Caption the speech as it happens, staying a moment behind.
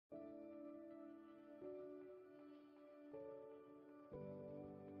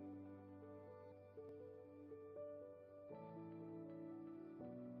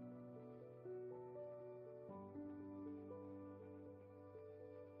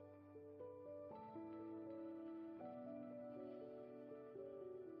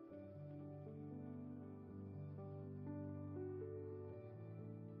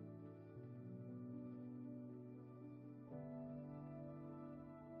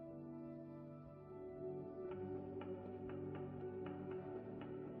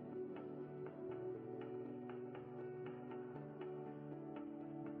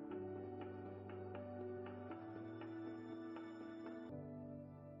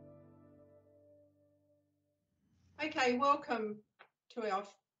Okay, welcome to our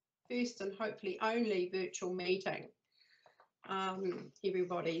first and hopefully only virtual meeting,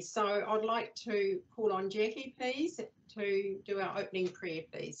 everybody. So I'd like to call on Jackie, please, to do our opening prayer,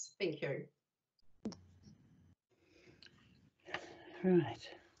 please. Thank you. Right.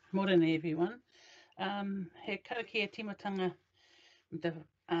 Morning, everyone. He karakia timatanga me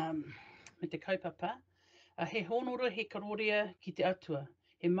te kaupapa. He honora he karoria ki te atua.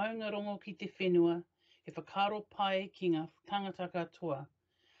 He maungarongo ki te whenua. He whakaro pai ki ngā tangata katoa.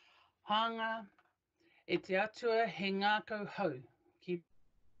 Hanga e te atua he ngā kauhau. Ki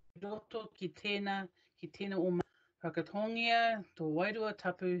roto ki tēnā o mā. Whakatongia tō wairua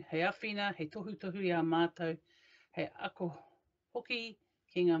tapu. He awhina, he tohu i a mātou. He ako hoki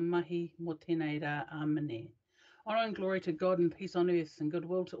ki ngā mahi mo tēnei rā. Āmene. Honour and glory to God and peace on earth and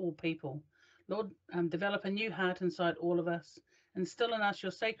goodwill to all people. Lord, develop a new heart inside all of us. Instill in us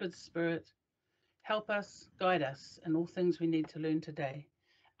your sacred spirit. Help us, guide us in all things we need to learn today.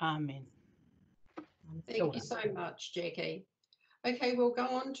 Amen. Thank you so much, Jackie. Okay, we'll go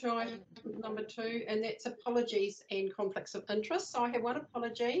on to item number 2, and that's apologies and conflicts of interest. So I have one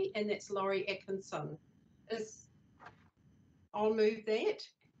apology, and that's Laurie Atkinson. I'll move that.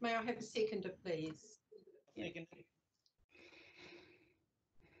 May I have a seconder, please?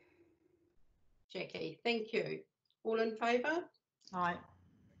 Jackie, thank you. All in favour? Aye.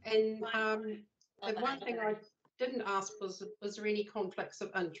 And the one thing I didn't ask was there any conflicts of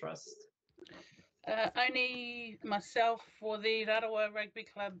interest? Only myself for the Rarawa Rugby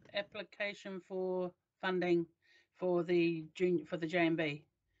Club application for funding for the JMB.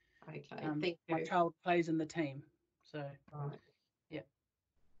 Okay, thank you. My child plays in the team, so right. Yeah.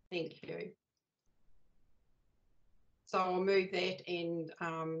 Thank you. So I'll move that, and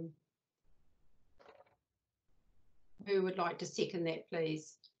who would like to second that,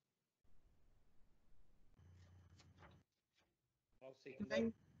 please? I'll second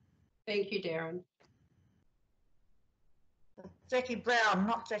that. Thank you, Darren. Jackie Brown,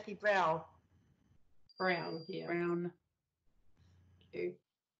 not Jackie Brown. Brown, yeah. Brown. Thank you.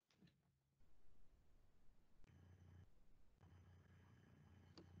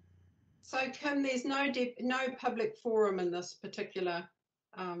 So, Kim, there's no public forum in this particular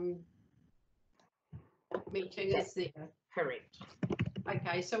meeting, is there? Correct.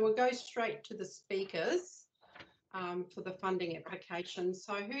 Okay, so we'll go straight to the speakers for the funding application.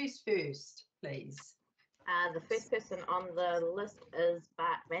 So who's first, please? The first person on the list is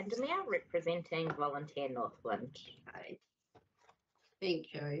Bart Vandermeer, representing Volunteer Northwind. Okay,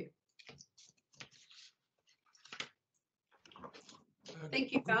 thank you.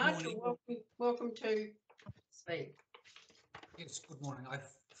 Thank you, Bart. Welcome to speak. Yes, good morning. I've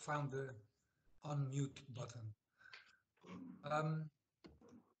found the unmute button.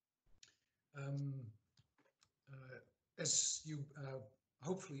 As you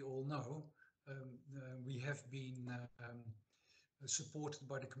hopefully all know, we have been supported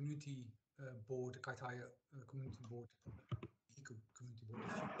by the community board, the Kaitaia community board, Hiku community board,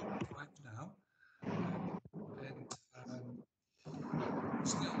 a few times now, and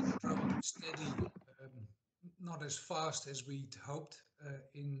still growing steady, not as fast as we'd hoped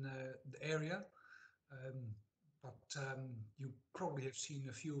in the area. But you probably have seen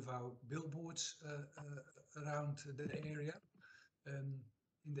a few of our billboards around the area.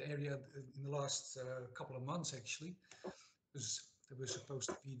 In the area in the last couple of months, actually, because they were supposed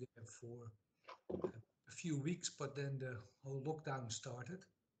to be there for a few weeks, but then the whole lockdown started.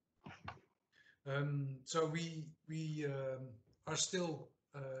 So we are still,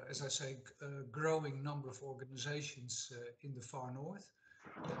 as I say, a growing number of organizations in the far north.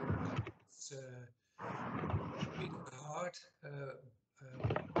 It's been hard,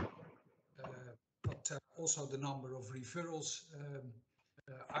 but also the number of referrals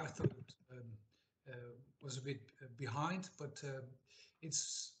I thought was a bit behind, but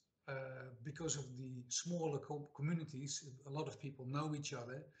it's because of the smaller communities. A lot of people know each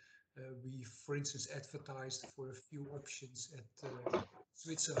other. We, for instance, advertised for a few options at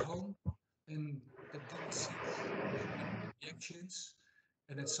Switzer Home, and that didn't see reactions.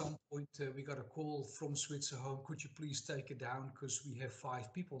 And at some point we got a call from Switzer Home, could you please take it down because we have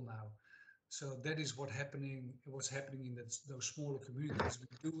 5 people now. So that is what's happening in those smaller communities. We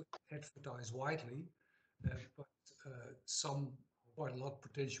do advertise widely, but quite a lot of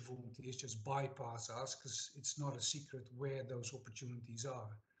potential volunteers just bypass us because it's not a secret where those opportunities are.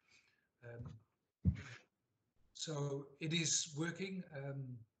 So it is working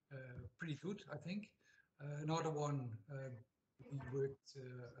pretty good, I think. Another one we worked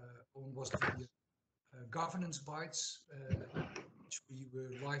on was the governance bites, which we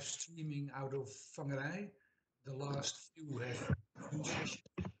were live streaming out of Whangarei, the last few have Zoom sessions.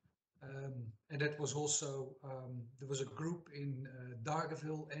 And that was also, there was a group in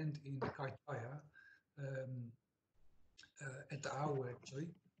Dargaville and in Kaitaia, at the hour actually,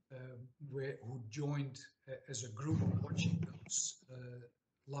 who joined as a group watching those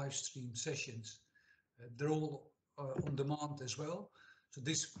live stream sessions. They're all on demand as well. So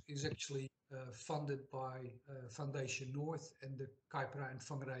this is actually funded by Foundation North and the Kaipara and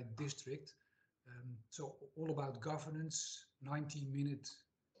Whangarei district. So all about governance, 90-minute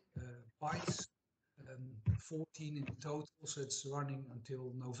bites, 14 in total, so it's running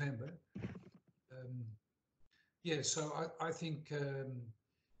until November. Yeah, so I think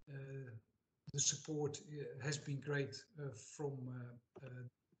the support has been great from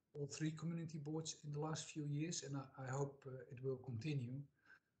all three community boards in the last few years, and I hope it will continue.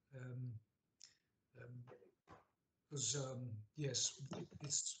 Because yes,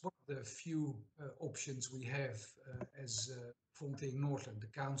 it's one of the few options we have as Volunteering Northland, the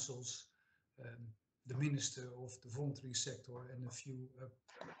councils, the minister of the voluntary sector, and a few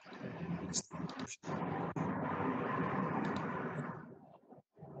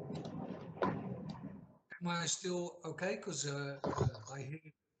Am I still okay? Because I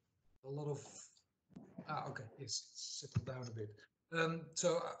hear a lot of. Okay, yes, it's settled down a bit.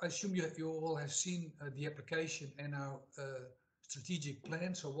 So I assume you all have seen the application and our strategic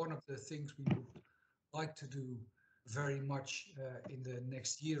plan. So one of the things we would like to do very much in the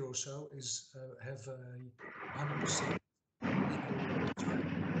next year or so is have a 100%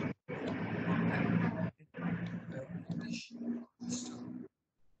 English. So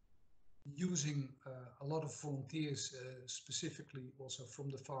using a lot of volunteers, specifically also from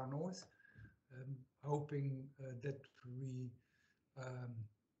the far north, hoping that we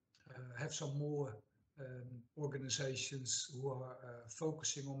have some more organizations who are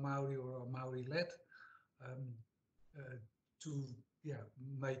focusing on Maori or are Maori-led, to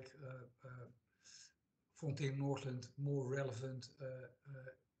make Volunteering Northland more relevant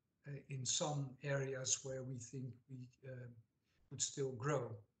in some areas where we think we could still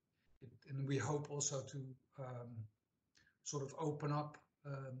grow. And we hope also to sort of open up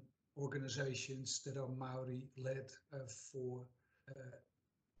organizations that are Maori-led for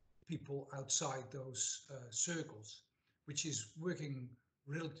people outside those circles, which is working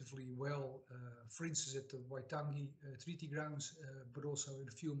relatively well, for instance, at the Waitangi Treaty Grounds, but also in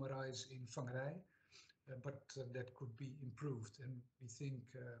a few maraes in Whangarei, but that could be improved. And we think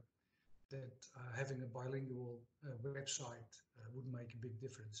that having a bilingual website would make a big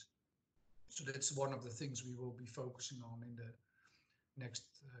difference. So that's one of the things we will be focusing on in the next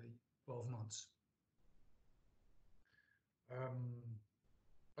 12 months.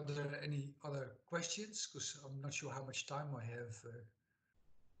 Are there any other questions? Because I'm not sure how much time I have.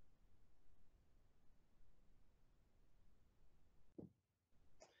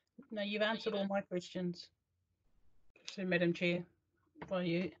 No, you've answered all my questions. So, Madam Chair, by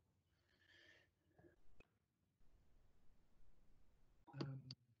you.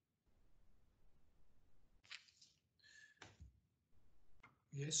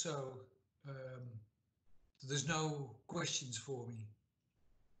 Yes, so there's no questions for me.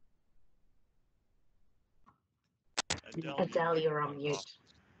 Adele, you're on mute.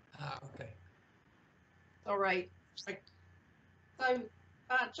 Okay. All right. So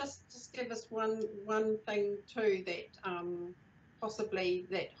just give us one thing too that possibly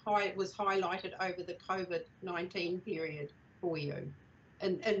that was highlighted over the COVID-19 period for you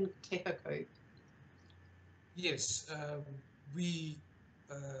in Te Hiku. Yes, we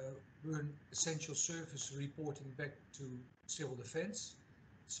were an essential service reporting back to civil defense.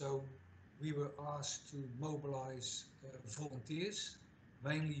 So we were asked to mobilize volunteers,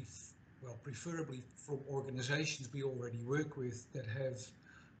 mainly, well, preferably from organizations we already work with that have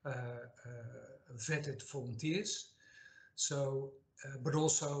vetted volunteers. So, but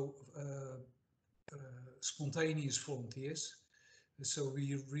also spontaneous volunteers. So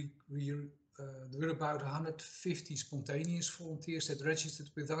there were about 150 spontaneous volunteers that registered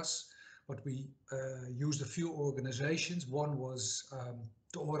with us, but we used a few organizations. One was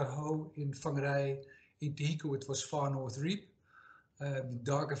Te Oraho in Whangarei. In Te Hiku it was Far North Reap. In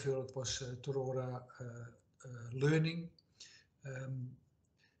Dargaville it was Torora Learning.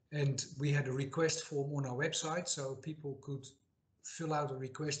 And we had a request form on our website, so people could fill out a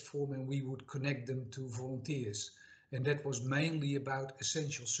request form and we would connect them to volunteers. And that was mainly about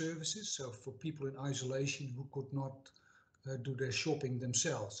essential services, so for people in isolation who could not do their shopping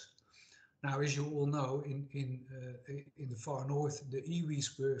themselves. Now, as you all know, in the far north, the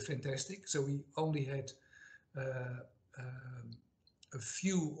iwis were fantastic, so we only had a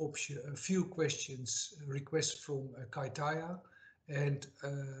few questions, requests from Kaitaia, and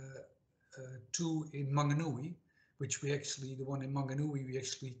 2 in Manganui, which we actually, the one in Manganui, we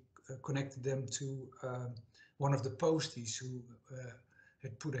actually connected them to one of the posties who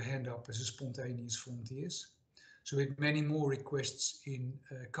had put a hand up as a spontaneous volunteers. So we had many more requests in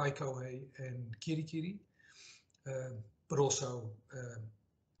Kaikohe and Kirikiri, but also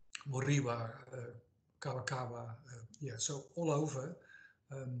Moriwa, Kawakawa, yeah, so all over.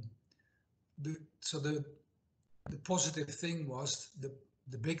 So the positive thing was,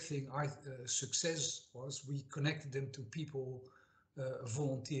 the big thing, success was, we connected them to people,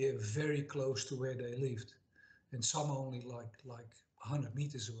 volunteer very close to where they lived, and some only like 100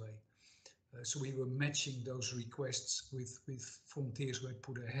 meters away. So we were matching those requests with volunteers who had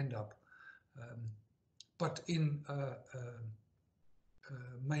put a hand up. But in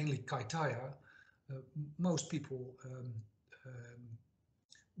mainly Kaitaia, most people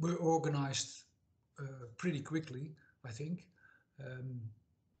were organized pretty quickly, I think.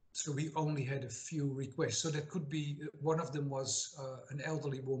 So we only had a few requests. So that could be, one of them was an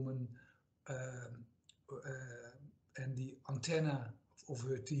elderly woman, and the antenna of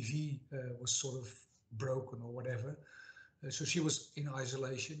her TV was sort of broken or whatever. So she was in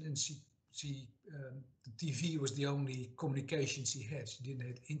isolation, and the TV was the only communication she had. She didn't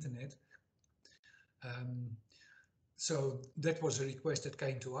have internet. So that was a request that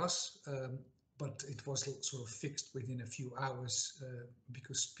came to us, but it was sort of fixed within a few hours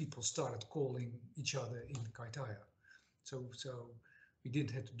because people started calling each other in Kaitaia. So we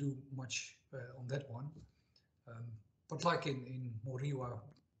didn't have to do much on that one. But like in Moriwa,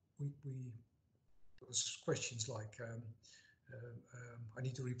 there was questions like, I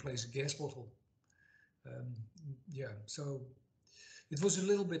need to replace a gas bottle. Yeah, so it was a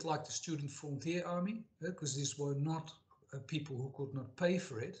little bit like the Student Frontier Army, because these were not people who could not pay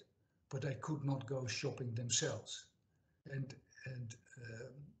for it, but they could not go shopping themselves. And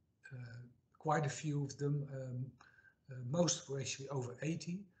quite a few of them, most were actually over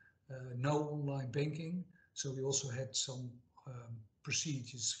 80, no online banking. So we also had some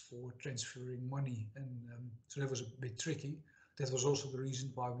procedures for transferring money, and so that was a bit tricky. That was also the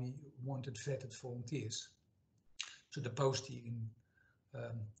reason why we wanted vetted volunteers. So the postie in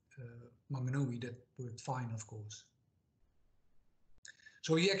Manganui, that worked fine, of course.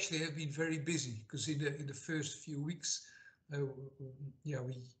 So we actually have been very busy, because in the first few weeks, yeah,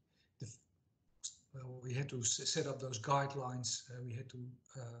 we had to set up those guidelines. We had to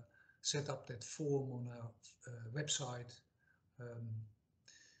set up that form on our website.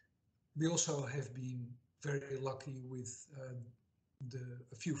 We also have been very lucky with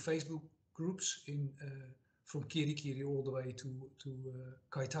a few Facebook groups from Kirikiri all the way to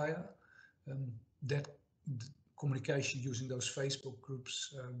Kaitaia. That communication using those Facebook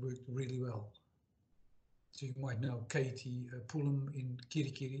groups worked really well. So you might know Katie Pullum in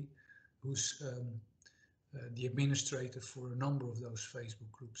Kirikiri, who's the administrator for a number of those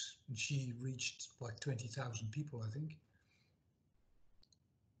Facebook groups, and she reached like 20,000 people, I think.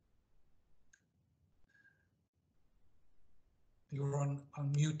 You're on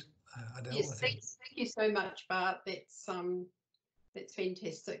mute, Adele. Yes, thank you so much, Bart. That's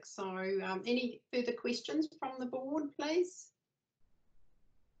fantastic. So any further questions from the board, please?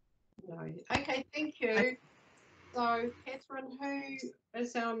 No. Okay, thank you. So Catherine, who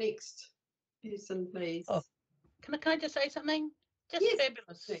is our next person, please? Oh, can I just say something? Just Yes.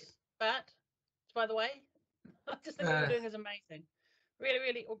 fabulous, Bart, by the way. I just think what you're doing is amazing. Really,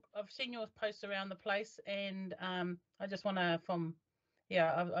 really, I've seen your posts around the place, and I just want to,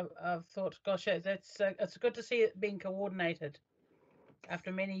 I've thought, gosh, it's good to see it being coordinated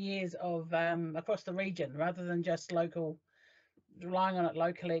after many years of across the region, rather than just relying on it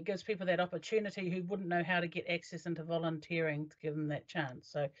locally. It gives people that opportunity who wouldn't know how to get access into volunteering, to give them that chance.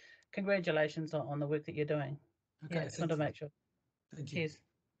 So congratulations on the work that you're doing. Okay, yeah, just want to make sure. Thank you. Cheers.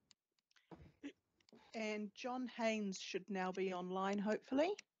 And John Haynes should now be online,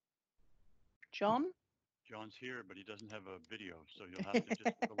 hopefully. John? John's here, but he doesn't have a video, so you'll have to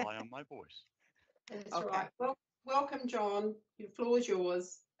just rely on my voice. That's Okay. right. Well, welcome, John. The floor is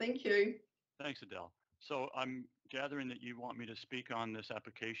yours. Thank you. Thanks, Adele. So I'm gathering that you want me to speak on this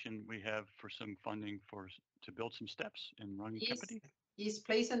application we have for some funding to build some steps in Rangikapiti. Yes,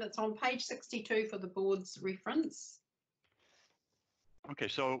 please. And it's on page 62 for the board's reference. Okay,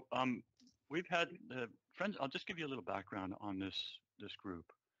 so we've had friends. I'll just give you a little background on this group.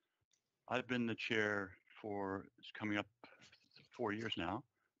 I've been the chair for, it's coming up 4 years now,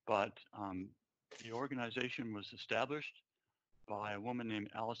 but the organization was established by a woman named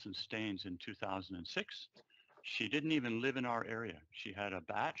Allison Staines in 2006. She didn't even live in our area. She had a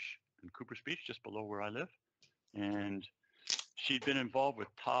batch in Cooper's Beach, just below where I live. And she'd been involved with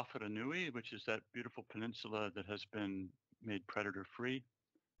Tawharanui, which is that beautiful peninsula that has been made predator-free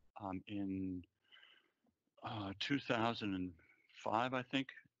in 2005, I think.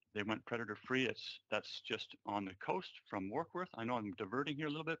 They went predator-free. That's just on the coast from Warkworth. I know I'm diverting here a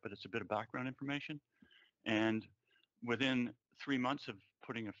little bit, but it's a bit of background information. And within 3 months of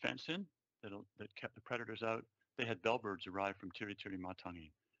putting a fence in that kept the predators out, they had bellbirds arrive from Tiritiri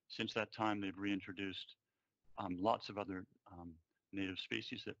Matangi. Since that time, they've reintroduced lots of other native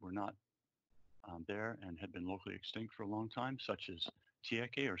species that were not there and had been locally extinct for a long time, such as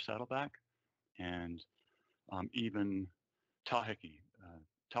tieke or saddleback, and even taheki,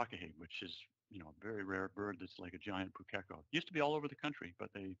 takahe, which is a very rare bird that's like a giant pukeko. Used to be all over the country, but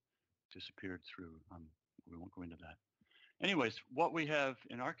they disappeared through. We won't go into that. Anyways, what we have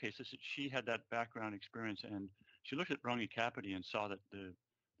in our case is that she had that background experience, and she looked at Rangi Kapiti and saw that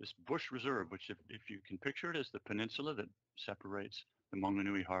this bush reserve, which if you can picture it as the peninsula that separates the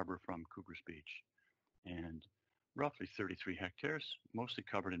Maunganui Harbor from Cooper's Beach, and roughly 33 hectares, mostly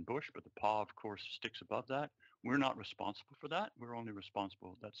covered in bush, but the paw, of course, sticks above that. We're not responsible for that. We're only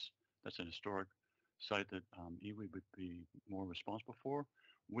responsible, that's an historic site that iwi would be more responsible for.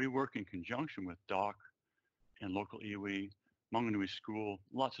 We work in conjunction with DOC and local iwi, Maunganui School,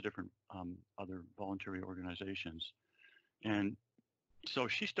 lots of different other voluntary organizations. And so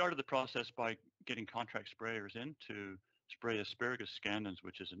she started the process by getting contract sprayers in to spray asparagus scandens,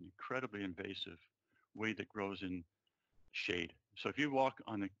 which is an incredibly invasive weed that grows in shade. So if you walk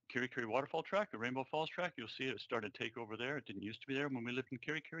on the Kirikiri waterfall track, the Rainbow Falls track, you'll see it started to take over there. It didn't used to be there when we lived in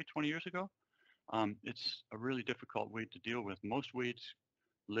Kirikiri 20 years ago. It's a really difficult weed to deal with. Most weeds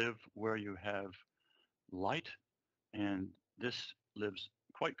live where you have light, and this lives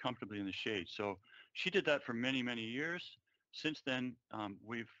quite comfortably in the shade. So she did that for many, many years. Since then,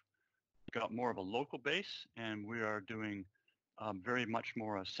 we've got more of a local base, and we are doing very much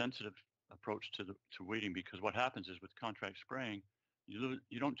more a sensitive approach to weeding, because what happens is with contract spraying,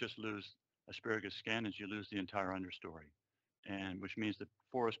 you don't just lose asparagus scandens, you lose the entire understory, and which means the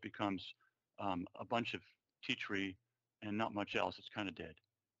forest becomes a bunch of tea tree and not much else. It's kind of dead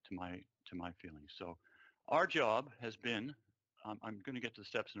to my feelings. So our job has been, I'm going to get to the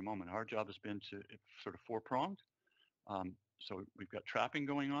steps in a moment. Our job has been to sort of four-pronged. So we've got trapping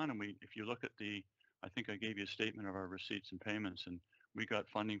going on, and if you look at I think I gave you a statement of our receipts and payments, and we got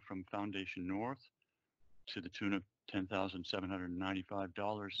funding from Foundation North to the tune of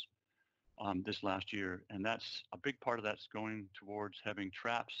 $10,795 this last year, and that's a big part of that's going towards having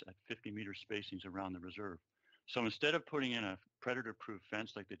traps at 50-meter spacings around the reserve. So instead of putting in a predator-proof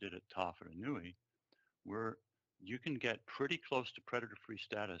fence like they did at Tawharanui, you can get pretty close to predator-free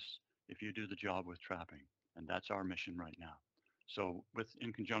status if you do the job with trapping, and that's our mission right now. So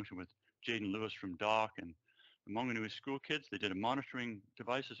in conjunction with Jaden Lewis from DOC and the Maunganui school kids, they did a monitoring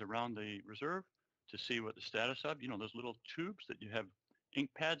devices around the reserve to see what the status of, those little tubes that you have ink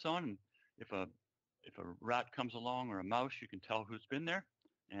pads on, and if a rat comes along or a mouse, you can tell who's been there.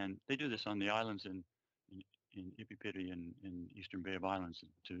 And they do this on the islands in Ipipiti and in Eastern Bay of Islands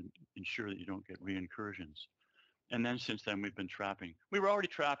to ensure that you don't get reincursions. And then since then, we've been trapping. We were already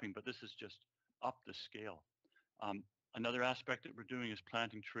trapping, but this is just up the scale. Another aspect that we're doing is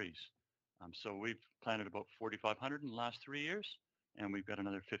planting trees. So we've planted about 4,500 in the last 3 years, and we've got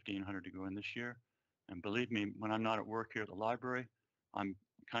another 1,500 to go in this year. And believe me, when I'm not at work here at the library, I'm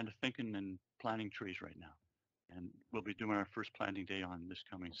kind of thinking and planting trees right now. And we'll be doing our first planting day on this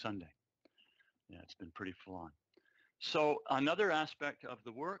coming Sunday. Yeah, it's been pretty full on. So another aspect of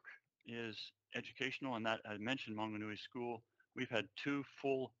the work is educational, and that I mentioned Maunganui School. We've had 2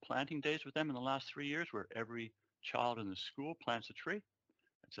 full planting days with them in the last 3 years, where every child in the school plants a tree.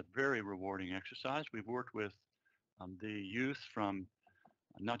 It's a very rewarding exercise. We've worked with the youth from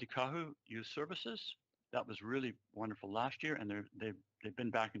Ngāti Youth Services. That was really wonderful last year, and they've been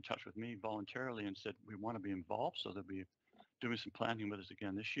back in touch with me voluntarily and said we want to be involved, so they'll be doing some planting with us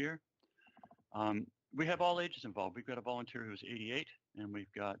again this year. We have all ages involved. We've got a volunteer who's 88, and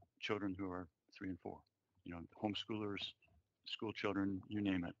we've got children who are 3 and 4, homeschoolers, school children, you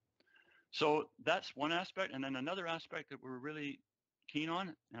name it. So that's one aspect. And then another aspect that we're really keen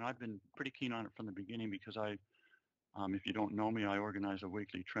on, and I've been pretty keen on it from the beginning, because if you don't know me, I organize a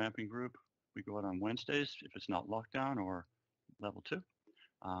weekly tramping group. We go out on Wednesdays if it's not lockdown or level 2.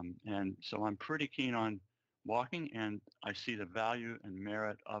 And so I'm pretty keen on walking, and I see the value and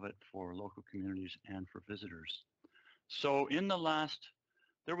merit of it for local communities and for visitors. So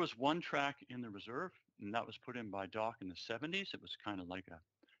there was one track in the reserve, and that was put in by DOC in the 70s. It was kind of like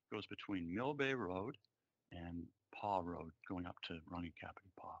goes between Mill Bay Road and Paw Road going up to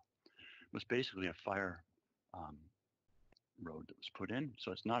Rangikapiti Paw. It was basically a fire road that was put in,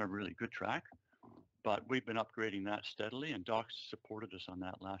 so it's not a really good track, but we've been upgrading that steadily, and Doc supported us on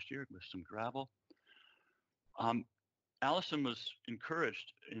that last year with some gravel. Allison was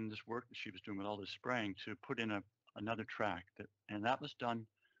encouraged in this work that she was doing with all this spraying to put in another track, and that was done,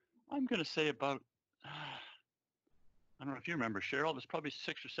 I'm going to say about, I don't know if you remember, Cheryl, it was probably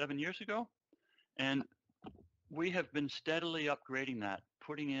 6 or 7 years ago, and we have been steadily upgrading that,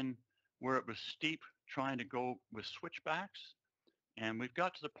 putting in where it was steep, trying to go with switchbacks, and we've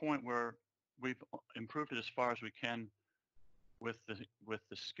got to the point where we've improved it as far as we can with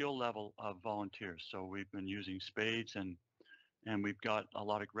the skill level of volunteers. So we've been using spades, and we've got a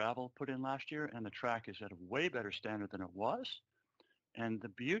lot of gravel put in last year, and the track is at a way better standard than it was. And the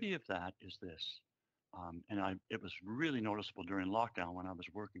beauty of that is this, it was really noticeable during lockdown when I was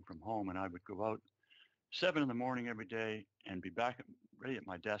working from home, and I would go out 7 in the morning every day and be back ready at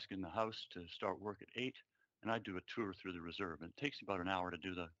my desk in the house to start work at 8, and I'd do a tour through the reserve. And it takes about an hour to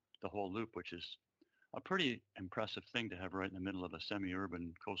do the whole loop, which is a pretty impressive thing to have right in the middle of a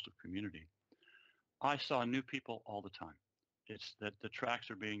semi-urban coastal community. I saw new people all the time. It's that the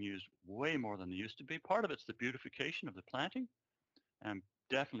tracks are being used way more than they used to be. Part of it's the beautification of the planting, and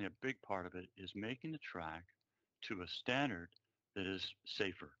definitely a big part of it is making the track to a standard that is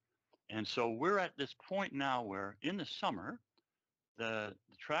safer. And so we're at this point now where in the summer, the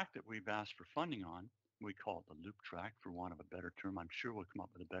track that we've asked for funding on, we call it the loop track for want of a better term. I'm sure we'll come up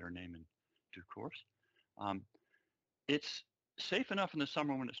with a better name in due course. It's safe enough in the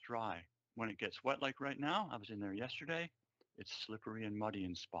summer when it's dry. When it gets wet like right now, I was in there yesterday, it's slippery and muddy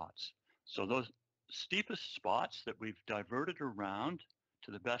in spots. So those steepest spots that we've diverted around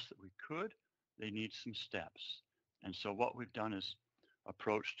to the best that we could, they need some steps. And so what we've done is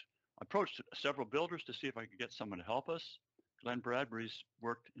approached several builders to see if I could get someone to help us. Glenn Bradbury's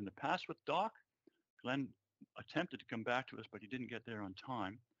worked in the past with Doc. Glenn attempted to come back to us, but he didn't get there on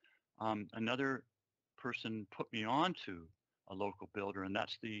time. Another person put me on to a local builder, and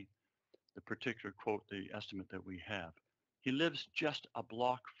that's the particular quote, the estimate that we have. He lives just a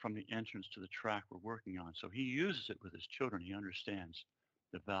block from the entrance to the track we're working on, so he uses it with his children. He understands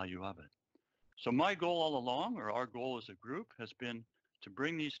the value of it. So my goal all along, or our goal as a group, has been to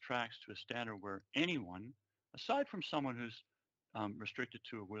bring these tracks to a standard where anyone, aside from someone who's restricted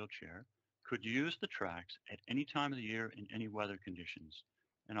to a wheelchair, could use the tracks at any time of the year in any weather conditions.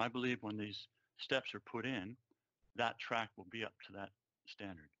 And I believe when these steps are put in, that track will be up to that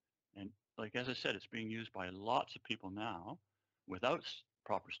standard. And like, as I said, it's being used by lots of people now without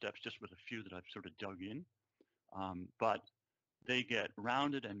proper steps, just with a few that I've sort of dug in. But they get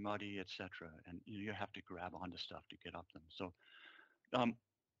rounded and muddy, etc. And you have to grab onto stuff to get up them. So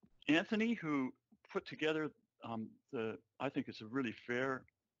Anthony, who put together I think it's a really fair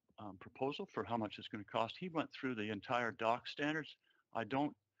proposal for how much it's going to cost. He went through the entire dock standards. I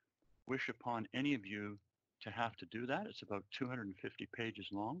don't wish upon any of you to have to do that. It's about 250 pages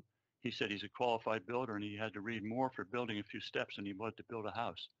long. He said he's a qualified builder and he had to read more for building a few steps than he was to build a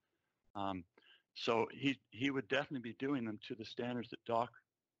house. So he would definitely be doing them to the standards that Doc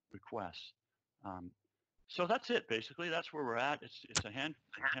requests. So that's it, basically. That's where we're at. It's a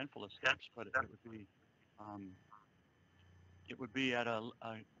handful of steps, but it would be at a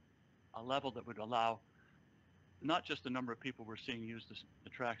level that would allow not just the number of people we're seeing use the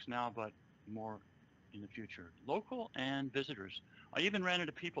tracks now, but more in the future, local and visitors. I even ran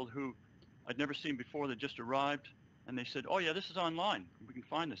into people who I'd never seen before that just arrived, and they said, "Oh yeah, this is online. We can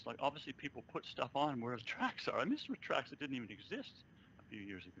find this." Like, obviously people put stuff on where the tracks are. I mean, these were tracks that didn't even exist a few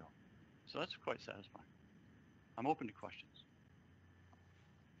years ago. So that's quite satisfying. I'm open to questions.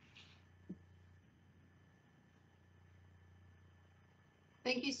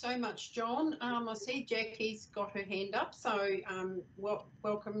 Thank you so much, John. I see Jackie's got her hand up, so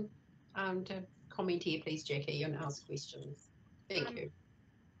welcome to comment here, please, Jackie, and ask questions. Thank you.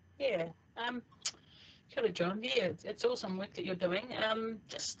 Yeah. Kia ora, John. Yeah, it's awesome work that you're doing.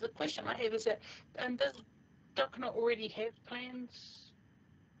 Just the question I have is that, does Doc not already have plans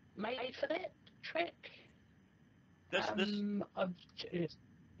made for that track? Yeah.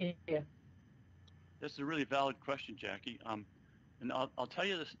 That's a really valid question, Jackie. And I'll tell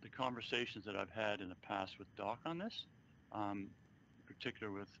you the conversations that I've had in the past with Doc on this, in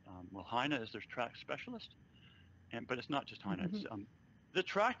particular with Heine is their track specialist, but it's not just Heine. Mm-hmm. It's, the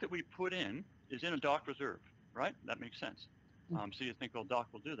track that we put in is in a Doc reserve, right? That makes sense. So you think, well, Doc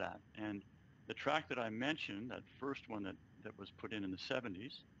will do that. And the track that I mentioned, that first one that was put in the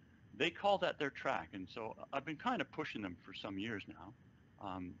 70s, they call that their track. And so I've been kind of pushing them for some years now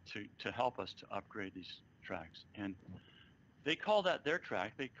to help us to upgrade tracks. And they call that their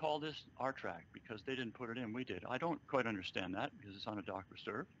track. They call this our track because they didn't put it in. We did. I don't quite understand that because it's on a dock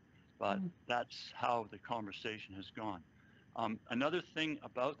reserve, but that's how the conversation has gone. Another thing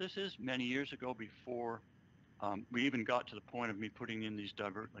about this is many years ago, before we even got to the point of me putting in these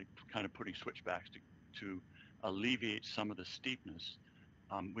kind of putting switchbacks to alleviate some of the steepness.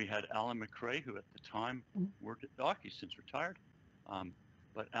 We had Alan McRae, who at the time worked at dock. He's since retired.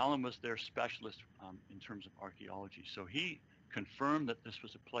 But Alan was their specialist in terms of archaeology. So he confirmed that this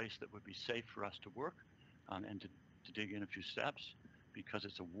was a place that would be safe for us to work and to dig in a few steps because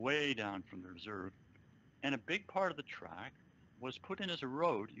it's a way down from the reserve. And a big part of the track was put in as a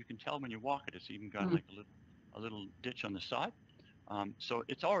road. You can tell when you walk it, it's even got like a little ditch on the side. So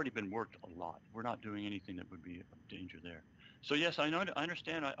it's already been worked a lot. We're not doing anything that would be of danger there. So yes, I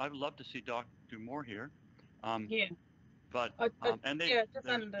understand. I'd love to see Doc do more here. Yeah. But and they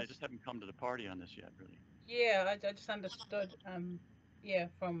just haven't come to the party on this yet, really. Yeah, I just understood. Yeah,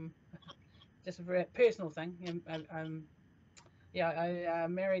 from just a very personal thing. I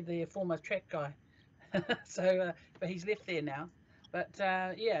married the former track guy, so but he's left there now. But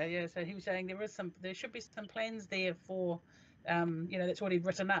yeah. So he was saying there should be some plans there for, that's already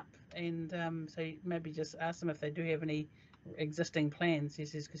written up, and so maybe just ask them if they do have any existing plans. He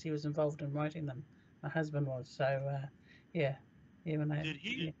says because he was involved in writing them. My husband was. So yeah. Did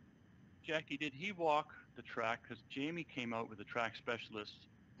he, Jackie? Did he walk the track? Because Jamie came out with a track specialist.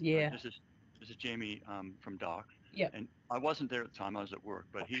 Yeah. This is Jamie from Doc. Yeah. And I wasn't there at the time. I was at work.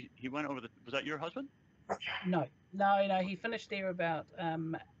 But he went over was that your husband? No. He finished there about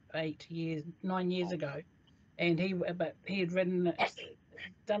 9 years ago, and he had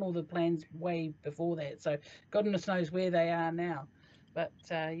done all the plans way before that. So goodness knows where they are now. But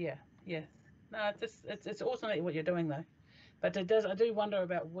yeah. No, it's awesome what you're doing though. But I do wonder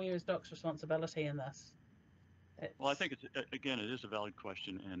about where is Doc's responsibility in this. Well, I think it is a valid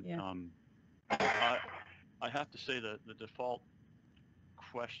question, and yeah. I have to say that the default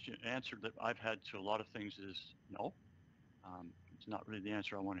answer that I've had to a lot of things is no. It's not really the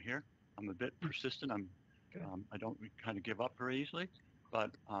answer I want to hear. I'm a bit persistent. I don't kind of give up very easily,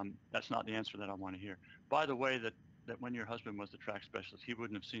 but that's not the answer that I want to hear. By the way, that when your husband was the track specialist, he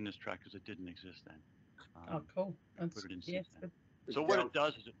wouldn't have seen this track because it didn't exist then. Oh, cool. Put it in since then. So what it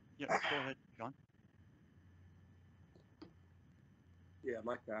does is go ahead, John. Yeah, I'd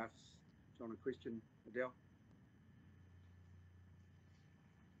like to ask John a question, Adele.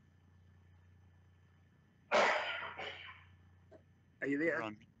 Are you there?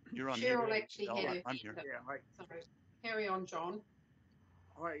 You're on Cheryl mute. actually had her. I'm here. Yeah, hi. Sorry. Carry on, John.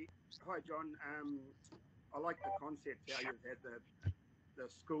 Hi, John. I like the concept how you've had the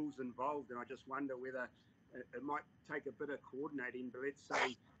schools involved, and I just wonder whether it might take a bit of coordinating. But let's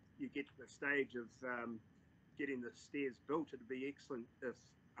say you get to the stage of getting the stairs built. It'd be excellent if,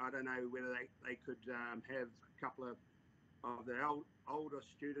 I don't know, whether they could have a couple of the older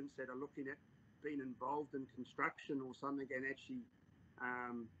students that are looking at being involved in construction or something and actually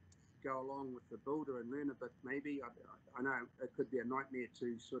go along with the builder and learn a bit. Maybe I know it could be a nightmare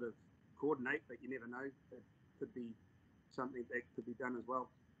to sort of coordinate, but you never know. It could be something that could be done as well.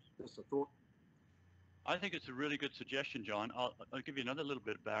 Just a thought. I think it's a really good suggestion, John. I'll give you another little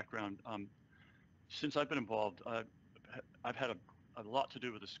bit of background. Since I've been involved, I've had a lot to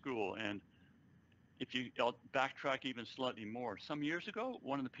do with the school, and I'll backtrack even slightly more. Some years ago,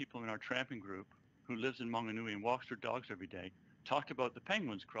 one of the people in our tramping group who lives in Manganui and walks her dogs every day talked about the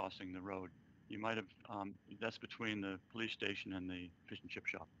penguins crossing the road. You might have, that's between the police station and the fish and chip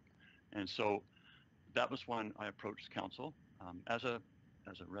shop. And so that was when I approached council as a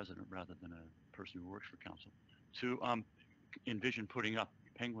resident rather than a person who works for council to envision putting up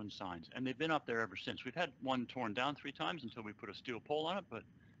penguin signs. And they've been up there ever since. We've had one torn down 3 times until we put a steel pole on it, but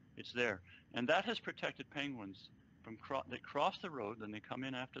it's there. And that has protected penguins from they cross the road, then they come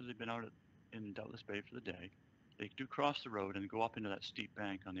in after they've been out in Doubtless Bay for the day. They do cross the road and go up into that steep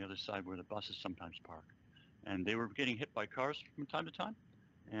bank on the other side where the buses sometimes park. And they were getting hit by cars from time to time,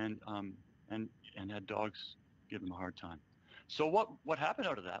 and had dogs give them a hard time. So what happened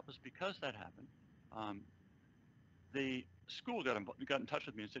out of that was, because that happened, the school got in touch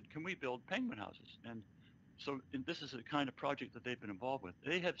with me and said, can we build penguin houses? And so this is the kind of project that they've been involved with.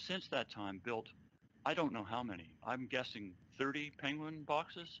 They have since that time built, I don't know how many, I'm guessing 30 penguin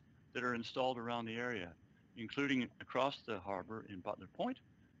boxes that are installed around the area, including across the harbor in Butler Point,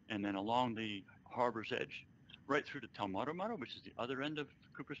 and then along the harbor's edge, right through to Taumaromaro, which is the other end of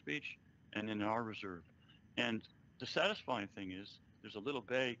Cooper's Beach, and in our reserve. And the satisfying thing is there's a little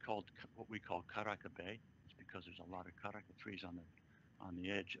bay called what we call Karaka Bay. It's because there's a lot of karaka trees on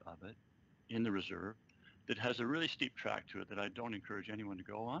the edge of it in the reserve. that has a really steep track to it that I don't encourage anyone to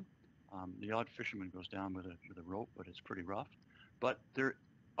go on. The odd fisherman goes down with a rope, but it's pretty rough. But there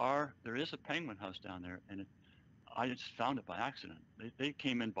is a penguin house down there, and I just found it by accident. They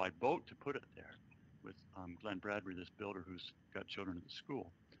came in by boat to put it there with Glenn Bradbury, this builder who's got children at the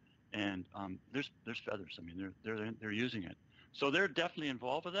school. And there's feathers. I mean, they're using it. So they're definitely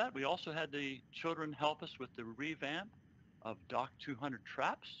involved with that. We also had the children help us with the revamp of Dock 200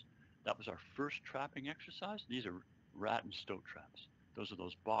 traps. That was our first trapping exercise. These are rat and stoat traps. Those are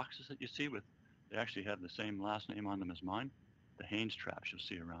those boxes that you see with, they actually have the same last name on them as mine. The Haynes traps you'll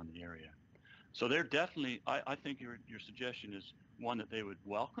see around the area. So they're definitely, I think your suggestion is one that they would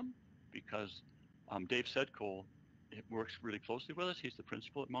welcome, because Dave Sedcole works really closely with us. He's the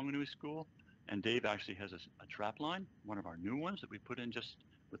principal at Maunganui School, and Dave actually has a trap line, one of our new ones that we put in just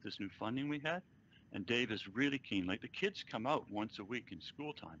with this new funding we had. And Dave is really keen. Like, the kids come out once a week in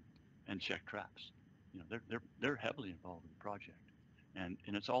school time and check traps. You know, they're heavily involved in the project, and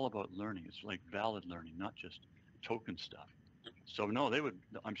it's all about learning. It's like valid learning, not just token stuff. So no, they would.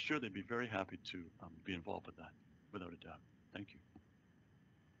 I'm sure they'd be very happy to be involved with that, without a doubt. Thank you.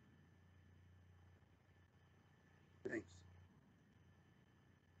 Thanks.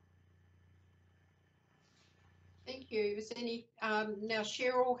 Thank you. Is any now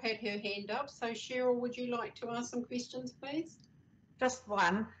Cheryl had her hand up. So Cheryl, would you like to ask some questions, please? Just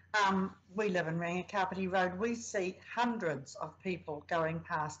one. We live in Rangikarpiti Road. We see hundreds of people going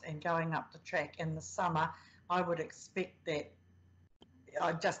past and going up the track in the summer. I would expect that,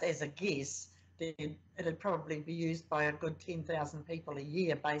 just as a guess, it'd probably be used by a good 10,000 people a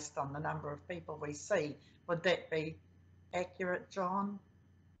year based on the number of people we see. Would that be accurate, John?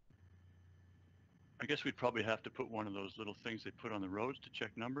 I guess we'd probably have to put one of those little things they put on the roads to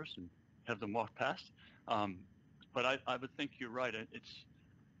check numbers and have them walk past. But I would think you're right. It's,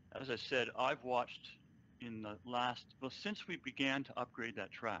 as I said, I've watched in the last, well, since we began to upgrade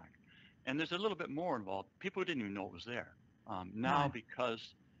that track, and there's a little bit more involved. People didn't even know it was there. Now, Right.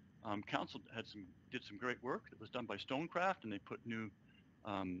 because council did some great work that was done by Stonecraft, and they put new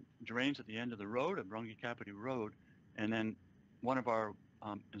drains at the end of the road, at Rangikarpiti Road, and then one of our,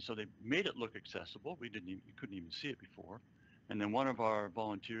 and so they made it look accessible. You couldn't even see it before. And then one of our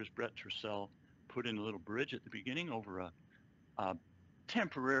volunteers, Brett Tercel, put in a little bridge at the beginning over a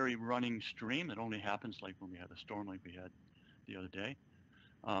temporary running stream that only happens like when we had a storm like we had the other day.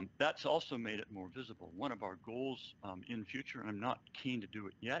 That's also made it more visible. One of our goals in future, and I'm not keen to do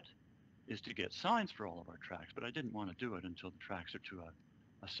it yet, is to get signs for all of our tracks, but I didn't want to do it until the tracks are to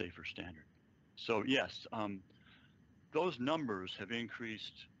a safer standard. So yes, those numbers have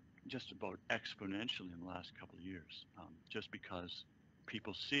increased just about exponentially in the last couple of years, just because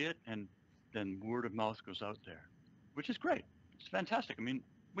people see it and then word of mouth goes out there, which is great. It's fantastic. I mean,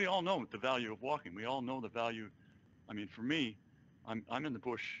 we all know the value of walking. We all know the value. I mean, for me, I'm in the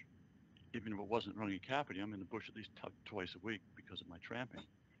bush, even if it wasn't Rangikarpiti, I'm in the bush at least twice a week because of my tramping.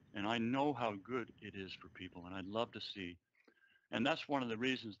 And I know how good it is for people, and I'd love to see. And that's one of the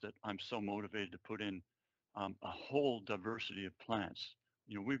reasons that I'm so motivated to put in a whole diversity of plants.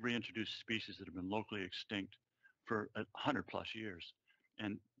 You know, we've reintroduced species that have been locally extinct for 100+ years.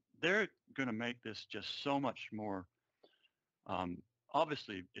 And they're going to make this just so much more,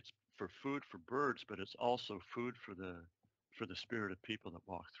 obviously it's for food for birds, but it's also food for the spirit of people that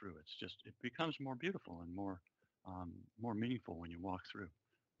walk through. It's just, it becomes more beautiful and more meaningful when you walk through.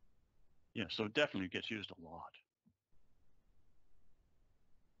 Yeah, so it definitely gets used a lot.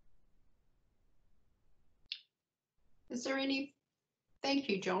 Is there any, thank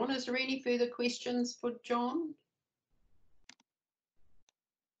you, John. Is there any further questions for John?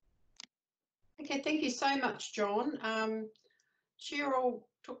 Okay, thank you so much, John. Cheryl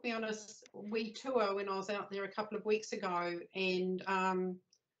took me on a wee tour when I was out there a couple of weeks ago, and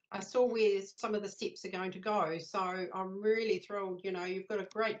I saw where some of the steps are going to go. So I'm really thrilled. You know, you've got a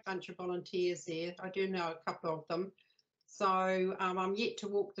great bunch of volunteers there. I do know a couple of them. So I'm yet to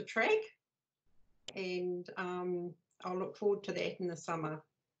walk the track, and I'll look forward to that in the summer.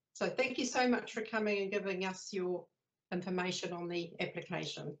 So thank you so much for coming and giving us your information on the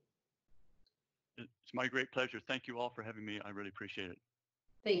application. It's my great pleasure. Thank you all for having me. I really appreciate it.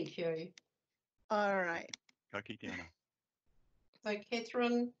 Thank you. All right. Ka kite ana. So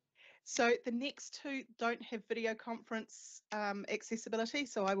Catherine. So the next two don't have video conference accessibility,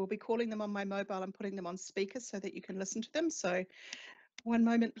 so I will be calling them on my mobile and putting them on speaker so that you can listen to them. So one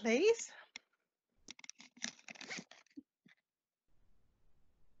moment, please.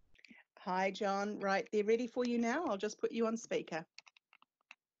 Hi, John. Right, they're ready for you now. I'll just put you on speaker.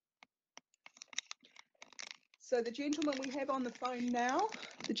 So the gentleman we have on the phone now,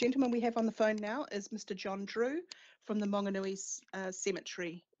 is Mr. John Drew from the Monganui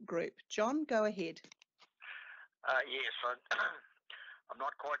Cemetery Group. John, go ahead. Yes, I'm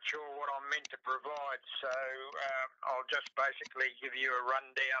not quite sure what I'm meant to provide, so I'll just basically give you a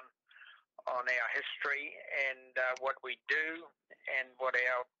rundown on our history and what we do and what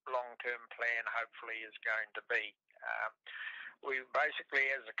our long-term plan hopefully is going to be. We basically,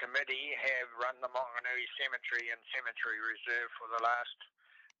 as a committee, have run the Monganui Cemetery and Cemetery Reserve for the last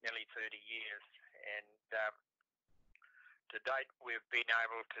nearly 30 years, and to date we've been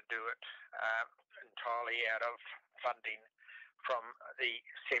able to do it entirely out of funding from the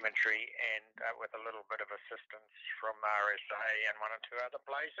cemetery and with a little bit of assistance from RSA and one or two other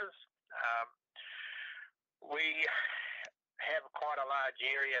places. We have quite a large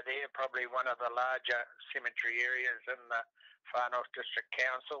area there, probably one of the larger cemetery areas in the Far North District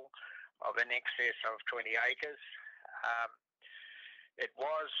Council, of in excess of 20 acres. It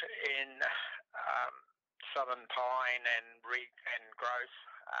was in southern pine and growth,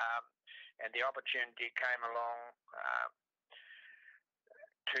 and the opportunity came along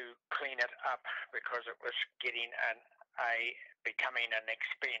to clean it up because it was getting becoming an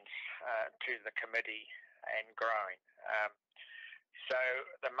expense to the committee and growing. So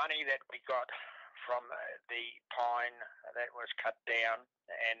the money that we got from the pine that was cut down,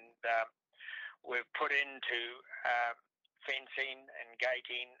 and we've put into fencing and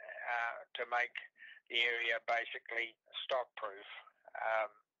gating to make the area basically stock proof.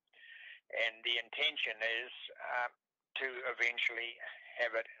 And the intention is to eventually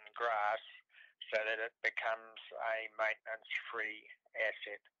have it in grass so that it becomes a maintenance-free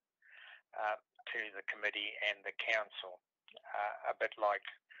asset to the committee and the council, a bit like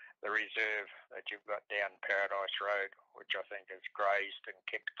the reserve that you've got down Paradise Road, which I think is grazed and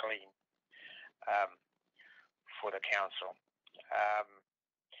kept clean for the council.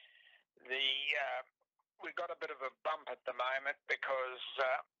 We've got a bit of a bump at the moment because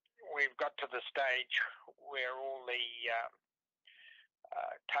we've got to the stage where all the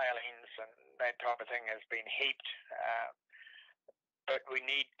tailings and that type of thing has been heaped, but we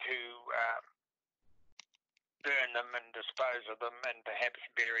need to burn them and dispose of them and perhaps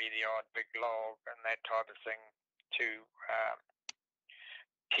bury the odd big log and that type of thing to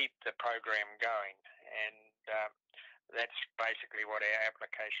keep the program going. And that's basically what our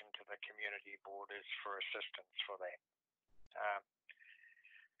application to the community board is, for assistance for that.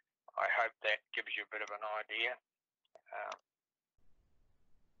 I hope that gives you a bit of an idea.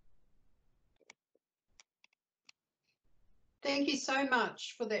 Thank you so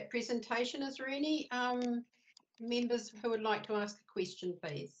much for that presentation. Is there any members who would like to ask a question,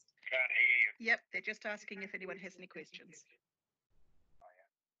 please? Can't hear you. Yep, they're just asking if anyone has any questions.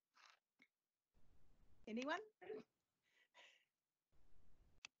 Anyone?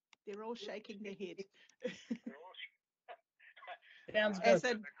 They're all shaking their head. Sounds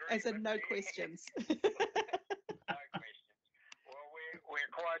good. As in no questions. No questions. Well, we're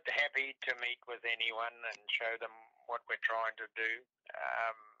quite happy to meet with anyone and show them what we're trying to do.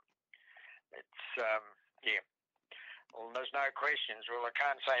 Yeah. Well, there's no questions. Well, I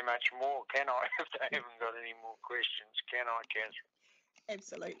can't say much more, can I? If they haven't got any more questions, can I, Catherine?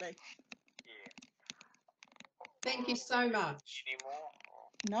 Absolutely. Yeah. Thank you so much. Any more?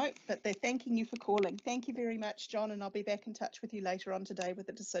 No, but they're thanking you for calling. Thank you very much, John, and I'll be back in touch with you later on today with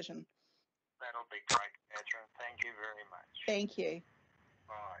a decision. That'll be great, Catherine. Thank you very much. Thank you.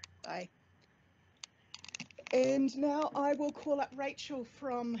 Bye. Bye. And now I will call up Rachel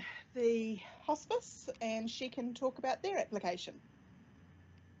from the hospice and she can talk about their application.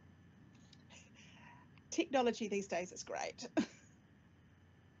 Technology these days is great.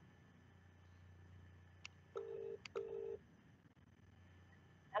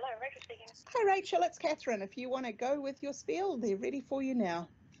 Hello, Rachel speaking. Hi Rachel, it's Catherine. If you want to go with your spiel, they're ready for you now.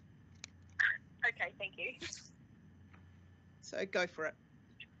 Okay, thank you. So go for it.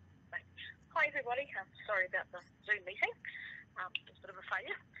 Hi everybody, sorry about the Zoom meeting, it's a bit of a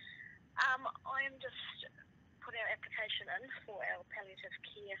failure. I'm just putting our application in for our palliative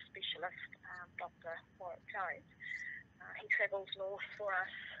care specialist, Dr. Warwick Jones. He travels north for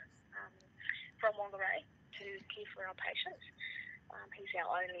us from Whangarei to care for our patients. He's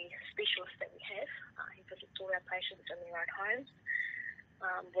our only specialist that we have. He visits all our patients in their own homes.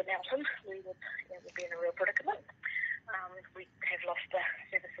 Without him, we would be in a real predicament. We have lost the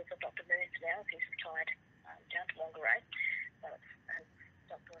services of Dr. Burns now. He's retired down to Whangarei. But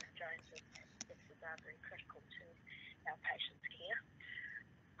Dr. Jones' services are very critical to our patients' care.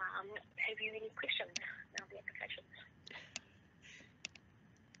 Have you any questions about the applications?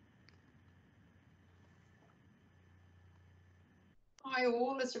 Hi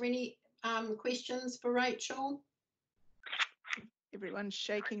all. Is there any questions for Rachel? Everyone's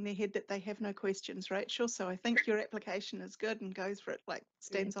shaking their head that they have no questions, Rachel. So I think your application is good and goes for it, like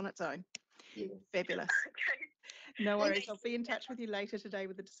stands on its own. Yes. Fabulous. Okay. No worries. I'll be in touch with you later today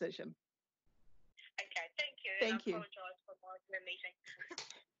with the decision. Okay, thank you. Thank you. I apologise for my meeting.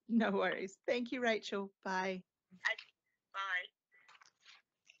 No worries. Thank you, Rachel. Bye. Bye.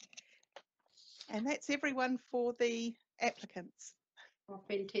 And that's everyone for the applicants. Oh,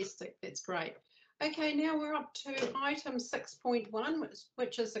 fantastic. That's great. Okay, now we're up to item 6.1,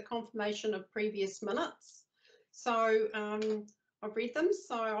 which is a confirmation of previous minutes. So I've read them,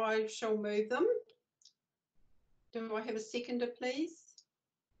 so I shall move them. Do I have a seconder, please?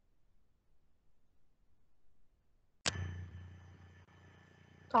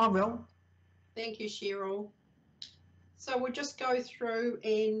 I will. Thank you, Cheryl. So we'll just go through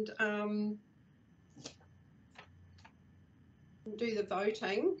and do the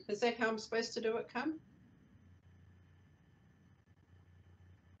voting. Is that how I'm supposed to do it, Kim?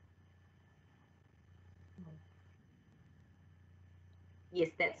 Yes,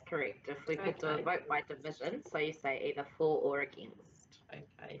 that's correct. If we could do a Okay. vote by division, so you say either for or against.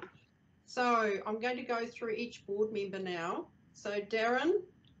 Okay. So I'm going to go through each board member now. So Darren,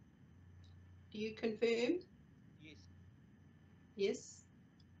 do you confirm? Yes. Yes.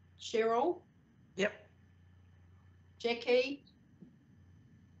 Cheryl? Yep. Jackie?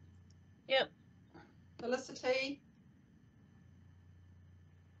 Yep. Felicity?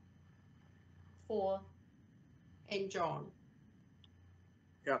 4. And John?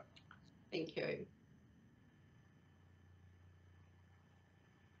 Yep. Thank you.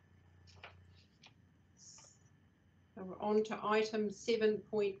 So we're on to item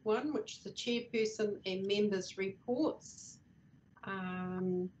 7.1, which is the chairperson and members' reports.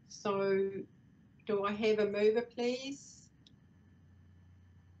 So do I have a mover, please?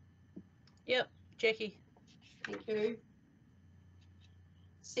 Yep. Jackie. Thank you.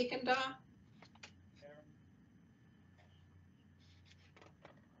 Seconder?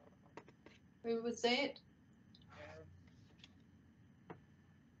 Who was that?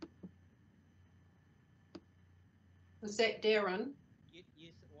 Was that Darren? Yes,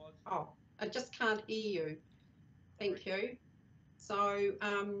 it was. Oh, I just can't hear you. Thank you. So,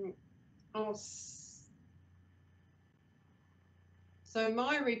 so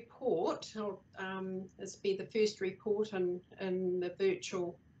my report is be the first report in the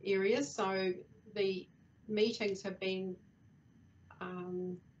virtual area. So the meetings have been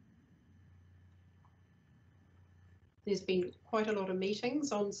there's been quite a lot of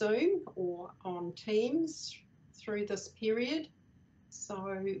meetings on Zoom or on Teams through this period.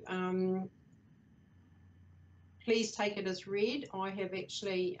 So please take it as read. I have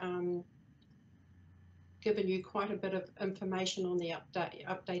actually given you quite a bit of information on the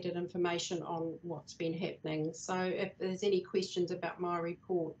updated information on what's been happening. So if there's any questions about my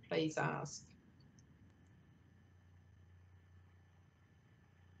report, please ask.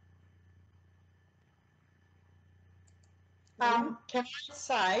 Can I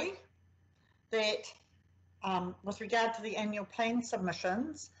say that with regard to the annual plan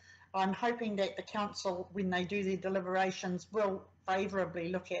submissions, I'm hoping that the council, when they do their deliberations, will favourably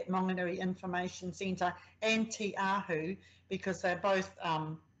look at Monganui Information Centre and Te Ahu, because they're both,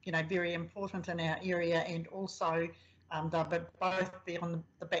 you know, very important in our area, and also they'll both be on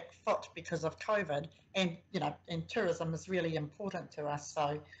the back foot because of COVID, and you know, and tourism is really important to us.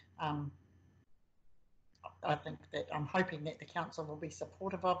 So I think that I'm hoping that the council will be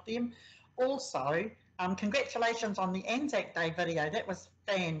supportive of them. Also, congratulations on the Anzac Day video. That was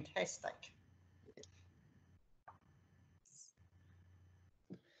fantastic.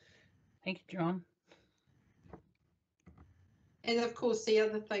 Thank you, John. And of course, the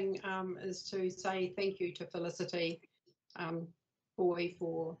other thing is to say thank you to Felicity Boy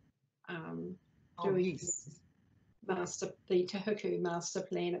for doing the Te Hiku master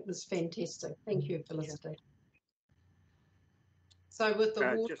plan. It was fantastic. Thank you, Felicity. Yeah. So with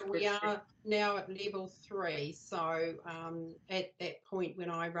the water, we are now at level 3. So at that point when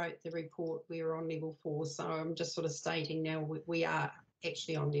I wrote the report, we were on level 4. So I'm just sort of stating now we are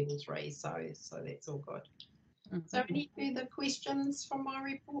actually on level 3. So that's all good. Mm-hmm. So any further questions from my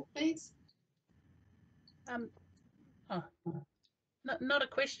report, please? Not a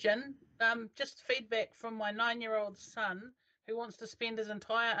question. Just feedback from my 9-year-old son who wants to spend his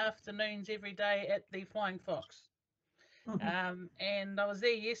entire afternoons every day at the Flying Fox. And I was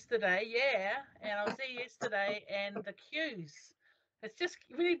there yesterday, and I was there yesterday, and the queues. It's just,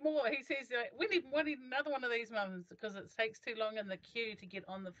 we need more. He says, we need another one of these mums because it takes too long in the queue to get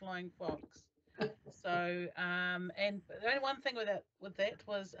on the Flying Fox. So, and the only one thing with that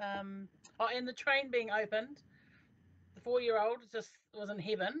was, oh, and the train being opened. The 4-year-old just was in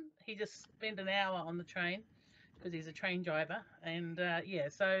heaven. He just spent an hour on the train because he's a train driver, and yeah.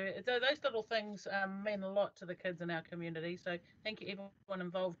 So those little things mean a lot to the kids in our community. So thank you everyone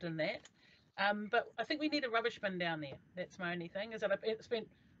involved in that. But I think we need a rubbish bin down there. That's my only thing. Is that I spent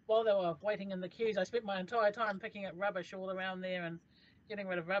while they were waiting in the queues, I spent my entire time picking up rubbish all around there and getting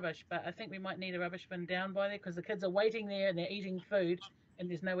rid of rubbish. But I think we might need a rubbish bin down by there because the kids are waiting there and they're eating food and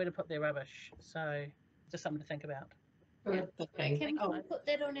there's nowhere to put their rubbish. So just something to think about. Good thinking. Can Oh, we put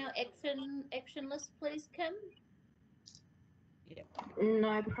that on our action list, please, Kim? Yeah.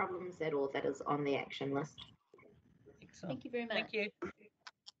 No problems at all. That is on the action list. Excellent. Thank you very much. Thank you.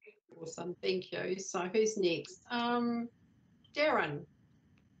 awesome. Thank you. So who's next? Darren,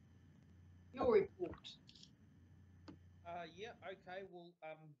 your report. Yeah. Okay. Well,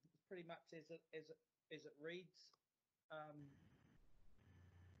 pretty much as it reads.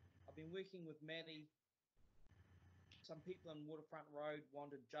 I've been working with Maddie. Some people on Waterfront Road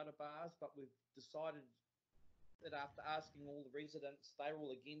wanted judder bars, but we've decided that after asking all the residents, they're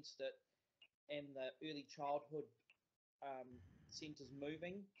all against it, and the early childhood centre's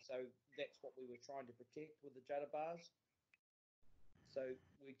moving, so that's what we were trying to protect with the judder bars. So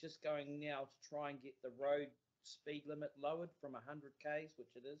we're just going now to try and get the road speed limit lowered from 100 k's,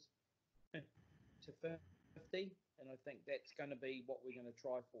 which it is, to 50, and I think that's going to be what we're going to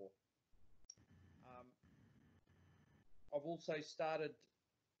try for. I've also started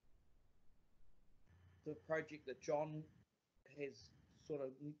the project that John has sort of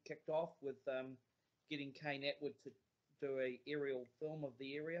kicked off with getting Kane Atwood to do a aerial film of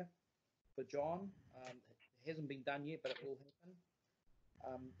the area for John. It hasn't been done yet, but it will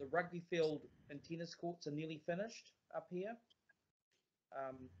happen. The rugby field and tennis courts are nearly finished up here.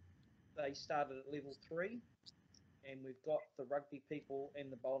 They started at level 3, and we've got the rugby people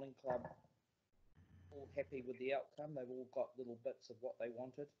and the bowling club all happy with the outcome. They've all got little bits of what they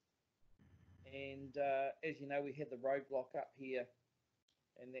wanted. And as you know, we had the roadblock up here,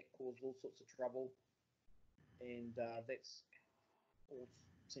 and that caused all sorts of trouble. And that's all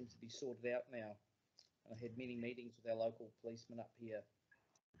seems to be sorted out now. And I had many meetings with our local policemen up here.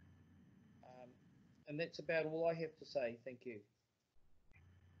 And that's about all I have to say. Thank you.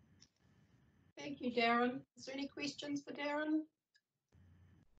 Thank you, Darren. Is there any questions for Darren?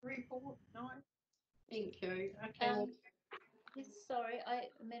 Report? No? Thank you. Okay. Yes, sorry,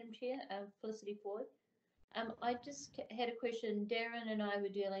 Madam Chair, Felicity Ford. I just had a question. Darren and I were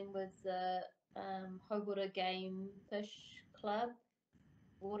dealing with the Hobora Game Fish Club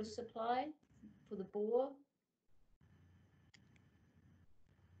water supply for the bore.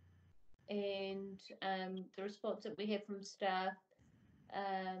 And the response that we had from staff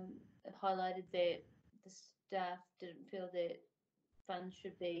highlighted that the staff didn't feel that funds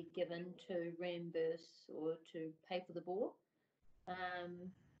should be given to reimburse or to pay for the bore.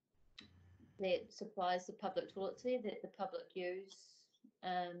 That supplies the public toiletry that the public use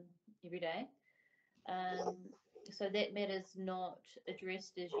every day. So that matter's not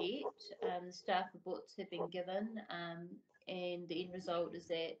addressed as yet. The staff reports have been given, and the end result is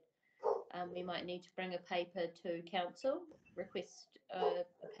that we might need to bring a paper to council, request a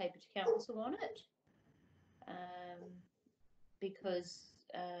paper to council on it, because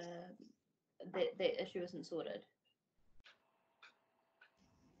that issue isn't sorted.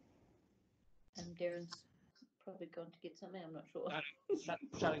 Darren's probably gone to get something, I'm not sure.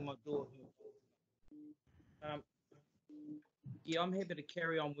 Shutting my door here. Yeah, I'm happy to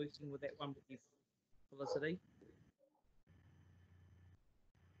carry on working with that one with you, Felicity.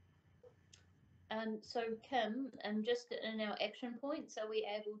 So Kim, just in our action points, are we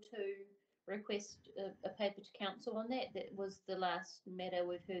able to request a paper to council on that? That was the last matter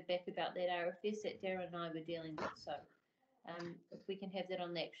we've heard back about that RFS that Darren and I were dealing with. So if we can have that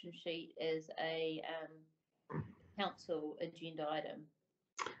on the action sheet as a council agenda item.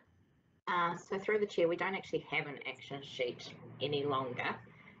 So through the chair, we don't actually have an action sheet any longer.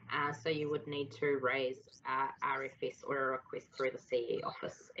 So you would need to raise RFS or a request through the CE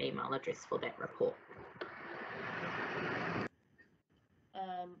office email address for that report.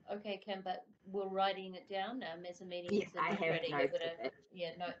 Okay, Kim, but we're writing it down as a meeting. Yes, I have noted it.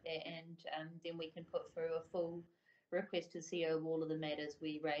 Yeah, note that, and then we can put through a full request to CEO of all of the matters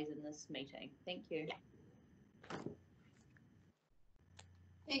we raise in this meeting. Thank you. Yeah.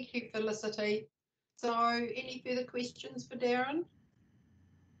 Thank you, Felicity. So any further questions for Darren?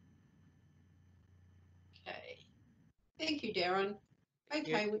 Okay. Thank you, Darren.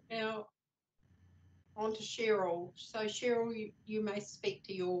 Okay, we're now on to Cheryl. So Cheryl, you may speak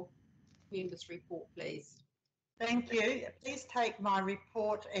to your members' report, please. Thank you. Please take my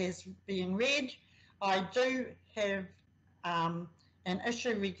report as being read. I do have an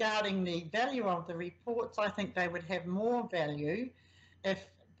issue regarding the value of the reports. I think they would have more value if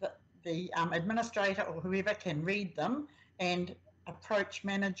the administrator or whoever can read them and approach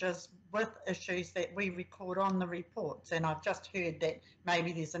managers with issues that we record on the reports. And I've just heard that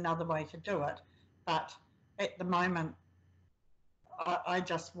maybe there's another way to do it, but at the moment I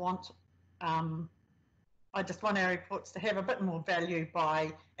just want our reports to have a bit more value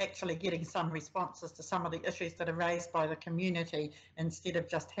by actually getting some responses to some of the issues that are raised by the community, instead of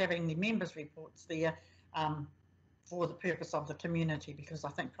just having the members' reports there for the purpose of the community, because I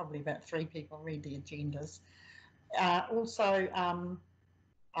think probably about 3 people read the agendas. Also,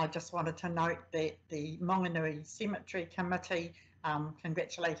 I just wanted to note that the Monganui Cemetery Committee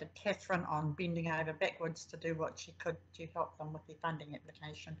congratulated Catherine on bending over backwards to do what she could to help them with their funding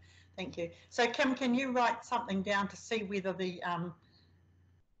application. Thank you. So Kim, can you write something down to see whether the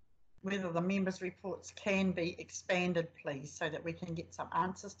members' reports can be expanded, please, so that we can get some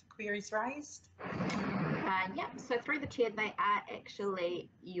answers to queries raised? Yeah, so through the chair, they are actually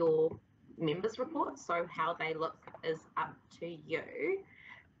your members' reports, so how they look is up to you.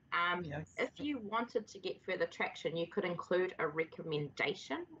 Yes. If you wanted to get further traction, you could include a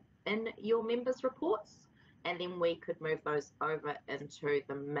recommendation in your members' reports, and then we could move those over into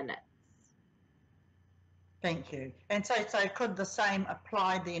the minutes. Thank you. And so could the same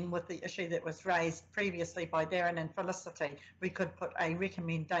apply then with the issue that was raised previously by Darren and Felicity? We could put a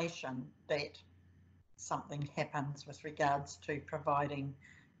recommendation that something happens with regards to providing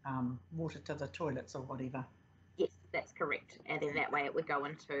water to the toilets or whatever. Yes, that's correct. And then that way it would go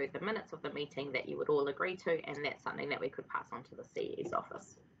into the minutes of the meeting that you would all agree to, and that's something that we could pass on to the CE's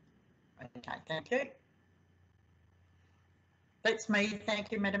office. Okay, thank you. That's me.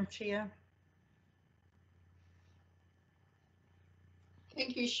 Thank you, Madam Chair.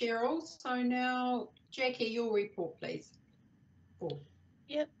 Thank you, Cheryl. So now, Jackie, your report, please.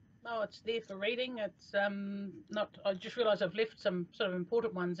 Yep. Oh, it's there for reading. It's not. I just realised I've left some sort of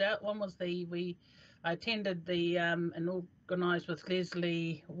important ones out. One was I attended the and organised with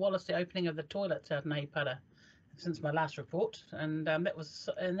Leslie Wallace the opening of the toilets out in Aipara since my last report, and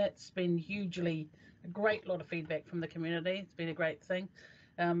that's been hugely a great lot of feedback from the community. It's been a great thing.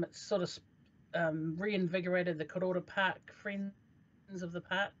 It's sort of reinvigorated the Korora Park Friends of the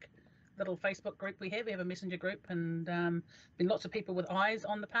Park little Facebook group we have. We have a messenger group, and been lots of people with eyes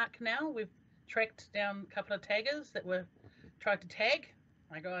on the park now. We've tracked down a couple of taggers that were tried to tag.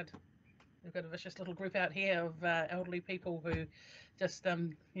 My God, we've got a vicious little group out here of elderly people who just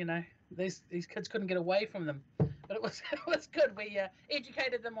you know, these kids couldn't get away from them. But it was good. We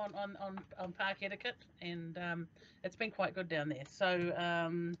educated them on park etiquette, and it's been quite good down there. So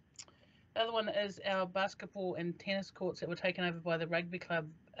the other one is our basketball and tennis courts that were taken over by the rugby club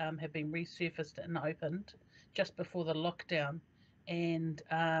have been resurfaced and opened just before the lockdown, and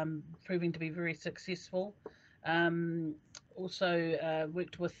proving to be very successful. Also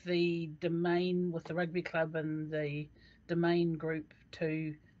worked with the Domain, with the rugby club and the Domain group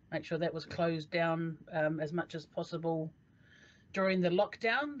to make sure that was closed down as much as possible during the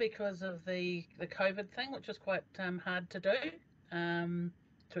lockdown because of the COVID thing, which was quite hard to do.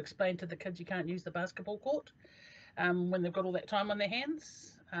 To explain to the kids you can't use the basketball court when they've got all that time on their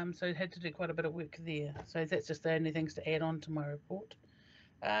hands. So I had to do quite a bit of work there. So that's just the only things to add on to my report.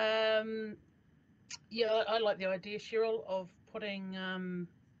 Yeah, I like the idea, Cheryl, of putting,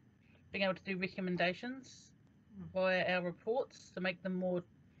 being able to do recommendations via our reports to make them more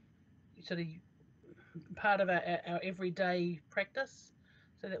sort of part of our everyday practice.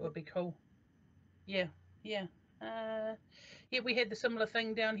 So that would be cool. Yeah. Yeah, we had the similar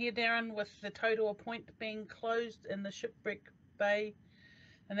thing down here, Darren, with the Tautoa Point being closed in the Shipwreck Bay,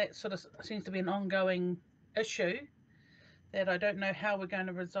 and that sort of seems to be an ongoing issue that I don't know how we're going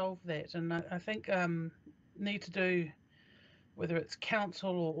to resolve that. And I think need to do, whether it's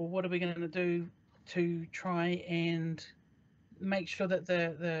council or what are we going to do to try and make sure that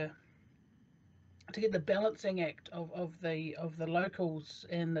to get the balancing act of the locals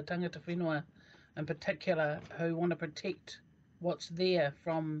and the tangata whenua in particular, who want to protect what's there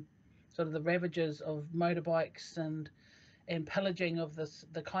from sort of the ravages of motorbikes and pillaging of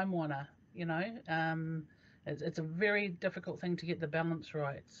the kaimoana, you know. It's a very difficult thing to get the balance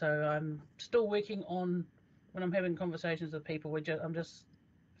right. So I'm still working on, when I'm having conversations with people, I'm just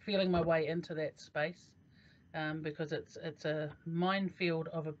feeling my way into that space, because it's a minefield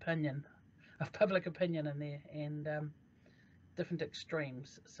of opinion, of public opinion in there, and different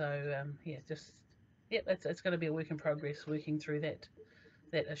extremes. So yeah, it's going to be a work in progress working through that.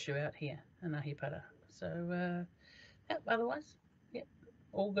 that issue out here in Ahipara. So otherwise, yeah,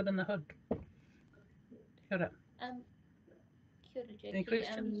 all good in the hood. Kia ora. Kia ora, Any Jackie.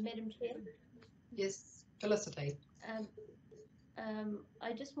 questions? Madam Chair. Yes, Felicity.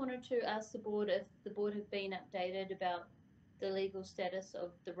 I just wanted to ask the board if the board have been updated about the legal status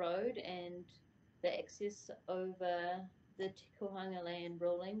of the road and the access over the Te Kohanga land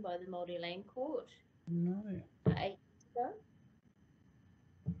ruling by the Māori Land Court. No. 8 years ago.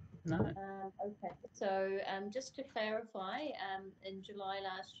 No. Okay, so just to clarify, in July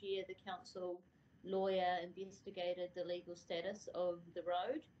last year, the council lawyer investigated the legal status of the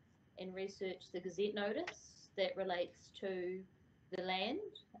road and researched the Gazette notice that relates to the land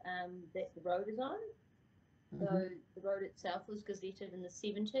that the road is on. So the road itself was gazetted in the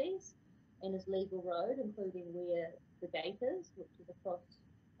 70s and is legal road, including where the gate is, which is across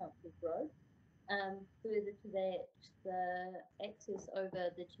Council's Road. Further to that, the access over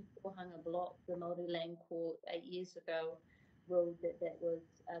the Te Kohanga block, the Māori Land Court 8 years ago ruled that that was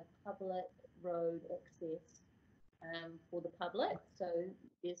a public road access for the public. So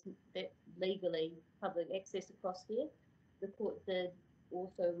there's that legally public access across there. The court did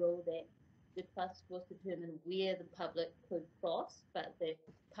also rule that the trust was determined where the public could cross, but that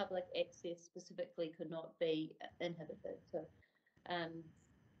public access specifically could not be inhibited. So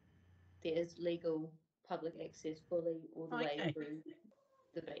there is legal public access fully all the way through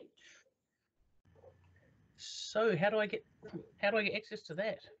the beach. So how do I get access to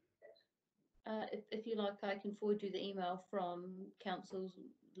that? If you like, I can forward you the email from council's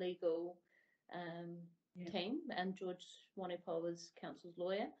legal team, and George Wanepo is council's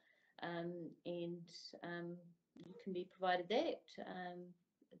lawyer, and you can be provided that.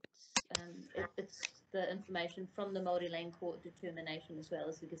 It's the information from the Māori Land Court determination as well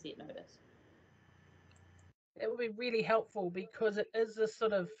as the Gazette notice. It would be really helpful because it is a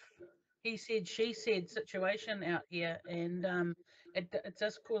sort of he said, she said situation out here, and it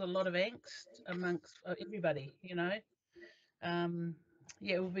does cause a lot of angst amongst everybody, you know.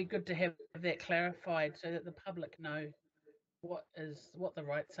 Yeah, it would be good to have that clarified so that the public know what the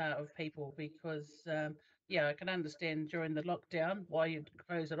rights are of people, because yeah, I can understand during the lockdown why you'd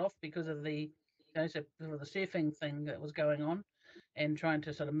close it off because of the the surfing thing that was going on and trying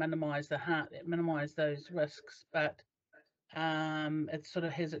to sort of minimize those risks, but it sort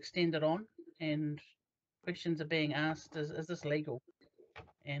of has extended on and questions are being asked, is this legal?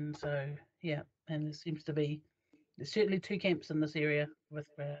 And so yeah, and there seems to be there's certainly two camps in this area with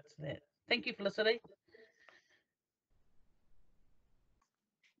regards to that. Thank you, Felicity.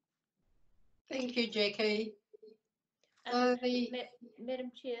 Thank you, Jackie.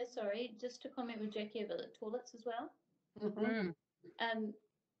 Madam Chair, sorry, just to comment with Jackie about the toilets as well.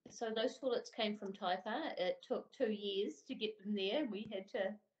 So those toilets came from Taipa. It took 2 years to get them there. We had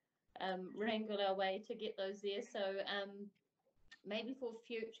to wrangle our way to get those there. So maybe for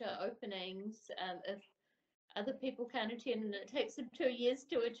future openings, if other people can't attend and it takes them 2 years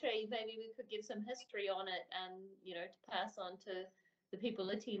to achieve, maybe we could give some history on it, you know, to pass on to the people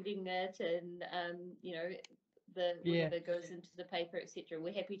attending it, and you know, whatever goes into the paper, etc.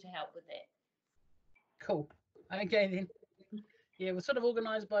 We're happy to help with that. Cool. Okay then. Yeah, it was sort of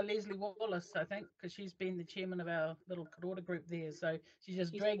organised by Leslie Wallace, I think, because she's been the chairman of our little Karora group there. So she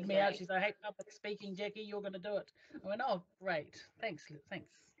just dragged me out. She's like, hey, public speaking, Jackie, you're going to do it. I went, oh, great. Thanks.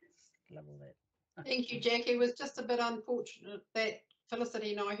 Love all that. Thank you, Jackie. It was just a bit unfortunate that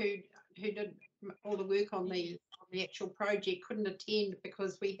Felicity and I, who did all the work on the actual project, couldn't attend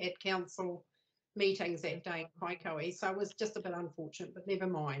because we had council meetings that day in Kaikohe. So it was just a bit unfortunate, but never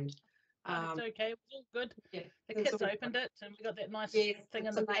mind. It's okay. It was all good. Yeah, the kids opened it, and we got that nice thing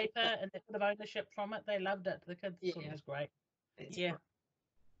in the paper and that bit of ownership from it. They loved it. The kids thought it was great. That's great.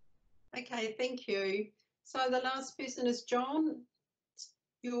 Okay, thank you. So the last person is John.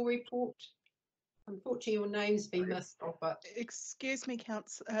 Your report. Unfortunately, your name's been missed off, but excuse me,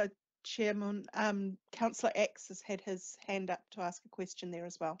 Chairman. Councillor X has had his hand up to ask a question there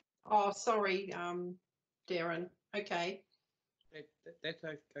as well. Oh, sorry, Darren. Okay. That's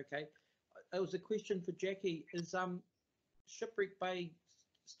okay. It was a question for Jackie. Is Shipwreck Bay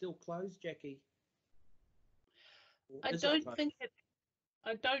still closed, Jackie? I don't think it.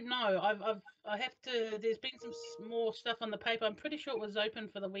 I don't know. I have to. There's been some more stuff on the paper. I'm pretty sure it was open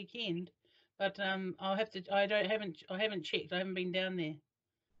for the weekend, but I'll have to. I haven't checked. I haven't been down there.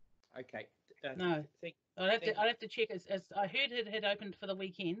 Okay. No. I'd have to check. As I heard it had opened for the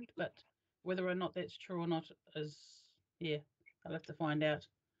weekend, but whether or not that's true or not is I'll have to find out.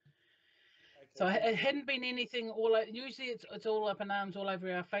 So it hadn't been anything all. Usually it's all up in arms all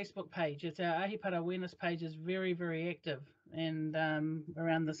over our Facebook page. It's our Ahipara awareness page is very, very active. and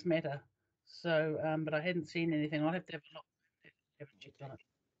around this matter. So, but I hadn't seen anything. I'll have to have a look. Have a check on it.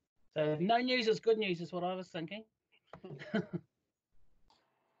 So no news is good news, is what I was thinking.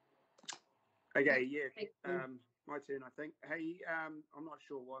 Okay, yeah, my turn, I think. Hey, I'm not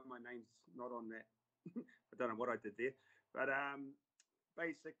sure why my name's not on that. I don't know what I did there, but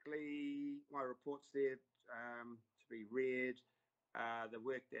basically my report's there to be read. The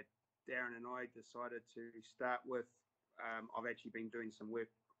work that Darren and I decided to start with, I've actually been doing some work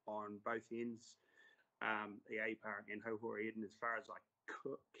on both ends, the A Park and Hauhora Eden, as far as I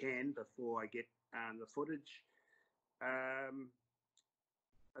can before I get the footage. I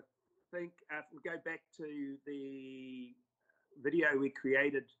think if we go back to the video we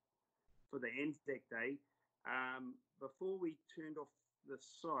created for the Anzac Day, before we turned off the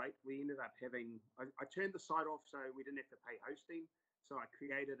site, we ended up having, I turned the site off so we didn't have to pay hosting. So I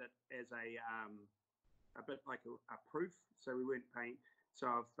created it as a bit like a proof, so we weren't paying.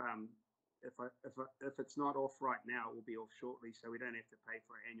 So if it's not off right now, it will be off shortly, so we don't have to pay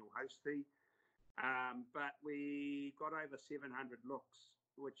for an annual host fee. But we got over 700 looks,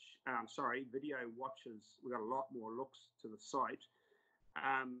 which, video watches. We got a lot more looks to the site.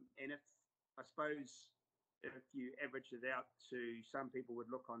 And I suppose if you average it out to, some people would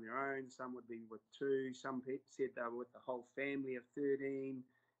look on their own, some would be with 2, some people said they were with the whole family of 13,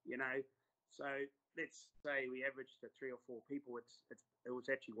 you know. So let's say we averaged to 3 or 4 people. It was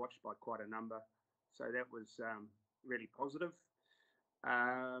actually watched by quite a number. So that was really positive.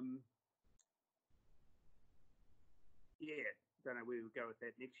 Yeah, don't know where we'll go with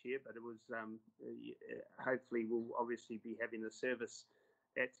that next year, but it was hopefully we'll obviously be having the service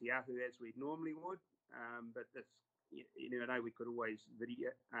at Te Ahu as we normally would. But this, you never know, we could always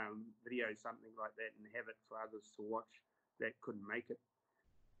video something like that and have it for others to watch that couldn't make it.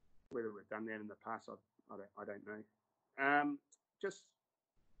 Whether we've done that in the past, I don't know. Just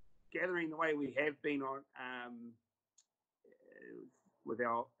gathering the way we have been on with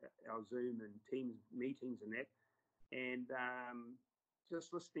our Zoom and Teams meetings and that, and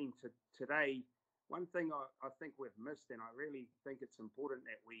just listening to today. One thing I think we've missed, and I really think it's important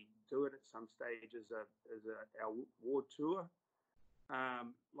that we do it at some stage, is our ward tour.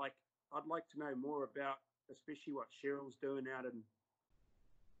 Like, I'd like to know more about, especially what Cheryl's doing out in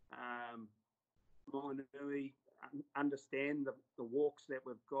Moanui, understand the walks that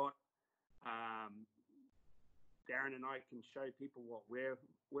we've got. Darren and I can show people what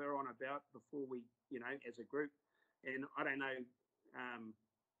we're on about before we, as a group. And I don't know,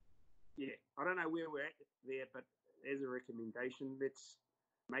 I don't know where we're at there, but as a recommendation, let's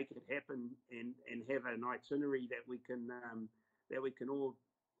make it happen and have an itinerary that we can all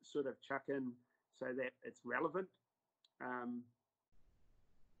sort of chuck in so that it's relevant.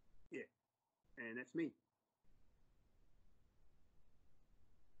 And that's me.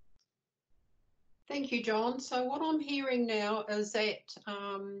 Thank you, John. So what I'm hearing now is that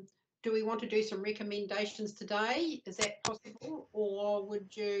do we want to do some recommendations today? Is that possible? Or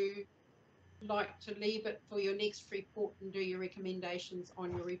would you like to leave it for your next report and do your recommendations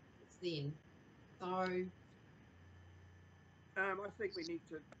on your reports then? So I think we need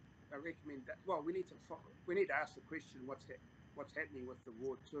to recommend that. Well, we need to ask the question, what's happening with the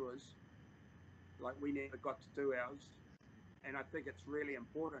ward tours? Like, we never got to do ours, and I think it's really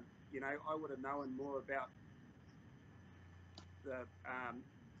important. I would have known more about the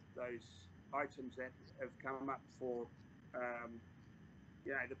those items that have come up for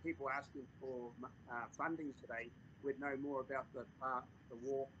the people asking for funding today. We'd know more about the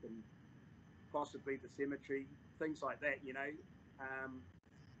walk and possibly the cemetery, things like that.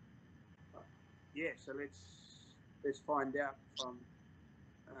 So let's find out from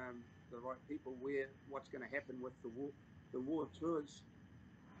the right people what's going to happen with the ward tours,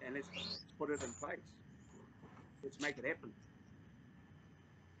 and let's put it in place. Let's make it happen.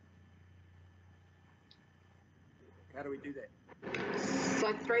 How do we do that?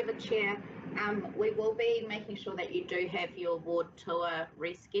 So through the chair, we will be making sure that you do have your ward tour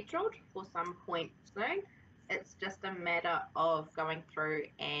rescheduled for some point soon. It's just a matter of going through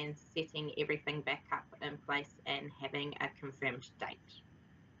and setting everything back up in place and having a confirmed date.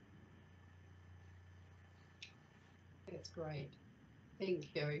 that's great. Thank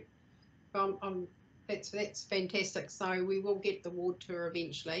you. That's fantastic. So we will get the ward tour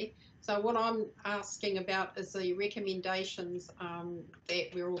eventually. So what I'm asking about is the recommendations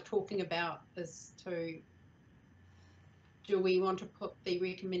that we're all talking about as to, do we want to put the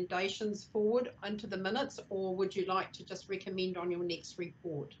recommendations forward into the minutes, or would you like to just recommend on your next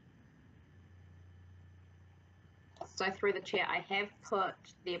report? So through the chair, I have put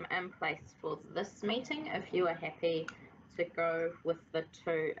them in place for this meeting. If you are happy to go with the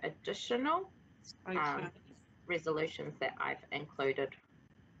 2 additional Okay. resolutions that I've included.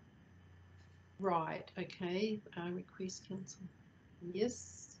 Right, okay, request council,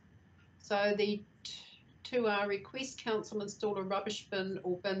 yes. So the 2 are request council install a rubbish bin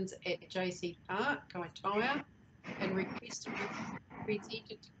or bins at JC Park, Kaitaia, and request to be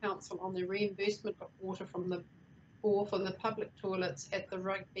presented to council on the reimbursement of water from the public toilets at the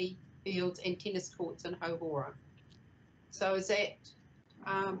rugby fields and tennis courts in Hohora. So is that,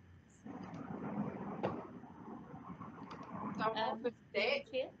 with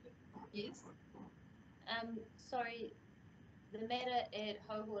that, Chair? yes, Sorry, the matter at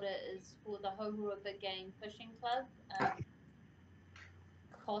Hohora is for the Hohora Big Game Fishing Club.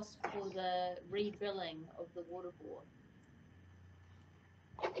 Cost for the rebilling of the water board.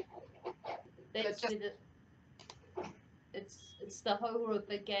 That's where it's the Hohora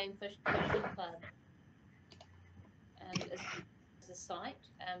Big Game Fishing Club. Is the site.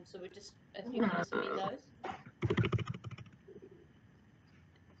 So we're just, if you can send me those.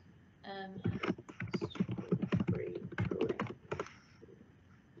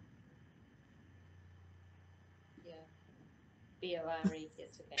 Yeah, B-O-R-E,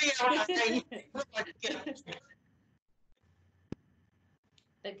 it's okay.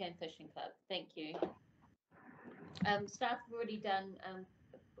 Big Game Fishing Club, thank you. Staff have already done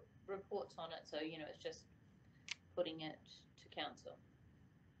reports on it, so you know it's just putting it to council.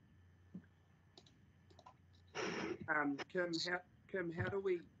 Kim, how do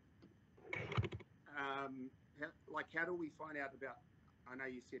we, how do we find out about, I know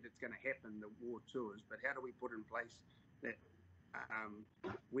you said it's going to happen, the ward tours, but how do we put in place that,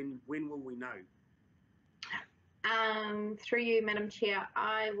 when will we know? Through you, Madam Chair,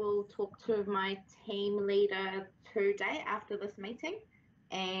 I will talk to my team leader today after this meeting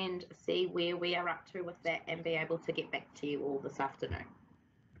and see where we are up to with that and be able to get back to you all this afternoon.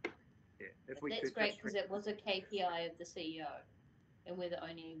 Yeah, if we That's great because it was a KPI of the CEO and we're the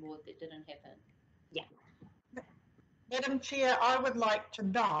only ward that didn't happen. Yeah. Madam Chair, I would like to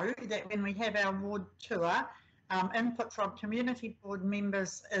know that when we have our ward tour, input from community board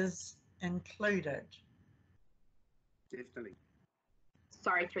members is included. Definitely.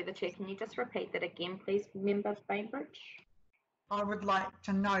 Sorry, through the chair, can you just repeat that again, please, Member Bainbridge? I would like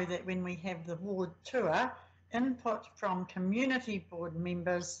to know that when we have the ward tour, input from community board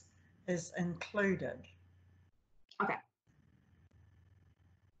members is included. Okay.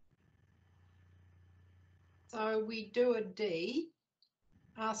 so we do a D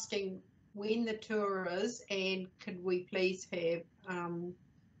asking when the tour is and could we please have,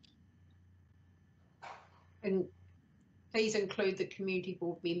 and please include the community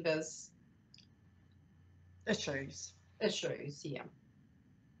board members' Issues. yeah.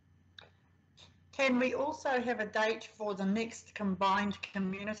 Can we also have a date for the next combined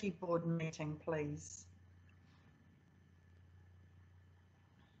community board meeting, please?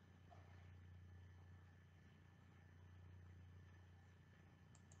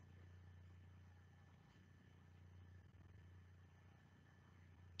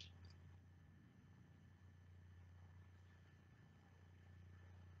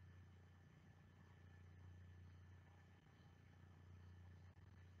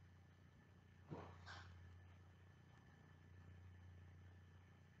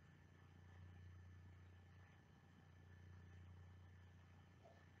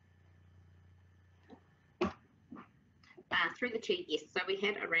 Through the chair, yes. So we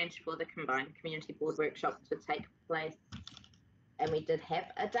had arranged for the combined community board workshop to take place and we did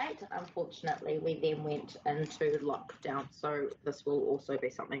have a date. Unfortunately, we then went into lockdown. So this will also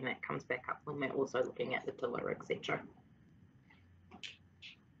be something that comes back up when we're also looking at the tour, etc.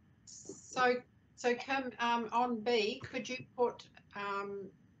 So Kim, on B, could you put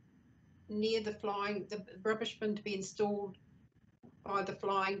near the rubbish bin to be installed by the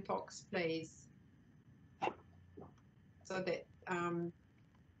Flying Fox, please? So that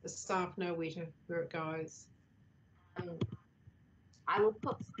the staff know where it goes. I will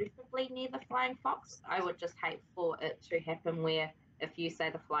put specifically near the Flying Fox. I would just hate for it to happen where if you say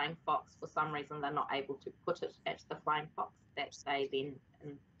the Flying Fox, for some reason they're not able to put it at the Flying Fox, that they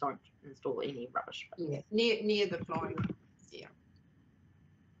then don't install any rubbish bins. Yeah, near the Flying Fox, yeah.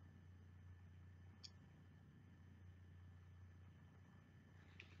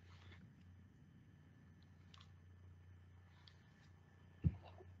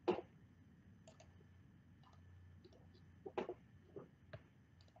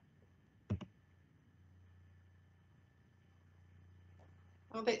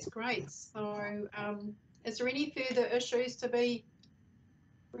 Oh, that's great. So is there any further issues to be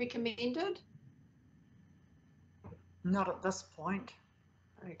recommended? Not at this point.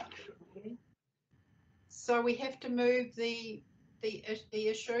 Okay. So we have to move the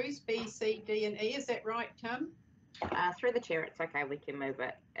issues B, C, D, and E. Is that right, Tim? Through the chair, it's okay. We can move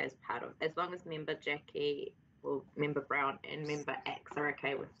it as part of, as long as member Jackie, or member Brown and member Axe are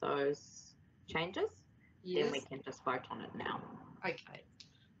okay with those changes. Yes. Then we can just vote on it now. Okay.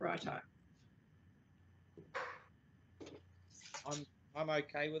 Righto. I'm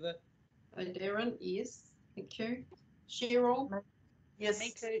okay with it. And Darren, yes. Thank you. Cheryl? Yes.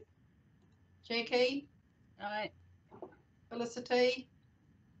 Me too. Jackie? Aye. Felicity?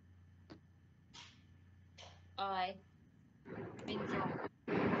 Aye. And John?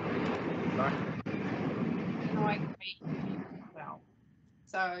 And I agree. Well,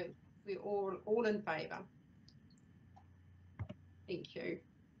 so we're all in favour. Thank you.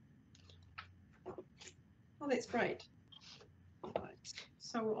 Oh, that's great. Right.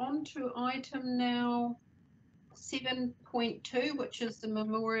 So on to item now 7.2, which is the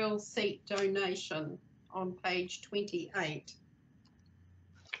memorial seat donation on page 28.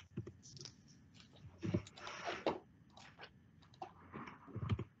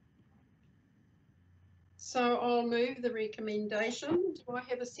 So I'll move the recommendation. Do I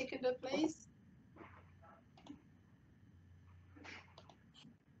have a seconder, please?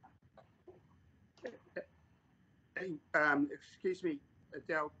 Hey, excuse me,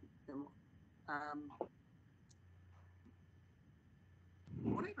 Adele.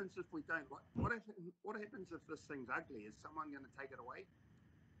 What happens if we don't like? What happens if this thing's ugly? Is someone going to take it away?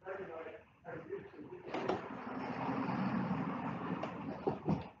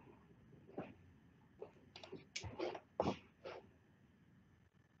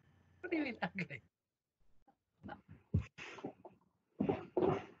 What do you mean ugly?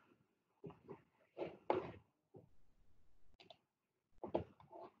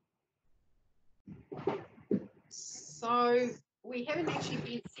 So we haven't actually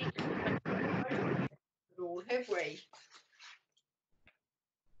been sent at all, have we?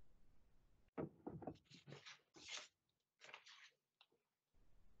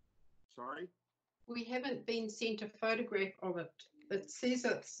 Sorry? We haven't been sent a photograph of it. It says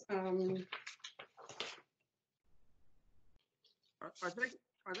it's I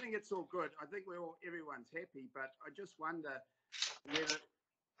think it's all good. I think everyone's happy, but I just wonder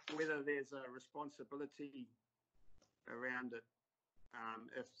whether there's a responsibility around it.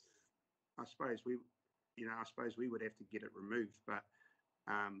 If I suppose we would have to get it removed, but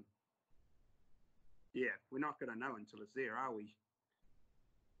yeah, we're not going to know until it's there, are we?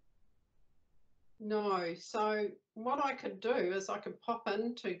 no. So what I could do is I could pop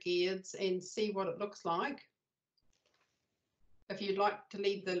into Geards and see what it looks like. If you'd like to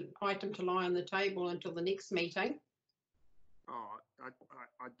leave the item to lie on the table until the next meeting. Oh,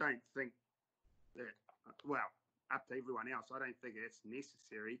 I don't think that, well, up to everyone else, I don't think it's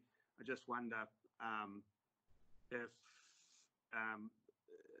necessary. I just wonder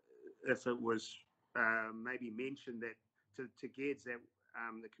if it was maybe mentioned that to Geds that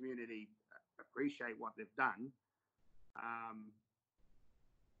the community appreciate what they've done,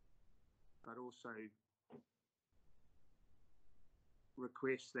 but also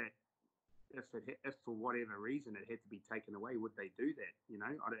request that if for whatever reason it had to be taken away, would they do that? You know,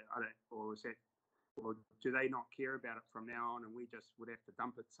 I don't, or is that, or do they not care about it from now on, and we just would have to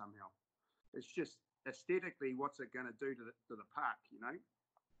dump it somehow? It's just aesthetically, what's it going to do to the park? You know.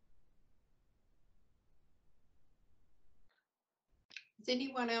 Does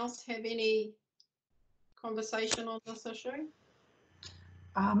anyone else have any conversation on this issue?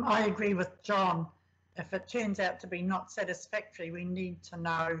 I agree with John. If it turns out to be not satisfactory, we need to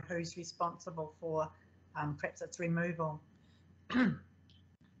know who's responsible for perhaps its removal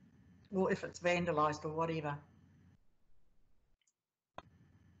or if it's vandalised or whatever.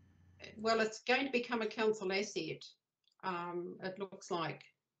 Well, it's going to become a council asset. It looks like.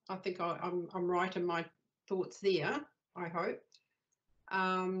 I think I'm right in my thoughts there, I hope.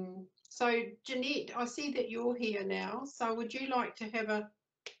 So Jeanette, I see that you're here now. So would you like to have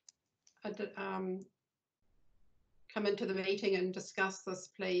come into the meeting and discuss this,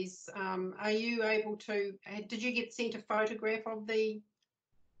 please? Are you able to? Did you get sent a photograph of the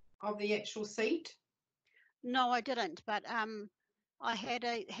actual seat? No, I didn't. But I had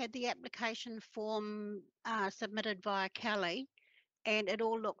the application form submitted via Kelly, and it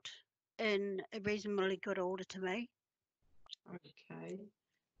all looked in a reasonably good order to me. Okay.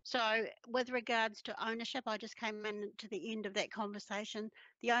 So with regards to ownership, I just came in to the end of that conversation.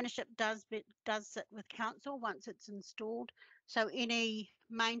 The ownership does sit with council once it's installed. So any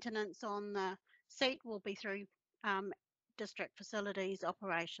maintenance on the seat will be through district facilities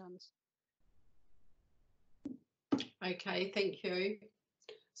operations. Okay, thank you.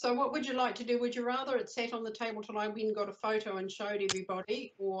 So what would you like to do? Would you rather it sat on the table till I went and got a photo and showed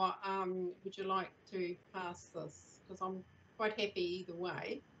everybody, or would you like to pass this? Because I'm quite happy either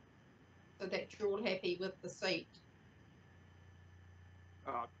way, so that you're all happy with the seat.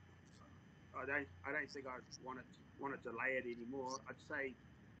 I don't think I want to delay it anymore. I'd say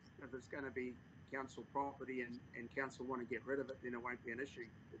if it's going to be council property and council want to get rid of it, then it won't be an issue.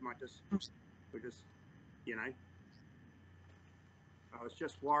 It might just, you know, I was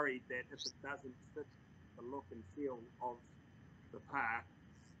just worried that if it doesn't fit the look and feel of the park,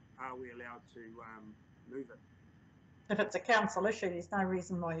 are we allowed to move it? If it's a council issue, there's no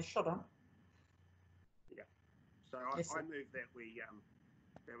reason why you shouldn't. Yeah. So Yes, I move that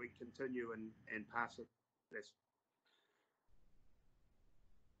we continue and pass it.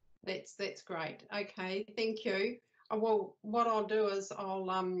 That's great. Okay, thank you. Well, what I'll do is I'll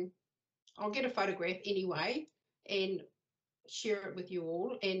get a photograph anyway and share it with you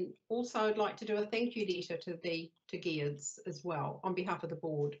all. And also I'd like to do a thank you letter to Geards as well on behalf of the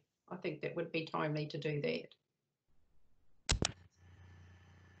board. I think that would be timely to do that.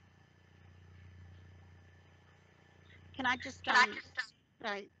 Can I just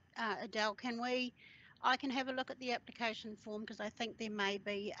Adele, I can have a look at the application form because I think there may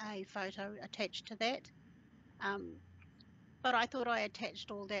be a photo attached to that. But I thought I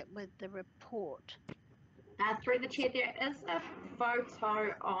attached all that with the report. Through the chair, there is a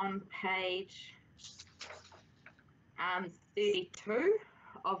photo on page 32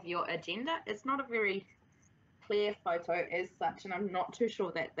 of your agenda. It's not a very clear photo as such, and I'm not too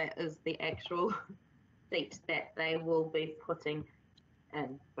sure that that is the actual seat that they will be putting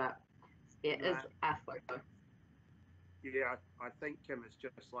in, but there is a photo. Yeah, I think, Kim, it's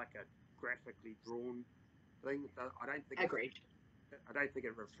just like a graphically drawn thing. I don't think. Agreed. I don't think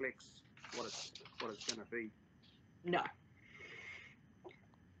it reflects what it's going to be. No.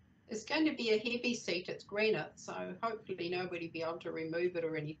 It's going to be a heavy seat. It's granite, so hopefully nobody will be able to remove it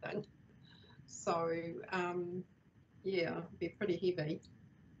or anything. So yeah, it'll be pretty heavy.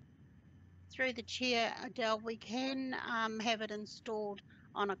 Through the chair, Adele, we can have it installed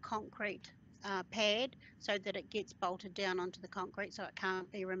on a concrete pad so that it gets bolted down onto the concrete so it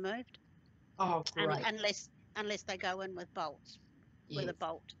can't be removed. Oh, great. Unless they go in with bolts, with a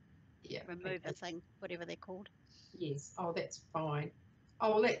bolt. Yeah. Remover thing, whatever they're called. Yes. Oh, that's fine.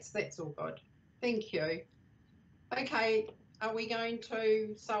 Oh, well, that's all good. Thank you. Okay. Are we going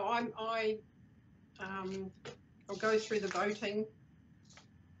to? So I'll go through the voting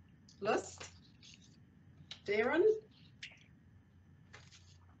list. Darren,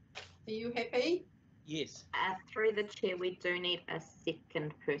 are you happy? Yes. Through the chair, we do need a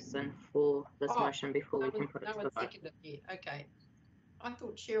second person for this motion before we can put it to the vote. Seconded yet. Okay. I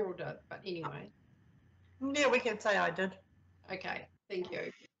thought Cheryl did, but anyway. Yeah, we can say I did. Okay, thank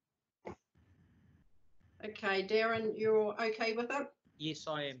you. Okay, Darren, you're okay with it? Yes,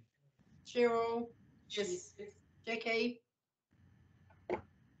 I am. Cheryl? Yes. Jackie?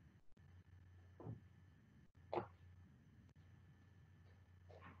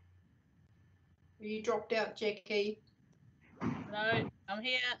 You dropped out, Jackie. No, I'm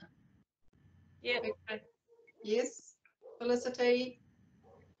here. Yeah. Okay. Yes. Felicity?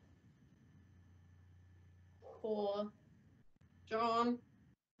 For John?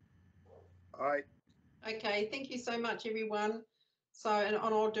 Aye. Okay, thank you so much, everyone. So, and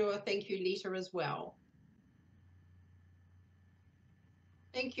I'll do a thank you letter as well.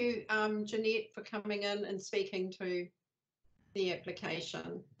 Thank you, Jeanette, for coming in and speaking to the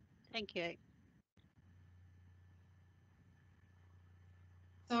application. Thank you.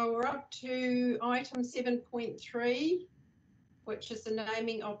 So we're up to item 7.3, which is the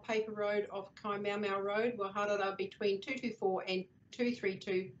naming of Paper Road of Kaimau Road, Waharara, between 224 and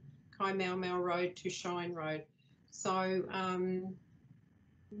 232 Kaimau Road to Shine Road. So,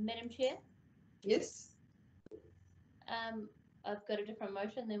 Madam Chair? yes. I've got a different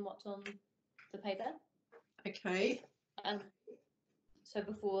motion than what's on the paper. Okay. So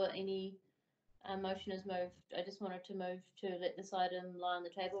before any motion is moved, I just wanted to move to let this item lie on the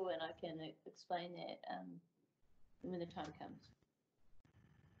table, and I can explain that when the time comes.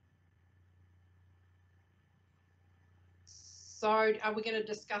 So are we going to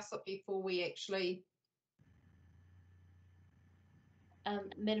discuss it before we actually?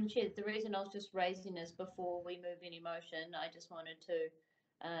 Madam Chair, the reason I was just raising is before we move any motion, I just wanted to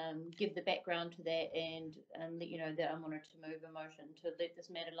give the background to that and let you know that I wanted to move a motion to let this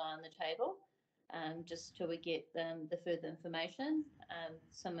matter lie on the table, just till we get the further information.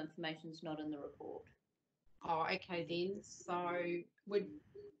 Some information's not in the report. Oh, okay then. So would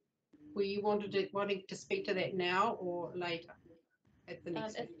were you wanting to speak to that now or later at the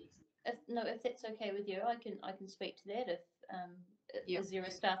next meeting? If that's okay with you, I can speak to that. Yeah. Is there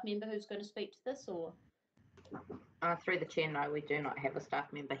a staff member who's going to speak to this, or? Through the chair, no, we do not have a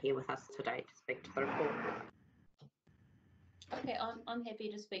staff member here with us today to speak to the report. Okay, I'm happy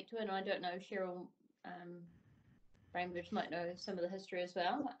to speak to it, and I don't know, Cheryl Bainbridge might know some of the history as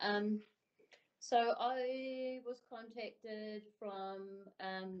well. So I was contacted from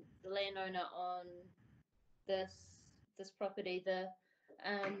the landowner on this property.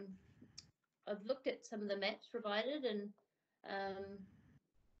 I've looked at some of the maps provided, and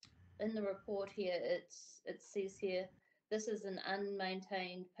in the report here, it says here, this is an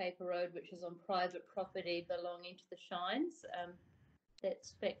unmaintained paper road which is on private property belonging to the Shines.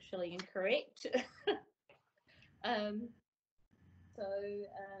 That's factually incorrect.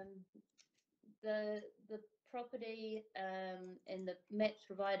 The property and the maps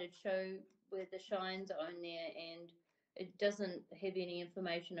provided show where the Shines own there, and it doesn't have any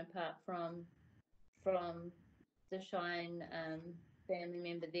information apart from the Shine family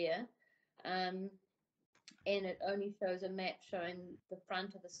member there. And it only shows a map showing the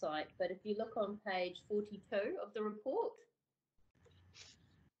front of the site. But if you look on page 42 of the report,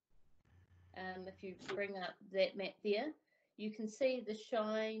 if you bring up that map there, you can see the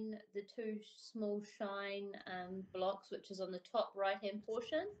Shine, the two small Shine blocks, which is on the top right-hand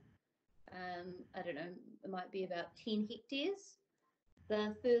portion. I don't know, it might be about 10 hectares.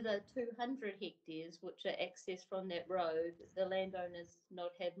 The further 200 hectares, which are accessed from that road, the landowners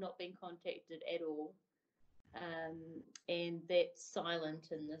have not been contacted at all. And that's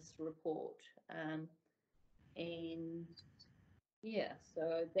silent in this report. And yeah,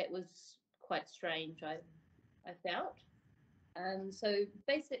 so that was quite strange, I felt. So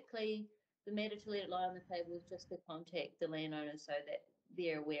basically, the matter to let it lie on the table is just to contact the landowners so that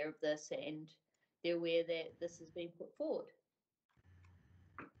they're aware of this and they're aware that this has been put forward.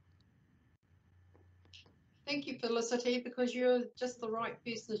 Thank you, Felicity, because you're just the right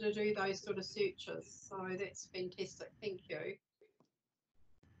person to do those sort of searches. So that's fantastic. Thank you.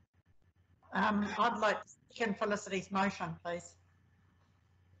 I'd like to second Felicity's motion, please.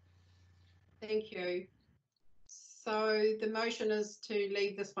 Thank you. So the motion is to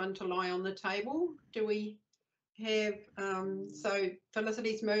leave this one to lie on the table. Do we have, so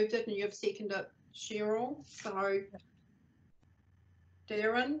Felicity's moved it and you've seconded it, Cheryl. So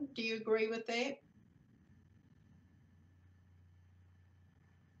Darren, do you agree with that?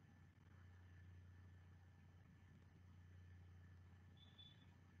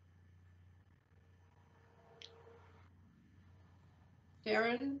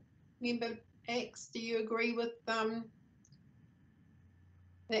 Darren, member X, do you agree with that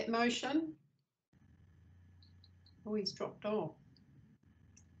motion? Oh, he's dropped off.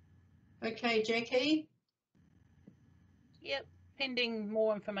 Okay, Jackie? Yep, pending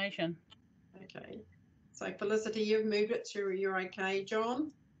more information. Okay, so Felicity, you've moved it, so you're okay.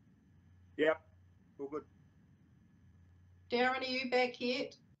 John? Yep, all good. Darren, are you back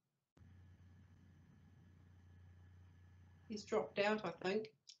yet? He's dropped out, I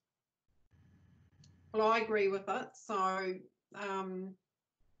think. Well, I agree with it, so I'm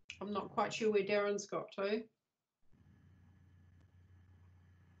not quite sure where Darren's got to.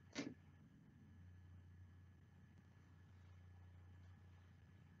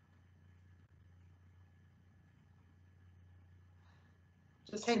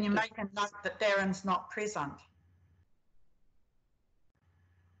 Can you make a note that Darren's not present?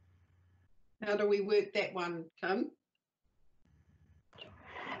 How do we work that one, Kim?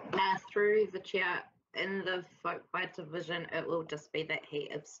 Through the chair, in the vote by division, it will just be that he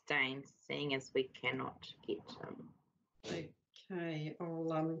abstains, seeing as we cannot get him. Okay,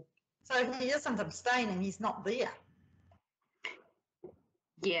 I'll So he isn't abstaining, he's not there.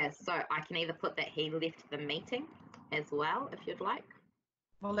 Yeah, so I can either put that he left the meeting as well, if you'd like.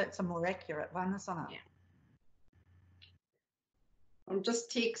 Well, that's a more accurate one, isn't it? Yeah. I'm just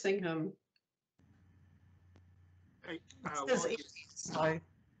texting him. Hey, So.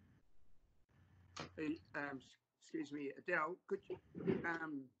 Excuse me, Adele, could you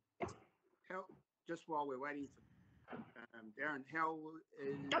help, just while we're waiting for Darren, how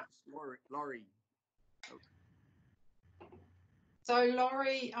is Laurie? So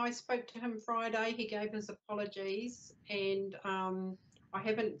Laurie, I spoke to him Friday. He gave his apologies, and I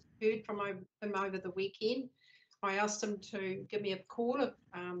haven't heard from him over the weekend. I asked him to give me a call if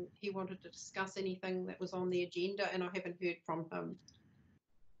he wanted to discuss anything that was on the agenda, and I haven't heard from him.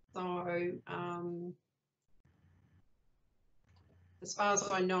 So as far as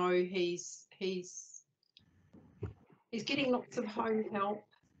I know, he's getting lots of home help,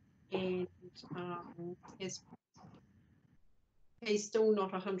 and he's still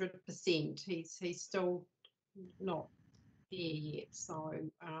not 100%. He's still not there yet. So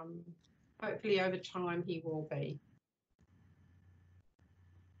hopefully over time he will be.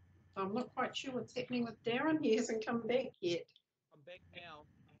 I'm not quite sure what's happening with Darren. He hasn't come back yet. I'm back now.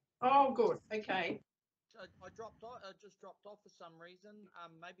 Oh, good. Okay. I dropped off. I just dropped off for some reason.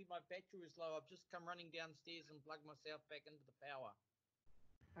 Maybe my battery was low. I've just come running downstairs and plugged myself back into the power.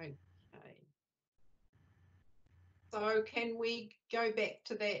 Okay. So can we go back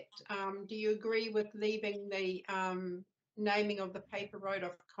to that? Do you agree with leaving the naming of the paper road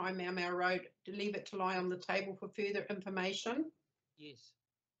of Kaimau Road, to leave it to lie on the table for further information? Yes.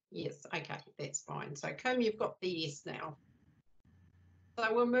 Yes, okay, that's fine. So Combe, you've got the yes now.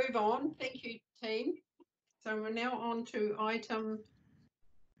 So we'll move on. Thank you, team. So we're now on to item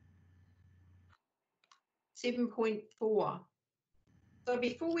 7.4. So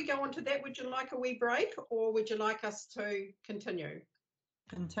before we go on to that, would you like a wee break or would you like us to continue?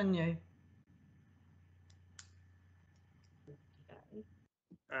 Continue. Okay.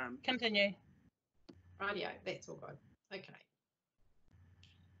 Continue. Rightio, that's all good. Okay.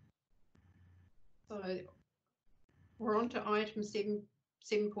 So we're on to item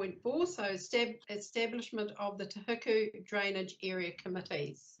 7.4. So establishment of the Te Hiku Drainage Area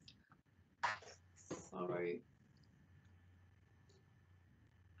Committees. So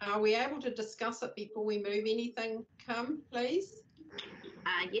are we able to discuss it before we move anything, Combe, please?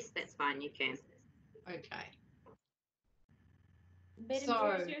 Yes, that's fine, you can. Okay. Madam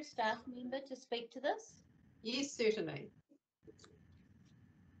Chair, is there a staff member to speak to this? Yes, certainly.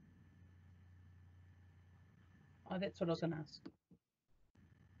 Oh, that's what I was going to ask.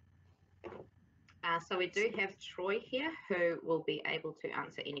 So we do have Troy here who will be able to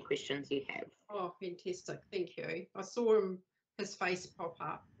answer any questions you have. Oh, fantastic. Thank you. I saw his face pop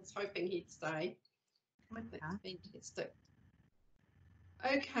up. I was hoping he'd stay. That's fantastic.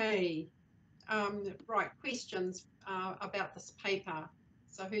 Okay. Right, questions about this paper.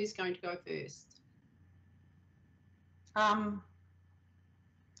 So who's going to go first? I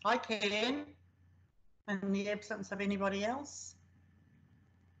can, in the absence of anybody else.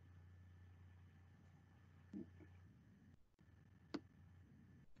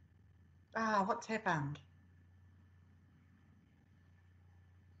 What's happened?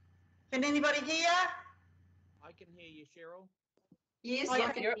 Can anybody hear? I can hear you, Cheryl. Yes, I I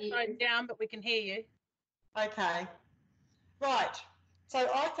can can You're hear upside you. down, but we can hear you. Okay. Right. So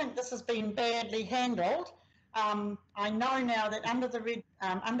I think this has been badly handled. I know now that under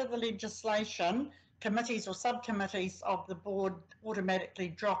the legislation, committees or subcommittees of the board automatically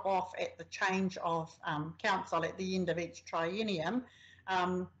drop off at the change of council at the end of each triennium.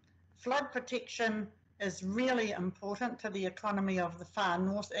 Flood protection is really important to the economy of the far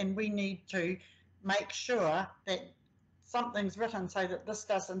north, and we need to make sure that something's written so that this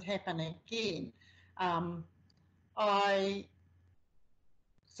doesn't happen again.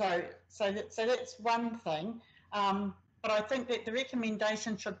 So that's one thing, but I think that the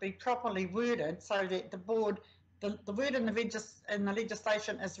recommendation should be properly worded so that the board, the word in the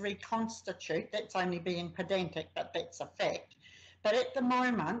legislation is reconstitute. That's only being pedantic, but that's a fact. But at the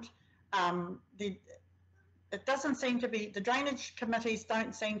moment, it doesn't seem to be, the drainage committees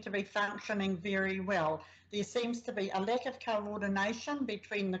don't seem to be functioning very well. There seems to be a lack of coordination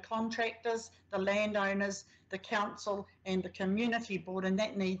between the contractors, the landowners, the council and the community board, and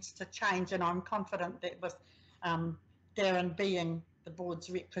that needs to change, and I'm confident that with Darren being the board's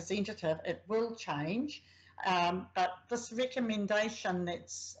representative, it will change. But this recommendation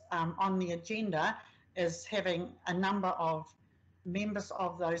that's on the agenda is having a number of members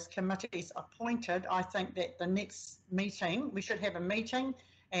of those committees appointed. I think that the next meeting, we should have a meeting,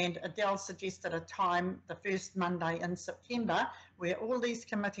 and Adele suggested a time, the first Monday in September, where all these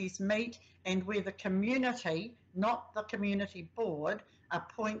committees meet and where the community, not the community board,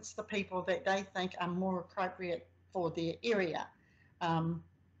 appoints the people that they think are more appropriate for their area.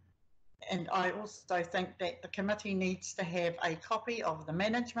 And I also think that the committee needs to have a copy of the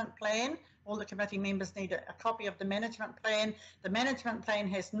management plan. All the committee members need a copy of the management plan. The management plan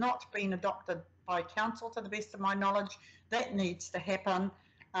has not been adopted by council to the best of my knowledge. That needs to happen.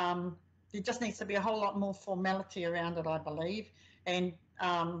 There just needs to be a whole lot more formality around it, I believe, and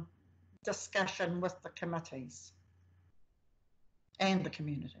discussion with the committees and the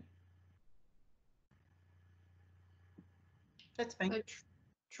community. That's me. So,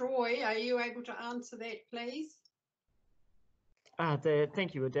 Troy, are you able to answer that, please?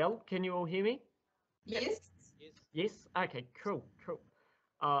 Thank you, Adele. Can you all hear me? Yes. Yes. Yes? Okay, cool.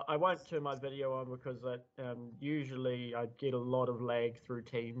 I won't turn my video on because usually I get a lot of lag through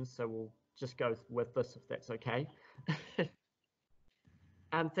Teams, so we'll just go with this if that's okay.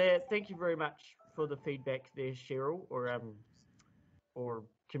 Thank you very much for the feedback there, Cheryl, or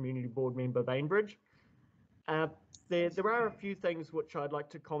Community Board Member Bainbridge. There are a few things which I'd like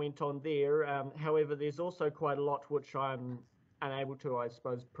to comment on there. However, there's also quite a lot which I'm unable to, I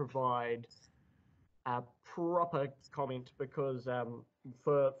suppose, provide a proper comment because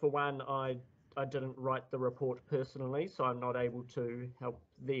for one, I didn't write the report personally, so I'm not able to help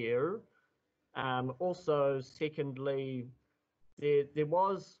there. Also, secondly, there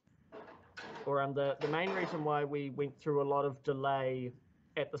was, or the main reason why we went through a lot of delay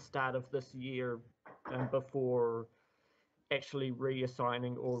at the start of this year before actually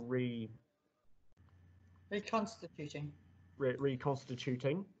reassigning or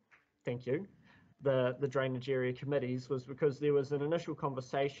reconstituting, thank you, the drainage area committees was because there was an initial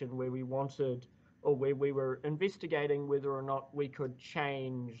conversation where we wanted, or where we were investigating whether or not we could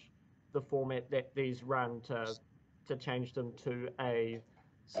change the format that these run to change them to a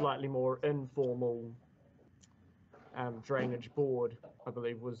slightly more informal drainage board, I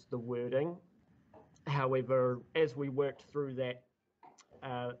believe was the wording. However, as we worked through that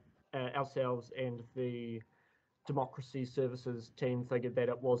ourselves and the Democracy Services team figured that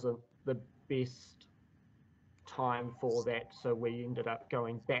it wasn't the best time for that, so we ended up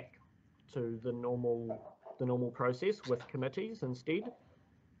going back to the normal process with committees instead.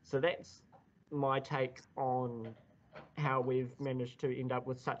 So that's my take on how we've managed to end up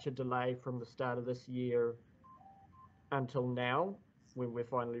with such a delay from the start of this year until now, when we're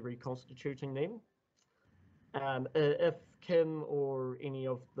finally reconstituting them. If Kim or any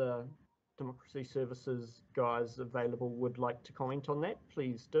of the Democracy Services guys available would like to comment on that,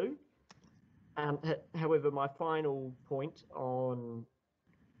 please do. However, my final point on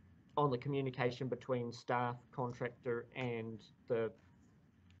the communication between staff, contractor, and the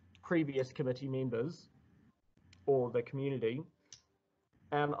previous committee members or the community,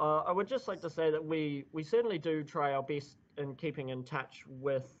 I would just like to say that we certainly do try our best in keeping in touch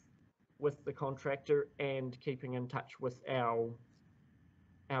with the contractor and keeping in touch with our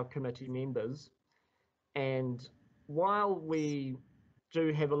committee members. And while we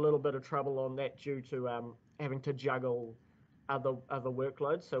do have a little bit of trouble on that due to having to juggle other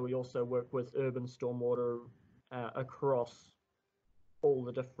workloads, so we also work with urban stormwater across all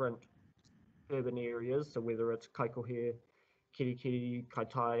the different urban areas, so whether it's Kaikohe, Kirikiri,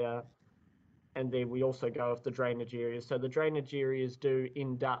 Kaitaia, and then we also go with the drainage areas. So the drainage areas do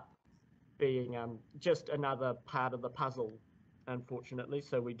end up being just another part of the puzzle, unfortunately,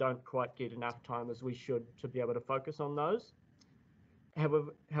 so we don't quite get enough time as we should to be able to focus on those.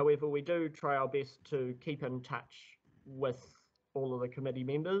 However, we do try our best to keep in touch with all of the committee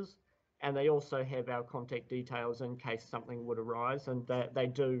members, and they also have our contact details in case something would arise, and they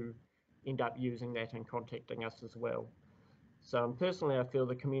do end up using that and contacting us as well. So personally, I feel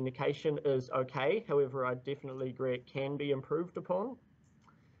the communication is okay. However, I definitely agree it can be improved upon.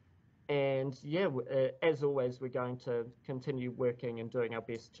 And yeah, as always, we're going to continue working and doing our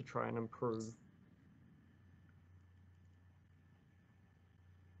best to try and improve.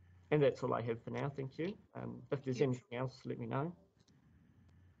 And that's all I have for now, thank you. If there's anything else, let me know.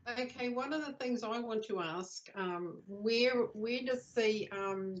 Okay, one of the things I want to ask, where does the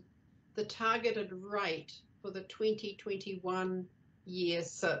targeted rate for the 2021 year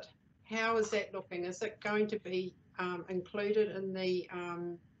sit? How is that looking? Is it going to be included in the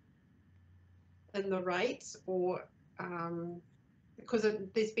rates, or because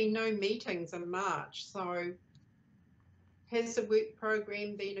there's been no meetings in March, so has the work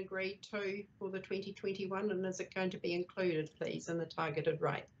program been agreed to for the 2021, and is it going to be included, please, in the targeted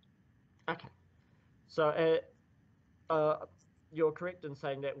rate? Okay, so you're correct in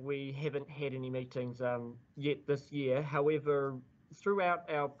saying that we haven't had any meetings yet this year. However, throughout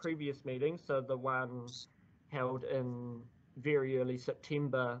our previous meetings, so the one held in very early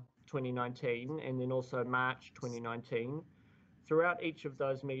September 2019 and then also March 2019, throughout each of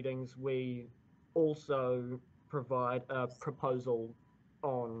those meetings, we also provide a proposal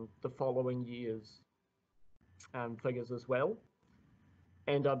on the following year's figures as well.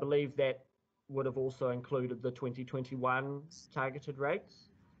 And I believe that would have also included the 2021 targeted rates.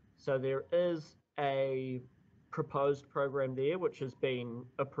 So there is a proposed program there which has been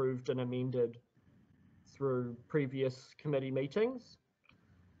approved and amended through previous committee meetings.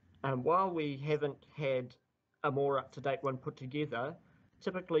 While we haven't had a more up-to-date one put together,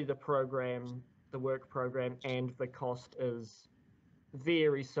 typically the work program and the cost is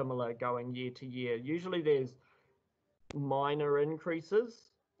very similar going year to year. Usually there's minor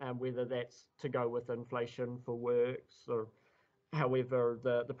increases whether that's to go with inflation for works or however,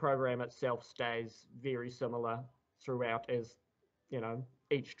 the program itself stays very similar throughout, as you know,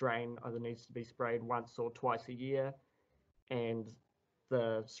 each drain either needs to be sprayed once or twice a year, and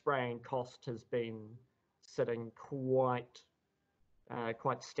the spraying cost has been sitting quite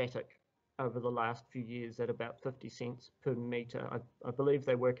static over the last few years at about 50 cents per metre. I believe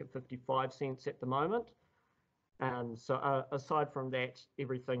they work at 55 cents at the moment. So aside from that,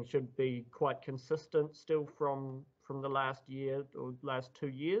 everything should be quite consistent still from the last year or last 2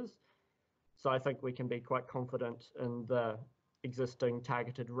 years. So I think we can be quite confident in the existing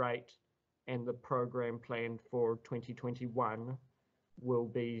targeted rate, and the program planned for 2021 will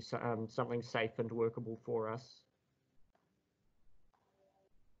be something safe and workable for us.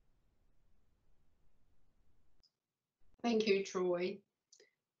 Thank you, Troy.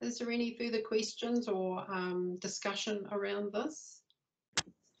 Is there any further questions or discussion around this?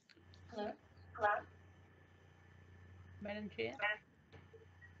 Hello. Madam Chair?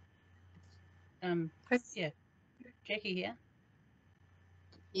 Yeah, Jackie here.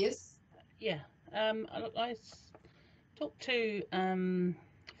 Yes. Yeah, I talked to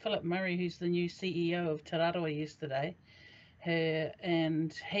Philip Murray, who's the new CEO of Te Raroa yesterday,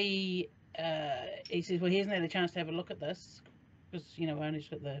 and he says, well, he hasn't had a chance to have a look at this because, you know, we only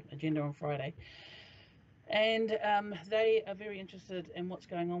just got the agenda on Friday. And they are very interested in what's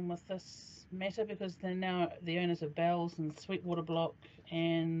going on with this matter because they're now the owners of Bells and Sweetwater Block,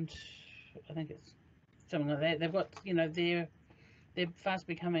 and I think it's something like that. They've got, you know, they're fast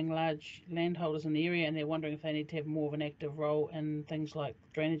becoming large landholders in the area, and they're wondering if they need to have more of an active role in things like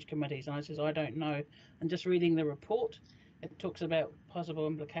drainage committees. And I says, I don't know. And just reading the report, it talks about possible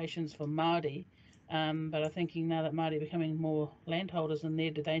implications for Māori, but I'm thinking now that Māori are becoming more landholders in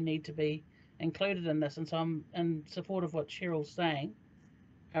there, do they need to be included in this? And so I'm in support of what Cheryl's saying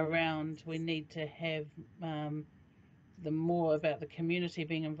around we need to have the more about the community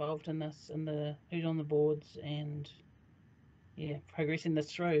being involved in this and the who's on the boards and yeah, progressing this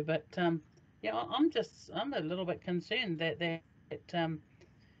through. But yeah, I'm a little bit concerned that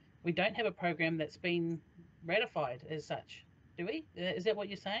we don't have a program that's been ratified as such. Do we? Is that what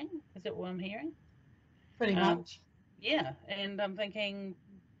you're saying? Is that what I'm hearing? Pretty much. Yeah, and I'm thinking,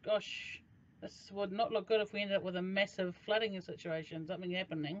 gosh, this would not look good if we ended up with a massive flooding situation, something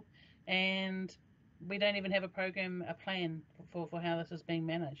happening, and we don't even have a program, a plan for how this is being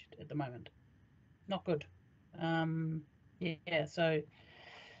managed at the moment. Not good. Yeah, so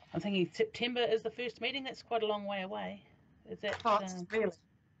I'm thinking September is the first meeting. That's quite a long way away. Is that? Oh, it's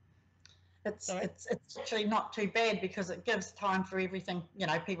it's actually not too bad because it gives time for everything, you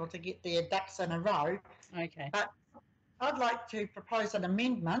know, people to get their ducks in a row. Okay. But I'd like to propose an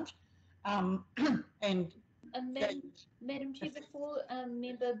amendment, and Madam Chair, before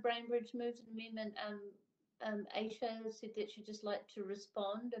Member Brainbridge moves an amendment, Aisha said that she'd just like to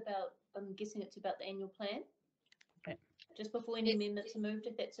respond about, I'm guessing it's about the annual plan. Okay. Just before any amendments are moved,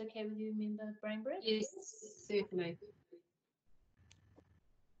 if that's okay with you, Member Brainbridge? Yes, certainly.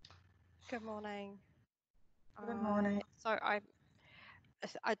 Good morning. Good morning. So I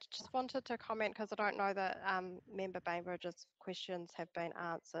just wanted to comment because I don't know that Member Bainbridge's questions have been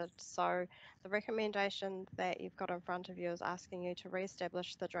answered. So the recommendation that you've got in front of you is asking you to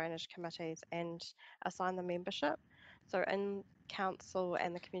re-establish the drainage committees and assign the membership. So in council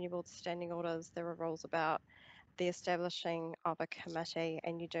and the community board standing orders, there are rules about the establishing of a committee,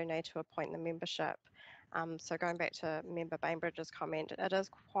 and you do need to appoint the membership. So going back to Member Bainbridge's comment, it is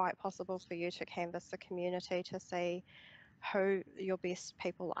quite possible for you to canvass the community to see who your best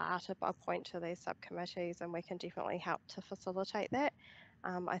people are to appoint to these subcommittees, and we can definitely help to facilitate that.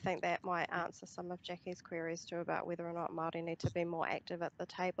 I think that might answer some of Jackie's queries too about whether or not Māori need to be more active at the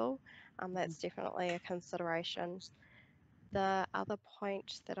table. That's definitely a consideration. The other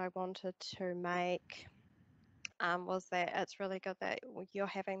point that I wanted to make was that it's really good that you're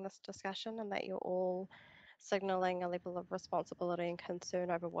having this discussion and that you're all signalling a level of responsibility and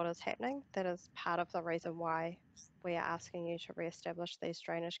concern over what is happening. That is part of the reason why we are asking you to re-establish these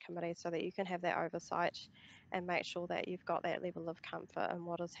drainage committees so that you can have that oversight and make sure that you've got that level of comfort in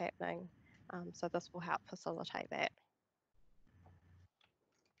what is happening. So this will help facilitate that.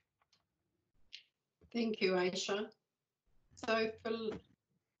 Thank you, Aisha. So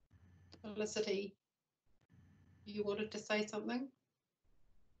Felicity, you wanted to say something?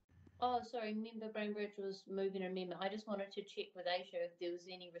 Oh, sorry, Member Brainbridge was moving an amendment. I just wanted to check with Aisha if there was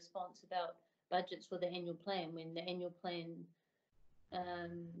any response about budgets for the annual plan when the annual plan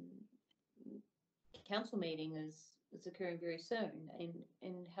council meeting is occurring very soon,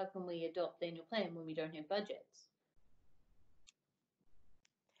 and how can we adopt the annual plan when we don't have budgets?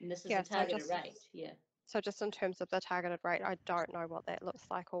 And this is Yeah, a so targeted just rate, yeah. so just in terms of the targeted rate, I don't know what that looks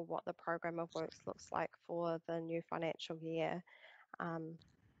like or what the program of works looks like for the new financial year.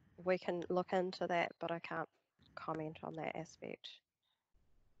 We can look into that, but I can't comment on that aspect.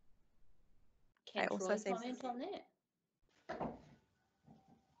 Can Troy comment on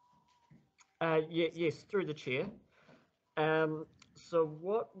that? Yes, through the chair. So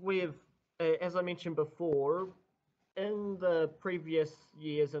what we've, as I mentioned before, in the previous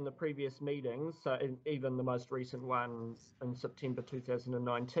years and the previous meetings, so even the most recent one in September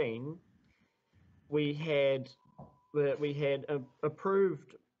 2019, we had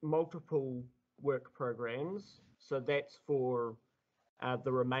approved multiple work programs. So that's for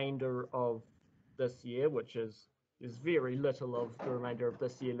the remainder of this year, which is there's very little of the remainder of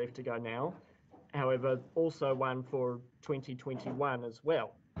this year left to go now. However, also one for 2021 as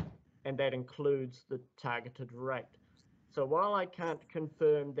well, and that includes the targeted rate. So while I can't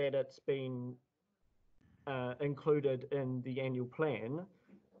confirm that it's been included in the annual plan,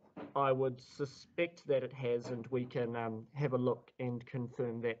 I would suspect that it has, and we can have a look and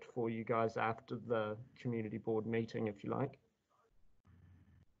confirm that for you guys after the community board meeting, if you like.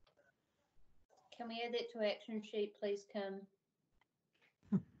 Can we add that to our action sheet, please, Kim?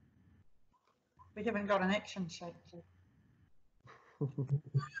 We haven't got an action sheet.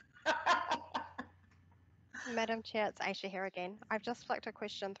 Madam Chair, it's Aisha here again. I've just flicked a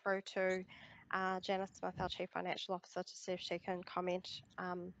question through to Janice Smith, our Chief Financial Officer, to see if she can comment.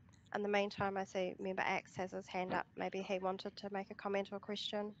 In the meantime, I see Member Axe has his hand up. Maybe he wanted to make a comment or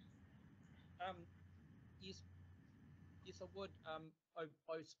question. Yes, I would.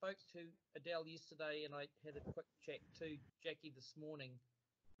 I spoke to Adele yesterday, and I had a quick chat to Jackie this morning.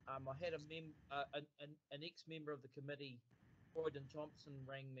 I had an ex-member of the committee, Croydon Thompson,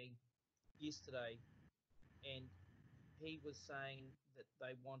 rang me yesterday, and he was saying that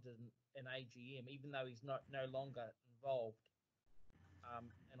they wanted an AGM, even though he's no longer involved.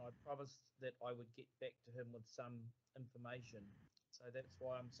 And I promised that I would get back to him with some information. So that's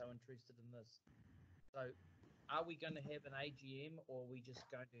why I'm so interested in this. So are we going to have an AGM, or are we just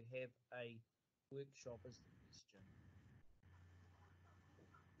going to have a workshop is the question.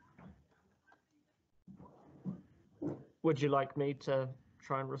 Would you like me to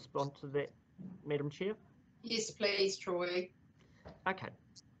try and respond to that, Madam Chair? Yes, please, Troy. Okay.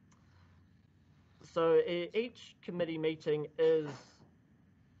 So each committee meeting is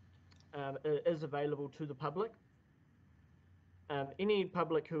available to the public. Any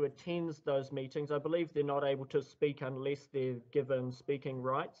public who attends those meetings, I believe they're not able to speak unless they're given speaking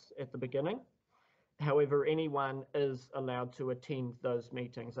rights at the beginning. However, anyone is allowed to attend those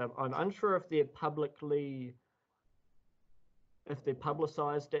meetings. I'm unsure if they're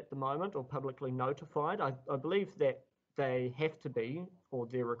publicized at the moment or publicly notified. I believe that they have to be, or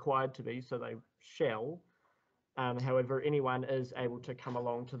they're required to be, so they shall. However, anyone is able to come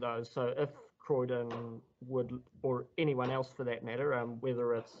along to those. So if Croydon would, or anyone else for that matter,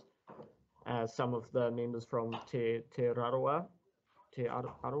 whether it's some of the members from Te Arawa,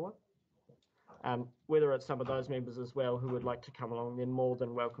 whether it's some of those members as well who would like to come along, they're more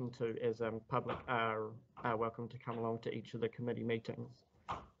than welcome to, as public are welcome to come along to each of the committee meetings.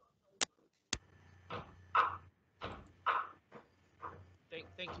 Thank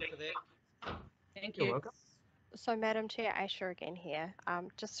you for that. Thank You're you. welcome. So Madam Chair, Aisha again here.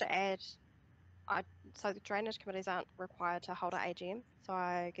 Just to add, so the drainage committees aren't required to hold an AGM. So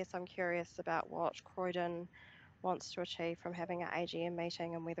I guess I'm curious about what Croydon wants to achieve from having an AGM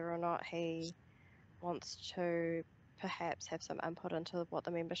meeting, and whether or not he wants to perhaps have some input into what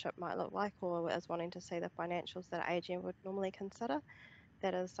the membership might look like, or is wanting to see the financials that an AGM would normally consider.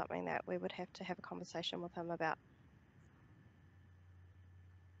 That is something that we would have to have a conversation with him about.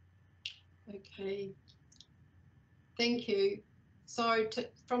 Okay. Thank you. So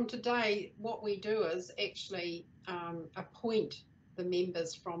from today, what we do is actually appoint the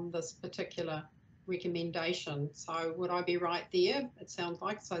members from this particular recommendation. So would I be right there? It sounds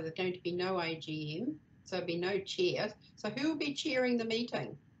like, so there's going to be no AGM, so there'll be no chair. So who will be chairing the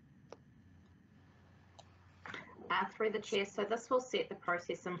meeting? Through the chair. So this will set the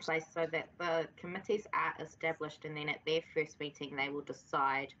process in place so that the committees are established, and then at their first meeting they will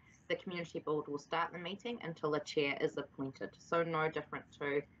decide. The community board will start the meeting until a chair is appointed. So no different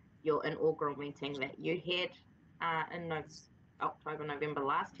to your inaugural meeting that you had in October, November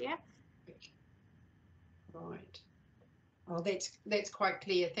last year. Right. Oh, that's quite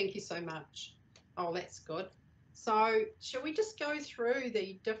clear. Thank you so much. Oh, that's good. So shall we just go through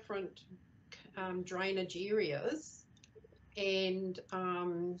the different drainage areas and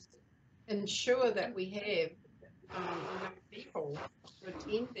ensure that we have enough people to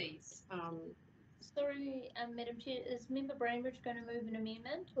attend these. Sorry, Madam Chair, is Member Bainbridge going to move an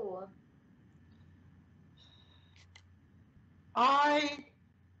amendment or? I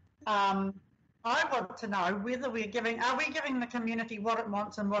want to know whether are we giving the community what it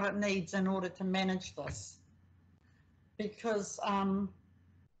wants and what it needs in order to manage this? Because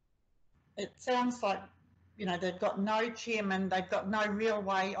it sounds like, you know, they've got no chairman, they've got no real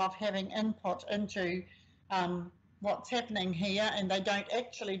way of having input into what's happening here, and they don't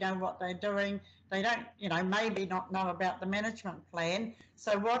actually know what they're doing. They don't, you know, maybe not know about the management plan.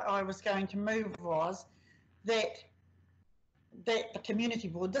 So what I was going to move was that the community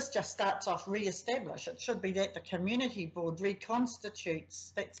board, this just starts off re-establish. It should be that the community board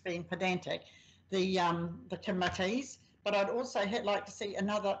reconstitutes, that's being pedantic, the committees, but I'd also like to see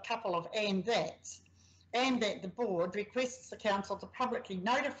another couple of and that's, and that the board requests the council to publicly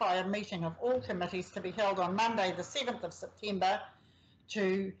notify a meeting of all committees to be held on Monday the 7th of September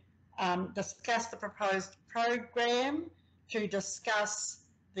to discuss the proposed program, to discuss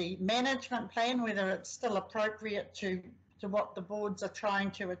the management plan, whether it's still appropriate to what the boards are trying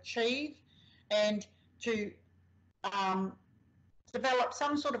to achieve, and to develop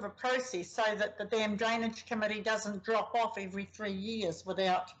some sort of a process so that the damn drainage committee doesn't drop off every 3 years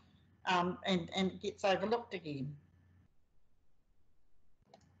without and gets overlooked again.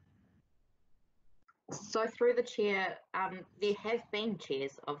 So through the chair, there have been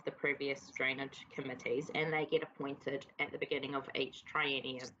chairs of the previous drainage committees, and they get appointed at the beginning of each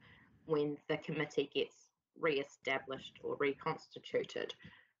triennium when the committee gets re-established or reconstituted.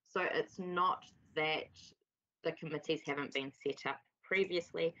 So it's not that the committees haven't been set up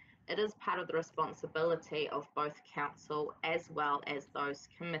previously. It is part of the responsibility of both council as well as those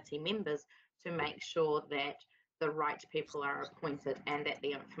committee members to make sure that the right people are appointed and that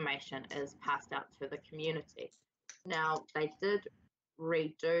the information is passed out to the community. Now, they did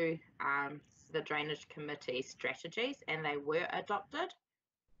redo the drainage committee strategies, and they were adopted.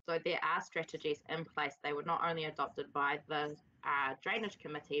 So there are strategies in place. They were not only adopted by the drainage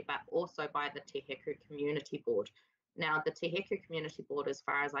committee, but also by the Te Hiku Community Board. Now, the Te Hiku Community Board, as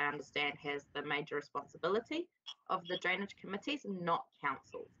far as I understand, has the major responsibility of the drainage committees, not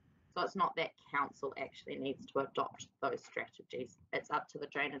council. So it's not that council actually needs to adopt those strategies. It's up to the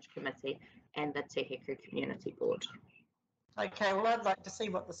drainage committee and the Te Hiku Community Board. Okay, well, I'd like to see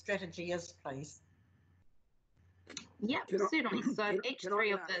what the strategy is, please. Yep, certainly. So each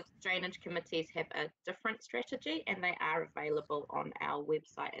three of the drainage committees have a different strategy, and they are available on our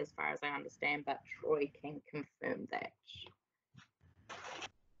website as far as I understand, but Troy can confirm that.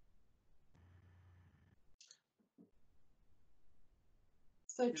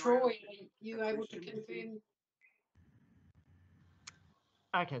 So Troy, are you able to confirm?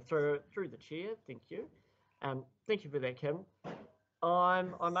 Okay, through the chair, thank you. Thank you for that, Kim.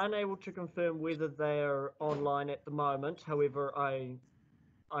 I'm unable to confirm whether they're online at the moment. However, I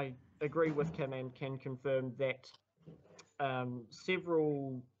agree with Kim and can confirm that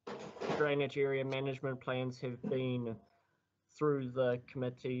several drainage area management plans have been through the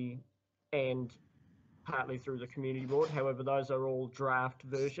committee and partly through the community board. However, those are all draft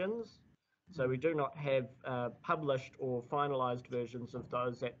versions. So we do not have published or finalised versions of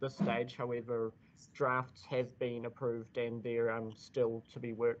those at this stage. However, drafts have been approved and they're still to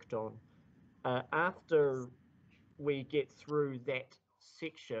be worked on. After we get through that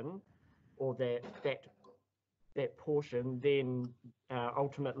section or that portion, then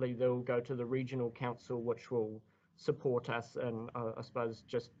ultimately they'll go to the regional council, which will support us in, I suppose,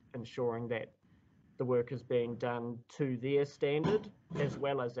 just ensuring that the work is being done to their standard as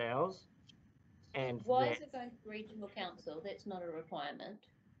well as ours. And why is it going to regional council? That's not a requirement.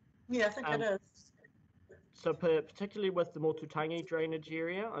 Yeah, I think it is. So particularly with the Motutangi drainage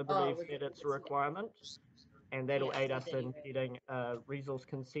area, I believe that it's a requirement, and that'll aid us in getting resource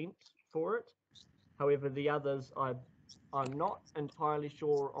consent for it. However, the others, I'm not entirely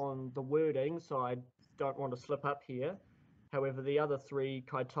sure on the wording, so I don't want to slip up here. However, the other three,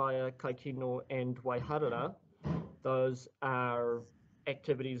 Kaitaia, Kaikino, and Waiharara, those are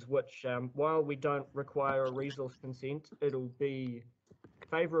activities which, while we don't require a resource consent, it'll be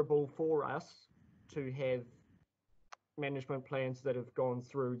favourable for us to have management plans that have gone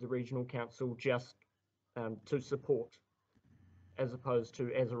through the regional council just to support, as opposed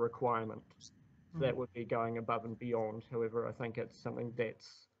to as a requirement. So that would be going above and beyond. However, I think it's something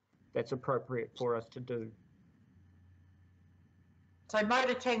that's appropriate for us to do. So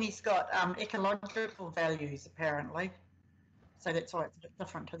Motutangi's got ecological values apparently. So that's why it's a bit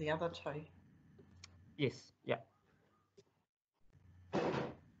different to the other two. Yes, yeah.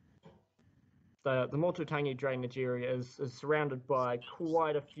 the Motutangi drainage area is surrounded by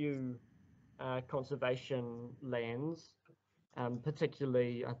quite a few conservation lands,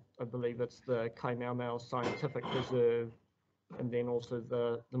 particularly I believe it's the Kaimauamau Scientific Reserve, and then also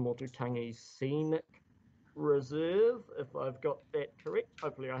the Motutangi Scenic Reserve, if I've got that correct.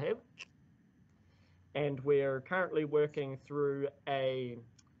 Hopefully I have. And we're currently working through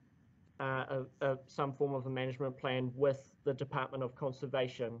some form of a management plan with the Department of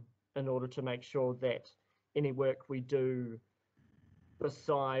Conservation in order to make sure that any work we do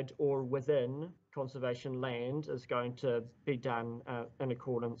beside or within conservation land is going to be done in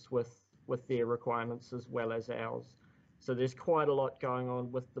accordance with their requirements as well as ours. So there's quite a lot going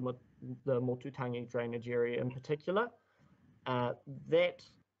on with the Motutangi drainage area in particular. That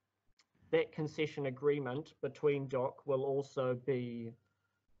concession agreement between DOC will also be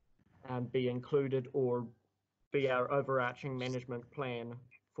included or be our overarching management plan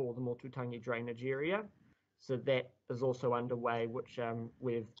for the Motutangi drainage area. So that is also underway, which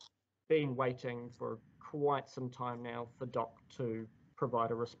we've been waiting for quite some time now for DOC to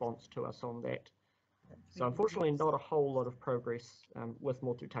provide a response to us on that. So unfortunately, not a whole lot of progress with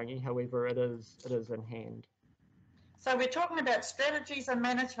Motutangi. However, it is in hand. So we're talking about strategies and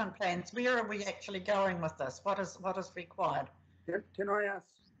management plans. Where are we actually going with this? What is required? Can I ask,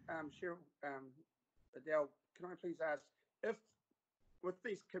 Cheryl, Adele, can I please ask, if with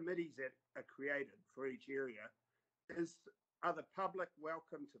these committees that are created for each area, are the public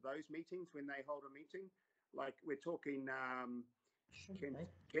welcome to those meetings when they hold a meeting? Like we're talking,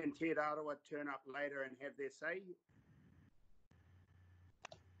 can Te Arawa turn up later and have their say?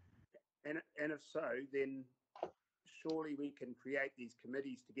 And if so, then surely we can create these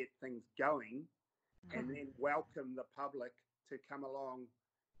committees to get things going and then welcome the public to come along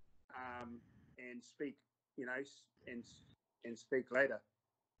and speak, you know, and speak later.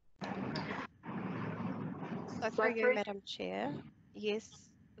 So through you, Madam Chair,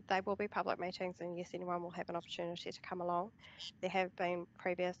 yes, they will be public meetings, and yes, anyone will have an opportunity to come along. There have been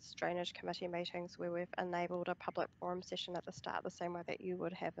previous drainage committee meetings where we've enabled a public forum session at the start, the same way that you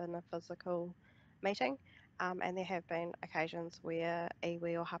would have in a physical meeting. And there have been occasions where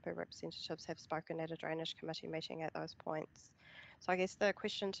iwi or hapu representatives have spoken at a drainage committee meeting at those points. So I guess the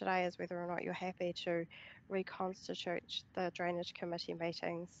question today is whether or not you're happy to reconstitute the drainage committee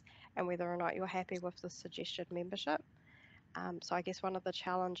meetings and whether or not you're happy with the suggested membership. So I guess one of the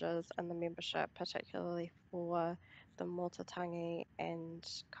challenges in the membership, particularly for the Motutangi and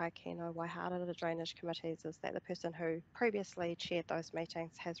Kaikino Waihara, the drainage committees, is that the person who previously chaired those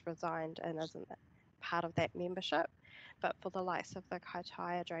meetings has resigned and isn't part of that membership. But for the likes of the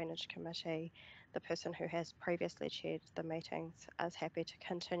Kaitaia Drainage Committee, the person who has previously chaired the meetings is happy to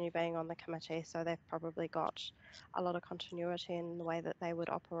continue being on the committee, so they've probably got a lot of continuity in the way that they would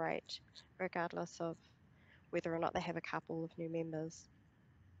operate, regardless of whether or not they have a couple of new members.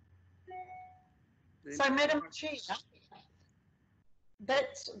 So, Madam Chair,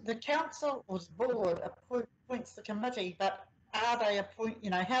 that's the council or board appoints the committee, but are they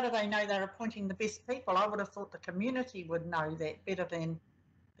how do they know they're appointing the best people? I would have thought the community would know that better than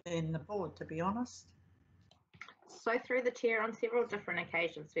the board, to be honest. So through the chair, on several different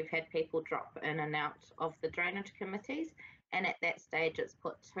occasions, we've had people drop in and out of the drainage committees, and at that stage it's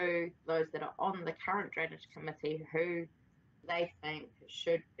put to those that are on the current drainage committee who they think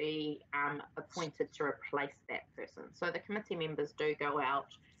should be appointed to replace that person. So the committee members do go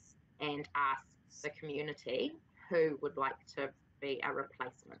out and ask the community who would like to be a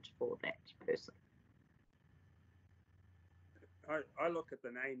replacement for that person. I look at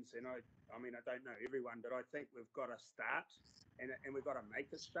the names and I mean, I don't know everyone, but I think we've got to start and we've got to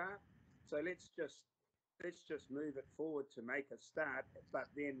make a start. So let's just move it forward to make a start, but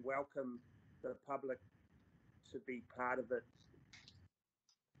then welcome the public to be part of it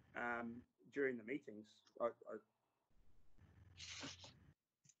during the meetings.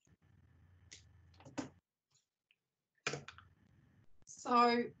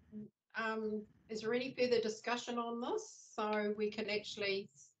 So is there any further discussion on this so we can actually...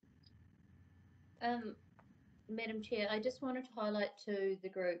 Madam Chair, I just wanted to highlight to the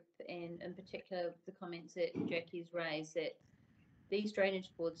group, and in particular the comments that Jackie's raised, that these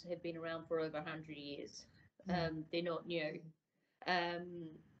drainage boards have been around for over 100 years. They're not new. And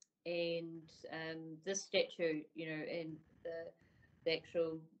this statute, you know, and the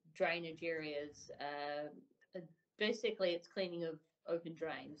actual drainage areas, basically it's cleaning of open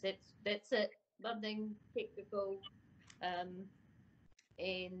drains. That's it. Nothing technical.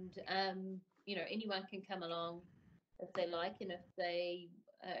 You know, anyone can come along if they like, and if they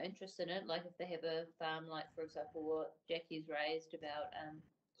are interested in it, like if they have a farm, like for example what Jackie's raised about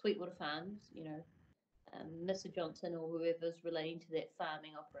Sweetwater Farms, you know, Mr. Johnson or whoever's relating to that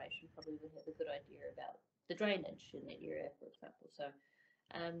farming operation probably would have a good idea about the drainage in that area, for example. So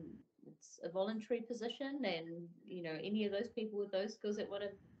it's a voluntary position, and you know, any of those people with those skills that want to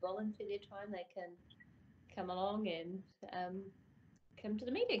volunteer their time, they can come along and come to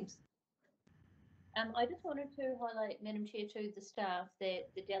the meetings. I just wanted to highlight, Madam Chair, to the staff that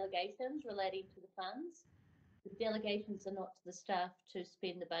the delegations relating to the funds, the delegations are not to the staff to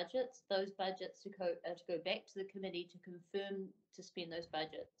spend the budgets. Those budgets are to go back to the committee to confirm to spend those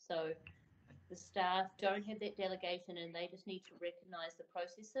budgets. So the staff don't have that delegation, and they just need to recognise the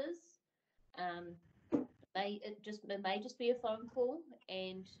processes. It may just be a phone call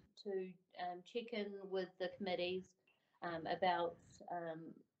and to check in with the committees about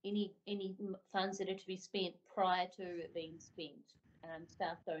any funds that are to be spent prior to it being spent.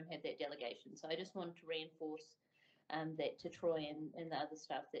 Staff don't have that delegation, so I just wanted to reinforce that to Troy and the other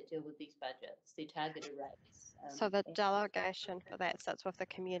staff that deal with these budgets, their targeted rates. So the delegation for that sits with the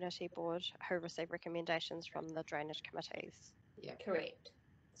community board, who receive recommendations from the drainage committees. Yeah, correct.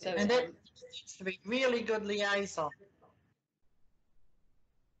 So and that needs to be really good liaison,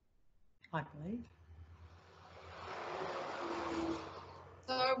 I believe.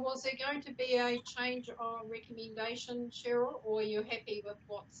 So was there going to be a change of recommendation, Cheryl, or are you happy with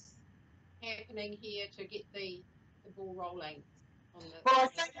what's happening here to get the ball rolling on the? Well, I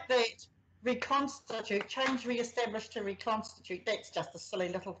think that change re-establish to reconstitute, that's just a silly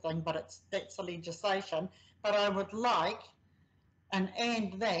little thing, but that's a legislation. But I would like, and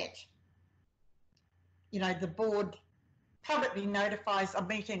that, you know, the board publicly notifies a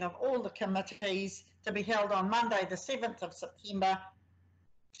meeting of all the committees to be held on Monday, the 7th of September,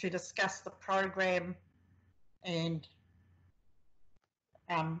 to discuss the program and,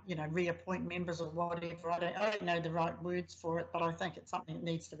 you know, reappoint members or whatever. I don't know the right words for it, but I think it's something that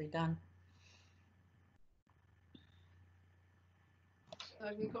needs to be done. So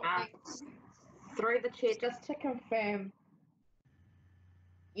we've got through the chair, just to confirm,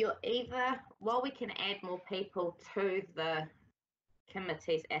 you're either, while we can add more people to the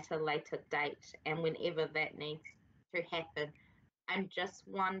committees at a later date and whenever that needs to happen, I'm just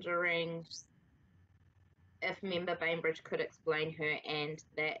wondering if Member Bainbridge could explain her and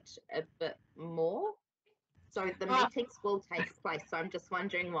that a bit more. So the meetings will take place, so I'm just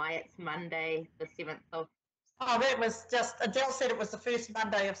wondering why it's Monday the 7th of... Oh, that was just, Adele said it was the first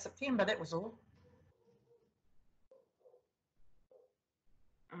Monday of September, that was all.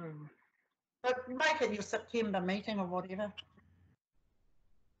 But make it your September meeting or whatever.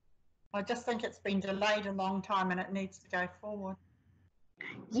 I just think it's been delayed a long time and it needs to go forward.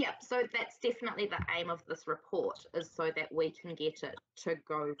 Yep, so that's definitely the aim of this report, is so that we can get it to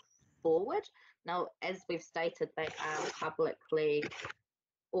go forward. Now, as we've stated, they are publicly,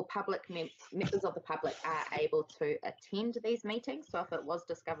 or members of the public are able to attend these meetings. So if it was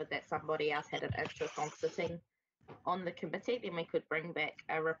discovered that somebody else had an interest on sitting on the committee, then we could bring back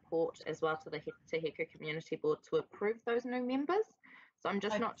a report as well to the Hiku Community Board to approve those new members. So I'm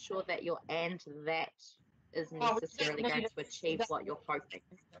just not sure that your and that is necessarily going to achieve what you're hoping.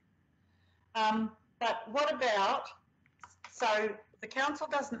 But what about, so the council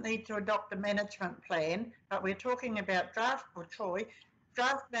doesn't need to adopt a management plan, but we're talking about draft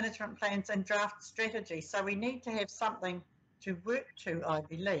management plans and draft strategy. So we need to have something to work to, I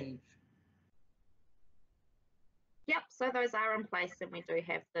believe. Yep, so those are in place and we do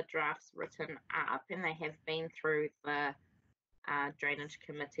have the drafts written up and they have been through the drainage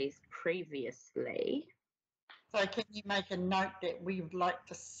committees previously. So can you make a note that we would like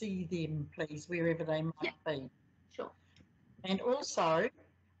to see them, please, wherever they might be? Sure. And also,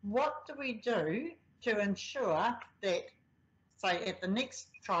 what do we do to ensure that, say, at the next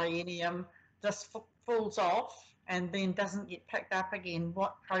triennium, this falls off and then doesn't get picked up again?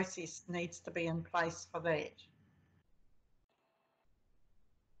 What process needs to be in place for that?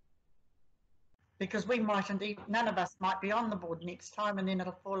 Because we might indeed, none of us might be on the board next time and then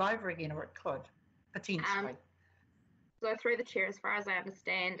it'll fall over again, or it could, potentially. So through the chair, as far as I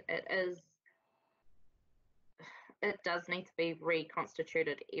understand, it does need to be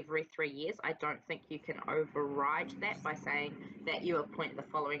reconstituted every 3 years. I don't think you can override that by saying that you appoint the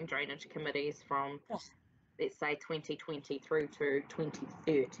following drainage committees from, let's say, 2020 through to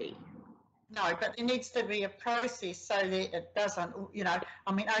 2030. No, but there needs to be a process so that it doesn't, you know,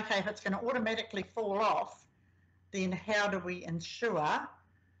 I mean, okay, if it's going to automatically fall off, then how do we ensure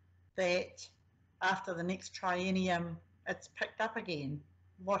that after the next triennium it's picked up again?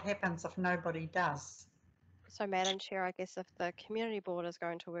 What happens if nobody does? So, Madam Chair, I guess if the community board is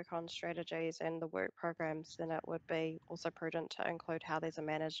going to work on strategies and the work programs, then it would be also prudent to include how these are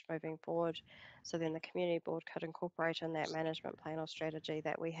managed moving forward. So then the community board could incorporate in that management plan or strategy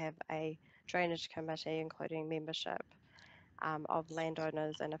that we have a drainage committee, including membership of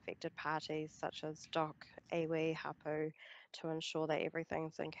landowners and affected parties such as DOC, iwi, Hapu, to ensure that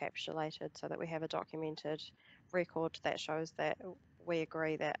everything's encapsulated so that we have a documented record that shows that we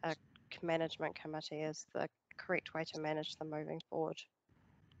agree that a management committee is the correct way to manage them moving forward.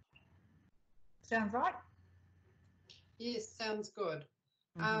 Sound right? Yes, sounds good.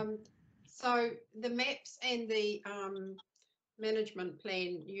 So the maps and the management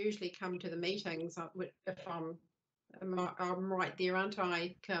plan usually come to the meetings. If I'm right there, aren't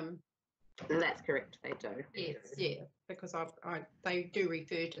I, Kim? That's correct, they do. Yes, yeah, because they do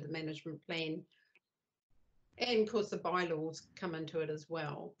refer to the management plan, and of course the bylaws come into it as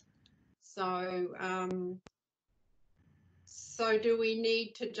well. So, so do we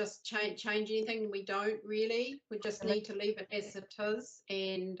need to just change anything? We don't really. We just need to leave it as it is,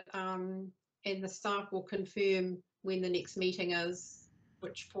 and the staff will confirm when the next meeting is,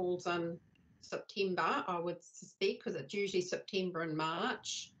 which falls in September, I would suspect, because it's usually September and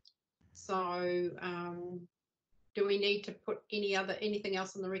March. So, do we need to put anything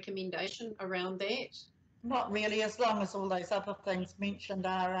else in the recommendation around that? Not really, as long as all those other things mentioned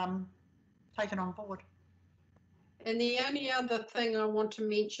are taken on board. And the only other thing I want to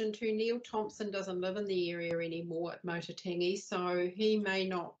mention too, Neil Thompson doesn't live in the area anymore at Motatangi, so he may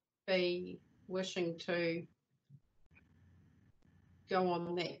not be wishing to go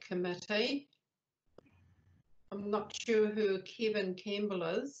on that committee. I'm not sure who Kevin Campbell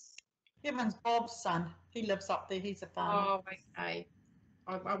is. Kevin's Bob's son. He lives up there. He's a farmer. Oh, okay.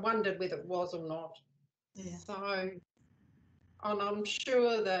 I wondered whether it was or not. Yeah. So, and I'm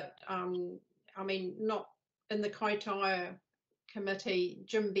sure that, I mean, not in the Kaitaia committee,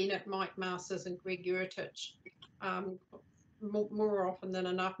 Jim Bennett, Mike Masters and Greg Uretich, more often than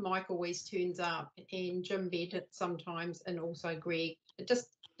enough, Mike always turns up, and Jim Bennett sometimes, and also Greg. It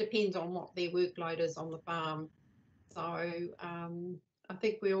just depends on what their workload is on the farm. So I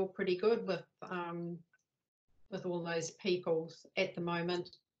think we're all pretty good with all those people at the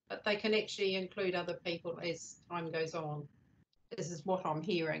moment, but they can actually include other people as time goes on. This is what I'm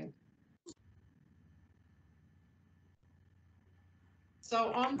hearing.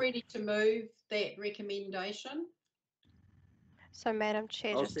 So I'm ready to move that recommendation. So, Madam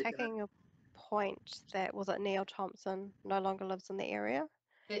Chair, I'll just second taking your point that was it Neil Thompson no longer lives in the area?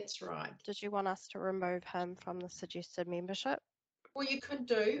 That's right. Did you want us to remove him from the suggested membership? Well, you could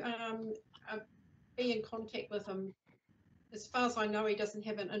do, be in contact with him. As far as I know, he doesn't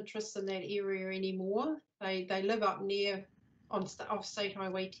have an interest in that area anymore. They live up near, off State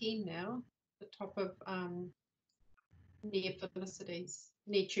Highway 10 now, the top of near Felicity's,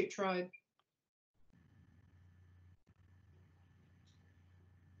 near Church Road.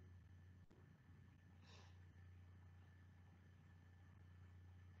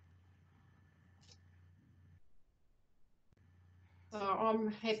 So I'm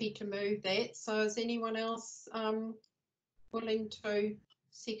happy to move that. So is anyone else willing to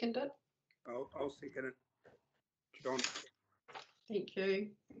second it? I'll second it. John. Thank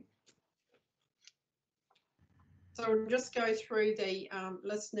you. So we'll just go through the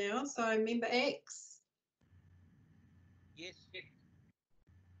list now. So Member X? Yes.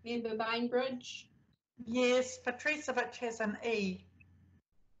 Member Bainbridge? Yes, Patricevic has an E.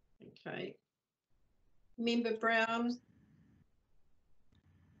 Okay. Member Brown?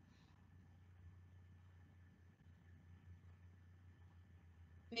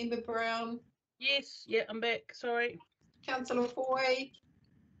 Member Brown? Yes, yeah, I'm back, sorry. Councillor Foy?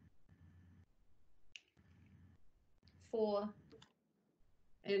 4.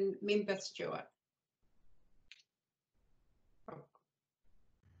 And Member Stewart? Oh.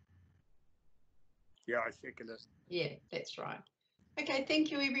 Yeah, I second it. Yeah, that's right. Okay,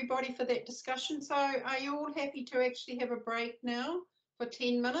 thank you everybody for that discussion. So are you all happy to actually have a break now for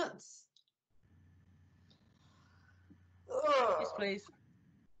 10 minutes? Yes, please.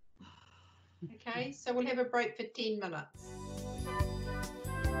 Okay, so we'll have a break for 10 minutes.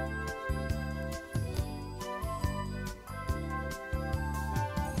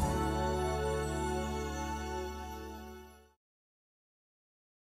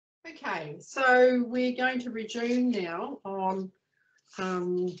 Okay, so we're going to resume now on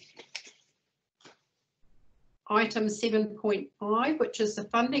item 7.5, which is the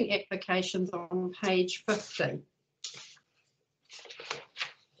funding applications on page 50.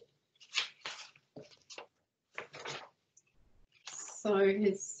 So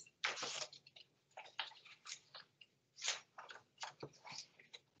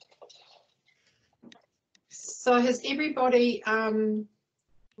So has everybody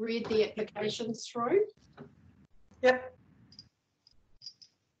read the applications through? Yep.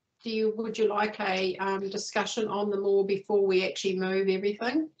 Would you like a discussion on them all before we actually move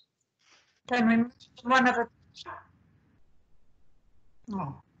everything? Can we move one at a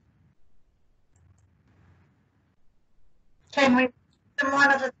Oh. Can we move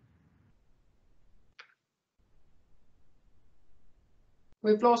one at a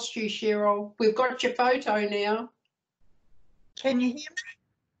We've lost you, Cheryl. We've got your photo now. Can you hear me?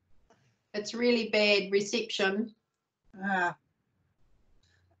 It's really bad reception.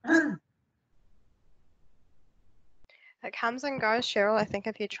 It comes and goes, Cheryl. I think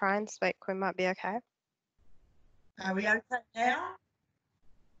if you try and speak, we might be okay. Are we okay now?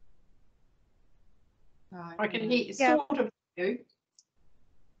 I can hear you, Yeah. sort of you.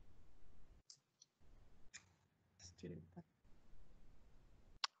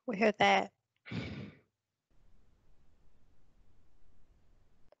 We heard that.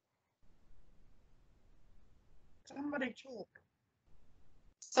 Somebody talk.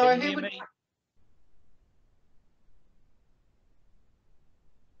 So Can you who hear would? me?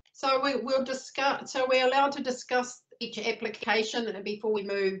 So we'll discuss. So we're allowed to discuss each application before we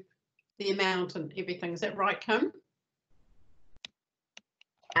move the amount and everything. Is that right, Kim?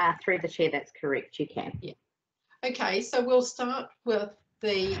 Through the chair, that's correct. You can. Yeah. Okay, so we'll start with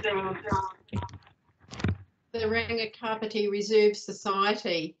the Rangakapiti Reserve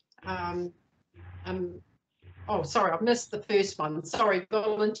Society. Oh, sorry, I've missed the first one. Sorry,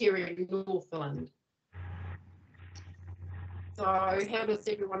 volunteering Northland. So how does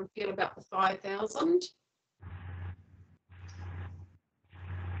everyone feel about the 5,000?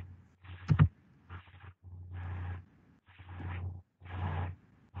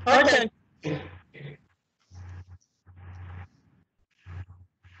 Okay.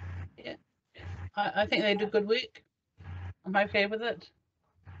 Yeah, I think they do good work. I'm okay with it.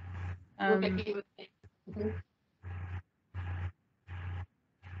 We're happy with that. Mhm.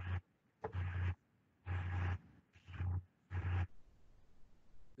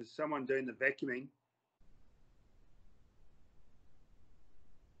 Is someone doing the vacuuming?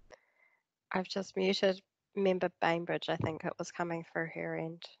 I've just muted member Bainbridge. I think it was coming through her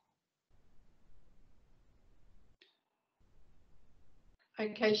end.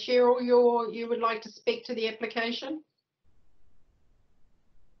 Okay, Cheryl, you would like to speak to the application?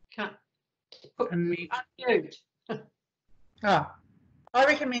 Can't. Unmute. Oh, I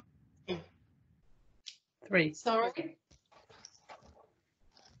recommend 3. Sorry.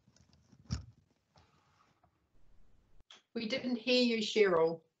 We didn't hear you,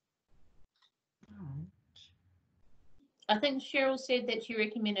 Cheryl. I think Cheryl said that she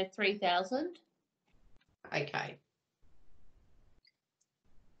recommended 3,000. Okay.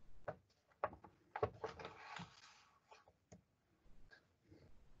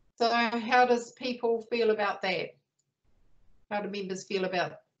 So how does people feel about that? How do members feel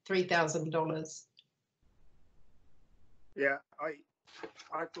about $3,000? Yeah, I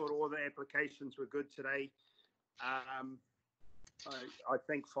thought all the applications were good today. I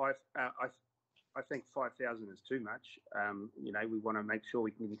think I think 5,000 is too much. You know, we want to make sure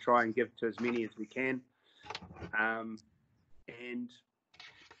we can try and give to as many as we can. And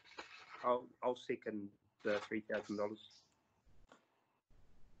I'll second the $3,000.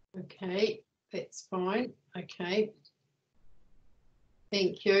 Okay, that's fine. Okay.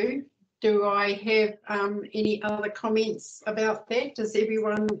 Thank you. Do I have any other comments about that? Does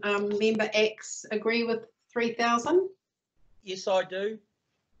everyone, member X, agree with 3,000? Yes, I do.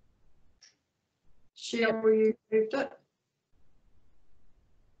 Cheryl, you moved it.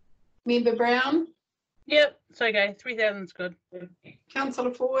 Member Brown? Yep, it's okay. 3,000's good.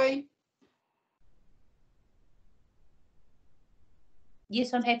 Councillor Foy?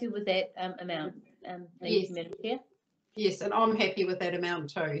 Yes, I'm happy with that amount. Thank Yes. you, Madam Chair. Yes, and I'm happy with that amount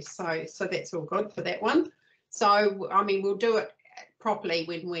too. So that's all good for that one. So, I mean, we'll do it properly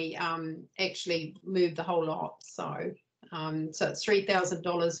when we actually move the whole lot. So, so it's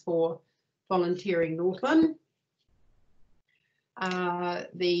 $3,000 for volunteering Northland.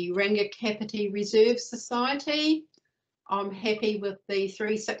 The Rangakapiti Reserve Society, I'm happy with the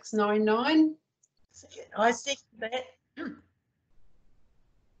 3,699. I second that.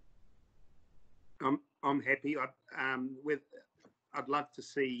 I'm happy. I'd love to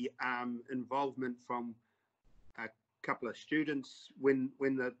see involvement from a couple of students when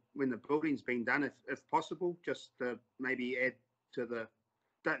the building's been done, if possible. Just maybe add to the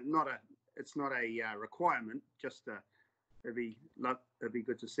it's not a requirement. Just it'd be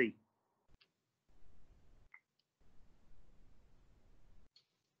good to see.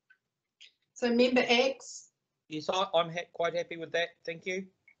 So member X, Yes, I'm quite happy with that. Thank you.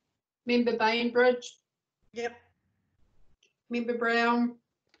 Member Bainbridge, Yep. Member Brown.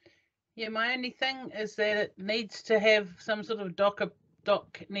 Yeah, my only thing is that it needs to have some sort of doc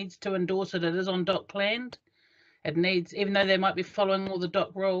needs to endorse it. It is on dock land. It needs, even though they might be following all the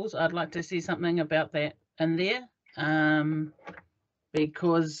dock rules, I'd like to see something about that in there.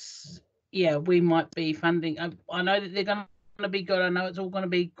 Because yeah, we might be funding. I know that they're going to be good. I know it's all going to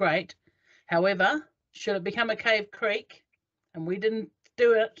be great. However, should it become a cave creek, and we didn't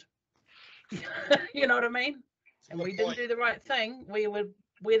do it, you know what I mean? And we didn't do the right thing.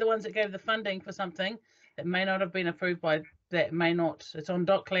 We're the ones that gave the funding for something that may not have been approved by, that may not. It's on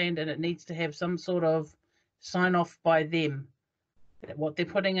dock land and it needs to have some sort of sign off by them that what they're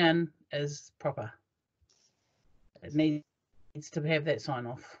putting in is proper. It needs to have that sign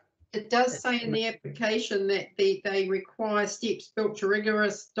off. It does say in the application that they require steps built to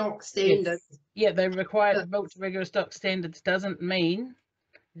rigorous dock standards. Yes. Yeah, they require built to rigorous dock standards. Doesn't mean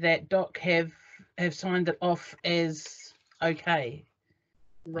that dock have signed it off as okay.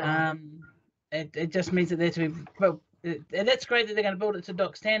 Right. It just means that they're to be built. And that's great that they're going to build it to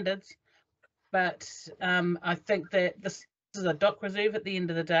dock standards, but I think that this is a dock reserve at the end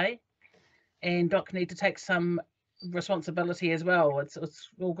of the day, and dock need to take some responsibility as well. It's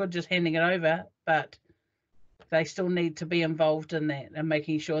all good just handing it over, but they still need to be involved in that and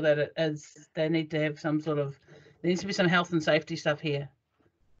making sure that it is. They need to have some sort of. There needs to be some health and safety stuff here.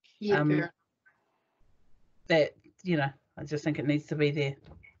 Yeah. That I just think it needs to be there.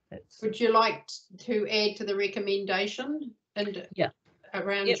 Would you like to add to the recommendation and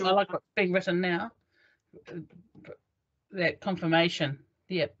around Yep, your? I like what's being written now. That confirmation.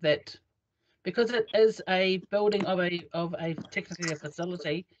 Yep, that because it is a building of a technically a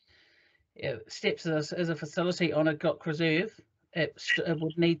facility. Steps is a facility on a dock reserve. It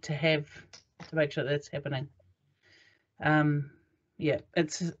would need to have to make sure that's happening. Yeah,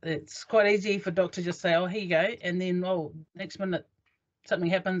 it's quite easy for dock to just say, oh, here you go, and then next minute something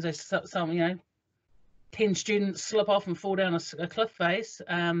happens. There's some 10 students slip off and fall down a cliff face.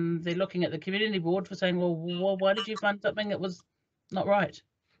 They're looking at the community board for saying, well, why did you fund something that was not right?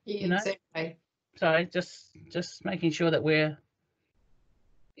 Yeah, exactly. So just making sure that we're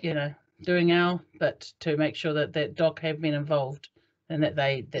doing our bit to make sure that dock have been involved and that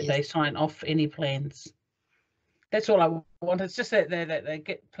they sign off any plans. That's all I want. It's just that they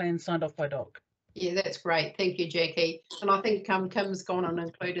get plans signed off by dock. Yeah, that's great. Thank you, Jackie. And I think Kim's gone and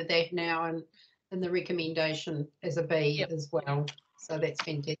included that now in the recommendation as a B as well. So that's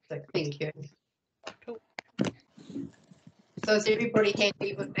fantastic. Thank you. Cool. So is everybody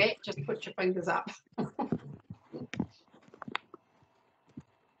happy with that? Just put your fingers up.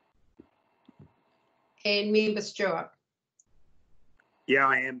 And Member Stewart. Yeah,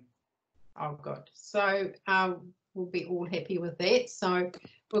 I am. Oh, good. So we'll be all happy with that. So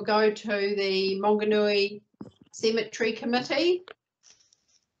we'll go to the Monganui Cemetery Committee.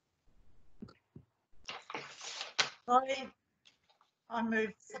 I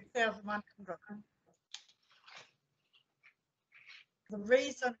moved 6,100. The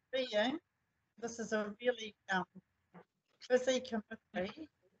reason being, this is a really busy committee,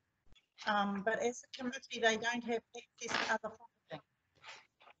 but as a committee, they don't have access to other funding,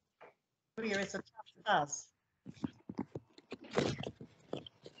 whereas a trust does.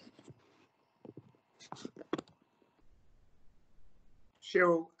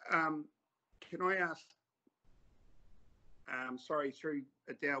 Cheryl, can I ask, sorry, through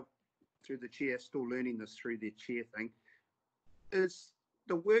Adele, through the chair, still learning this through the chair thing, is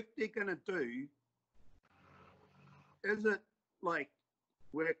the work they're going to do, is it like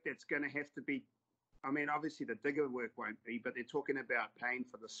work that's going to have to be, I mean, obviously the digger work won't be, but they're talking about paying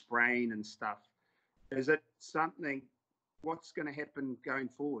for the spraying and stuff. Is it something, what's going to happen going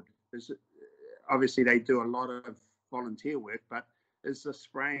forward? Is it, obviously they do a lot of volunteer work, but is the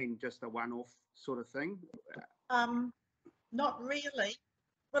spraying just a one-off sort of thing? Not really,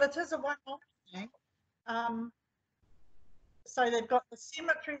 but it is a one-off thing. So they've got the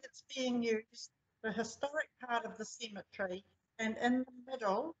cemetery that's being used, the historic part of the cemetery, and in the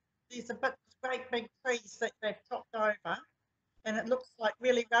middle, there's a bit of great big trees that they've chopped over, and it looks like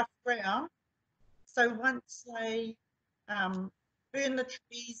really rough ground. So once they burn the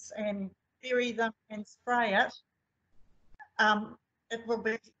trees and bury them and spray it, it will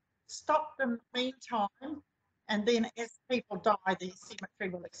be stopped in the meantime, and then as people die, the cemetery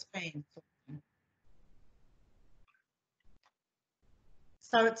will expand.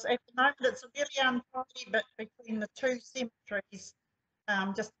 So it's at the moment it's a really untidy bit between the two cemeteries,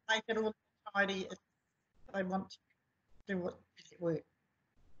 just to make it all tidy if they want to do it work.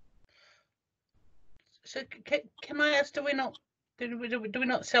 So can I ask, do we not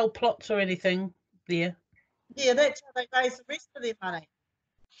sell plots or anything there? Yeah, that's how they raise the rest of their money.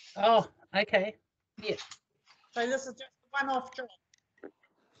 Oh, okay. Yeah. So this is just a one-off job.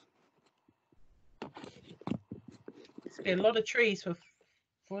 It's be a lot of trees for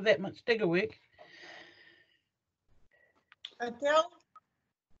that much digger work. Adele,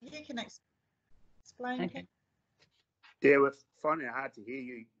 you can explain. Okay. Yeah, we're finding it hard to hear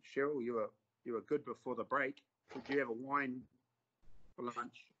you, Cheryl. You were good before the break. Did you have a wine for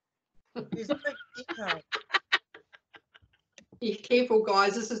lunch? There's a big echo. Be careful,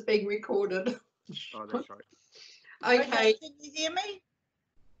 guys. This is being recorded. Oh, that's right. Okay. Can you hear me?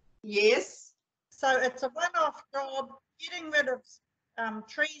 Yes. So it's a one-off job, getting rid of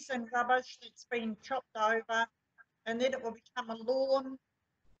trees and rubbish that's been chopped over, and then it will become a lawn,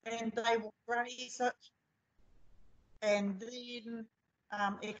 and they will graze it, and then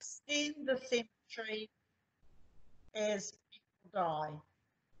extend the cemetery as people die,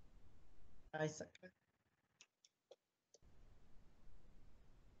 basically.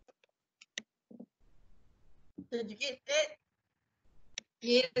 Did you get that?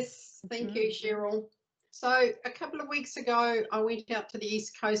 Yes, thank you, Cheryl. So a couple of weeks ago, I went out to the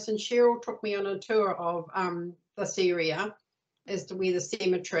East Coast and Cheryl took me on a tour of this area as to where the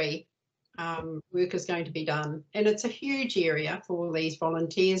cemetery work is going to be done. And it's a huge area for all these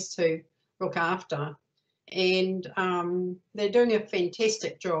volunteers to look after. And they're doing a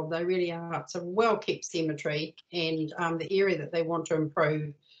fantastic job. They really are. It's a well-kept cemetery, and the area that they want to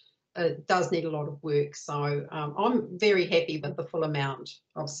improve does need a lot of work. So I'm very happy with the full amount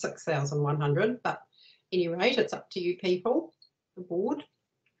of 6,100, but at any rate, it's up to you people, the board.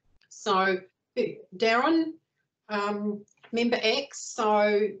 So Darren, member X,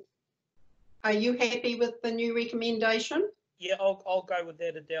 so are you happy with the new recommendation? Yeah, I'll go with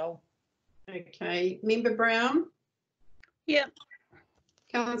that, Adele. Okay, member Brown? Yeah.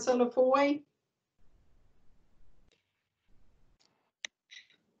 Councillor Foy?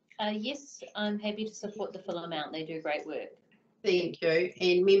 Yes, I'm happy to support the full amount. They do great work. Thank you.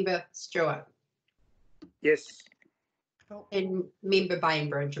 And member Stewart? Yes. And member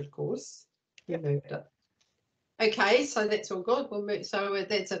Bainbridge, of course. You moved it. Okay, so that's all good. We'll move, so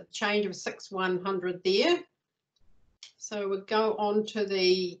that's a change of 6,100 there. So we'll go on to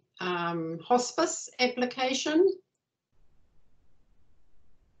the hospice application.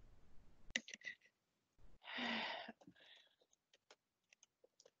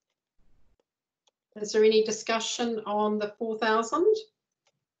 Is there any discussion on the 4,000?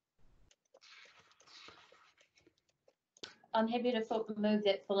 I'm happy to move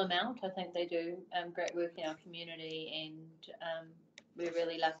that full amount. I think they do great work in our community, and we're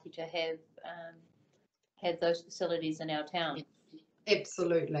really lucky to have those facilities in our town.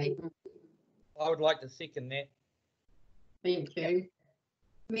 Absolutely. I would like to second that. Thank you.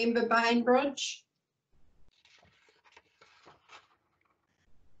 Member Bainbridge?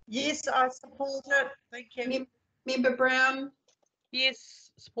 Yes, I support it. Thank you. Member Brown?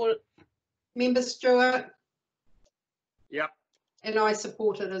 Yes, support it. Member Stewart? Yep. And I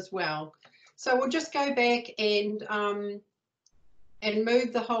support it as well. So we'll just go back and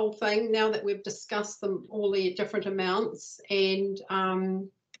move the whole thing now that we've discussed them, all the different amounts. And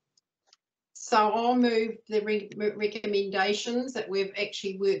so I'll move the recommendations that we've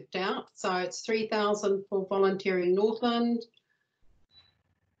actually worked out. So it's 3,000 for volunteering Northland,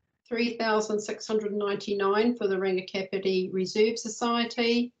 3,699 for the Rangakapiti Reserve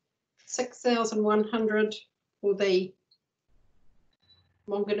Society, 6,100 for the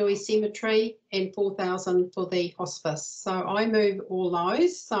Wanganui Cemetery, and 4,000 for the hospice. So I move all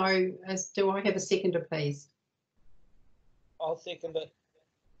those. So do I have a seconder, please? I'll second it.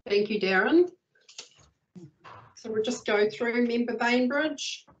 Thank you, Darren. So we'll just go through. Member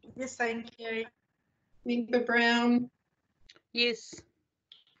Bainbridge? Yes, thank you. Member Brown? Yes.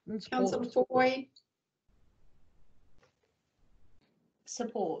 Councillor Foy?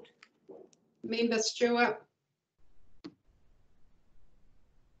 Support. Member Stewart?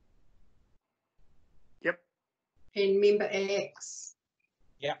 Yep. And member X?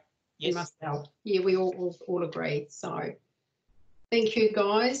 Yeah. Yes. Myself. Yeah, we all agree. So thank you,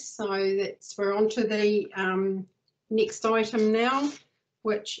 guys. So we're on to the next item now,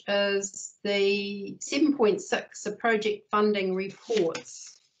 which is the 7.6, the project funding reports.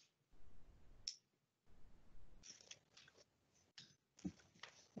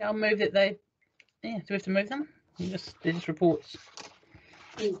 I'll move that they, do we have to move them? They're just reports.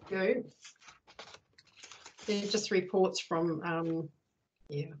 Thank you. They're just reports from,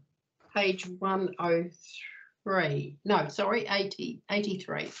 page 103. No, sorry,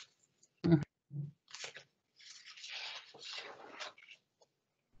 83.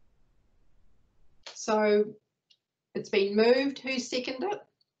 So it's been moved. Who seconded it?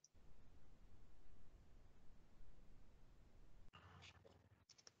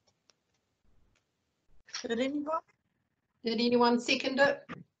 Did anyone? Did anyone second it?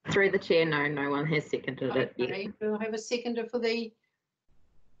 Through the chair, no, no one has seconded it yet. Okay, do I have a seconder for the?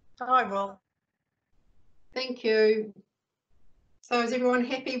 I will. Thank you. So is everyone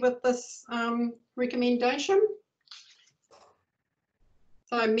happy with this recommendation?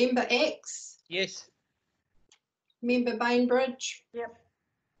 So member X, Yes. member Bainbridge, Yep.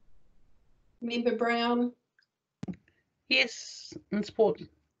 member Brown, Yes, in support.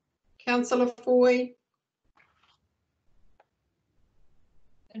 councillor Foy,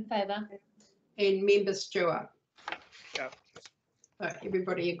 In favour. and member Stewart. Yep. So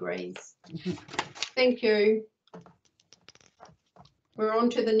everybody agrees. Thank you. We're on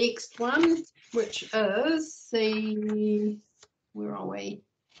to the next one, which is the, where are we?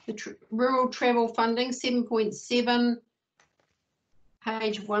 The rural travel funding, 7.7,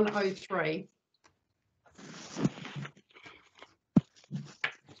 page 103.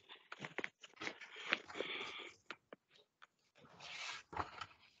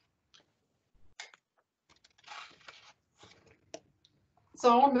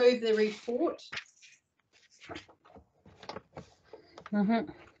 So I'll move the report.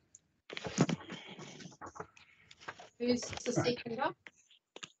 Who's the seconder?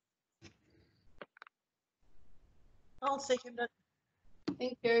 I'll second it.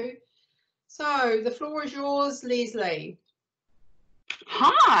 Thank you. So the floor is yours, Leslie.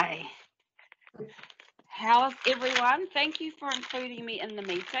 Hi. How's everyone? Thank you for including me in the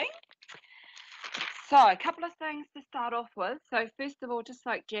meeting. So a couple of things to start off with. So first of all, just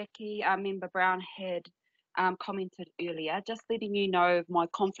like Jackie, Member Brown had commented earlier, just letting you know of my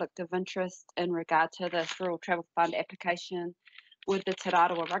conflict of interest in regard to the Rural Travel Fund application with the Te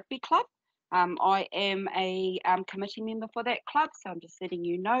Raroa Rugby Club. I am a committee member for that club, so I'm just letting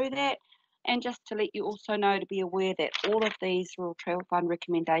you know that. And just to let you also know, to be aware that all of these Rural Travel Fund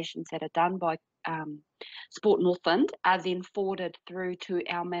recommendations that are done by Sport Northland are then forwarded through to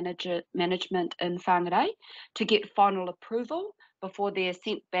our management in Whangarei to get final approval before they're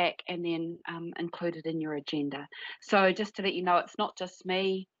sent back and then included in your agenda. So just to let you know, it's not just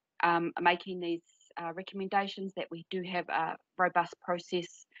me making these recommendations, that we do have a robust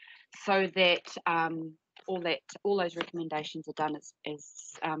process so that all those recommendations are done as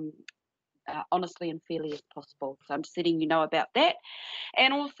honestly and fairly as possible. So I'm just letting you know about that.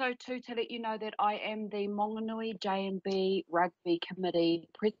 And also too, to let you know that I am the Monganui J&B Rugby Committee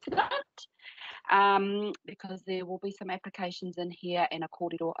President, because there will be some applications in here and a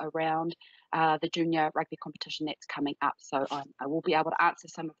kōrero around the junior rugby competition that's coming up. So I will be able to answer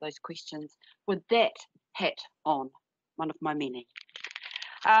some of those questions with that hat on, one of my many.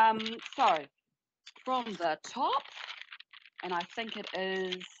 So from the top, and I think it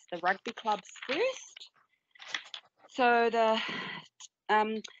is the rugby clubs first. So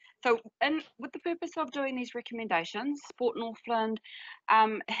with the purpose of doing these recommendations, Sport Northland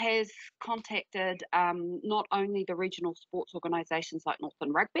has contacted not only the regional sports organisations like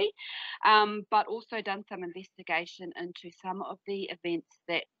Northland Rugby, but also done some investigation into some of the events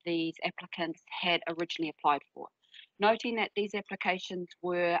that these applicants had originally applied for. Noting that these applications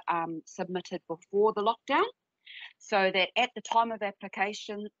were submitted before the lockdown, so that at the time of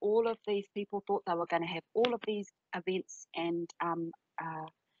application, all of these people thought they were going to have all of these events and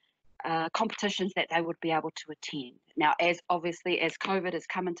competitions that they would be able to attend. Now, as COVID has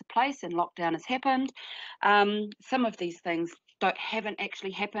come into place and lockdown has happened, some of these things haven't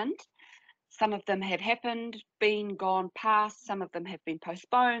actually happened. Some of them have happened, been gone past, some of them have been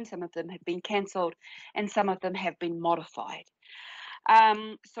postponed, some of them have been cancelled, and some of them have been modified.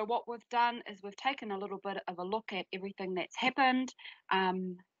 So what we've done is we've taken a little bit of a look at everything that's happened,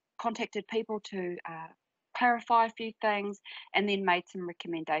 contacted people to clarify a few things, and then made some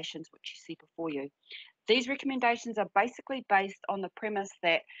recommendations, which you see before you. These recommendations are basically based on the premise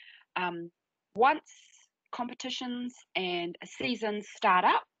that once competitions and seasons start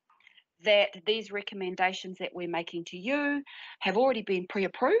up, that these recommendations that we're making to you have already been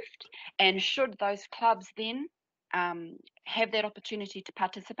pre-approved, and should those clubs then have that opportunity to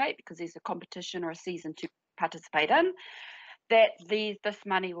participate, because there's a competition or a season to participate in, that this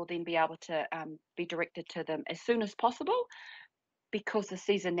money will then be able to be directed to them as soon as possible, because the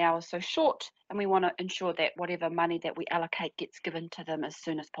season now is so short, and we want to ensure that whatever money that we allocate gets given to them as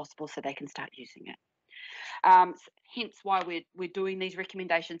soon as possible so they can start using it. Hence why we're doing these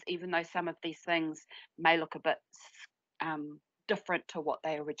recommendations, even though some of these things may look a bit different to what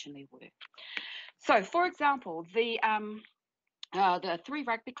they originally were. So, for example, the The 3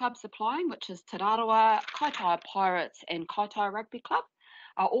 rugby clubs applying, which is Te Raroa, Kaitaia Pirates and Kaitaia Rugby Club,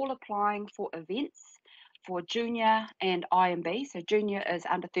 are all applying for events for junior and IMB. So junior is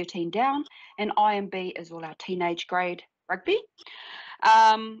under 13 down and IMB is all our teenage grade rugby.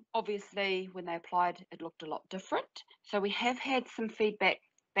 Obviously, when they applied, it looked a lot different. So we have had some feedback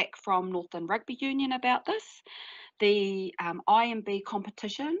back from Northern Rugby Union about this. The IMB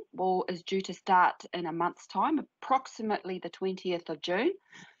competition is due to start in a month's time, approximately the 20th of June.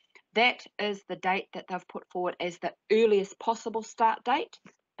 That is the date that they've put forward as the earliest possible start date,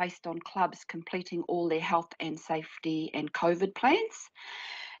 based on clubs completing all their health and safety and COVID plans.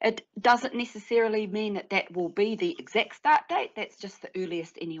 It doesn't necessarily mean that that will be the exact start date. That's just the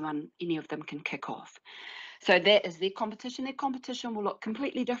earliest any of them can kick off. So that is their competition. Their competition will look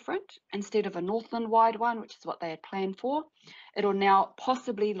completely different. Instead of a Northland-wide one, which is what they had planned for, it'll now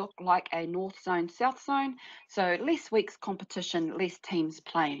possibly look like a North Zone, South Zone. So less weeks competition, less teams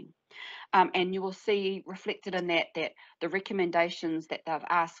playing. And you will see reflected in that the recommendations that they've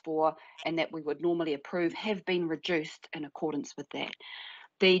asked for and that we would normally approve have been reduced in accordance with that.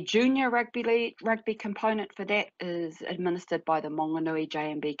 The junior rugby component for that is administered by the Monganui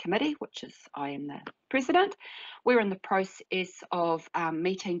JMB committee, which is I am the president. We're in the process of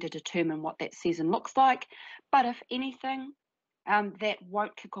meeting to determine what that season looks like. But if anything, that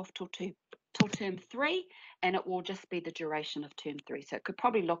won't kick off till term 3, and it will just be the duration of term 3. So it could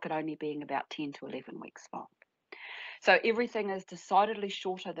probably look at only being about 10 to 11 weeks long. So everything is decidedly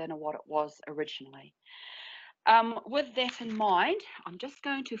shorter than what it was originally. With that in mind, I'm just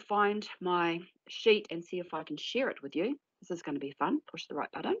going to find my sheet and see if I can share it with you. This is going to be fun. Push the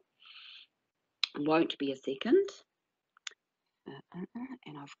right button. Won't be a second.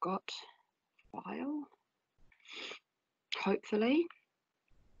 And I've got file, hopefully,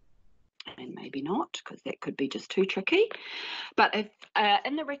 and maybe not, because that could be just too tricky. But if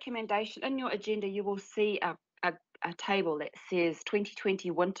in the recommendation, in your agenda, you will see a table that says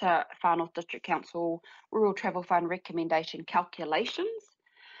 2020 Winter Far North District Council Rural Travel Fund recommendation calculations.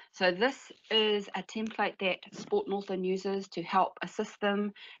 So this is a template that Sport Northland uses to help assist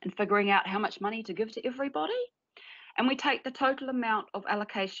them in figuring out how much money to give to everybody. And we take the total amount of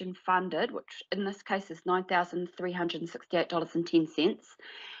allocation funded, which in this case is $9,368.10.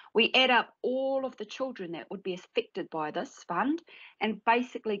 We add up all of the children that would be affected by this fund and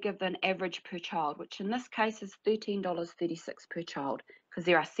basically give an average per child, which in this case is $13.36 per child, because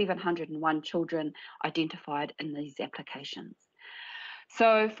there are 701 children identified in these applications.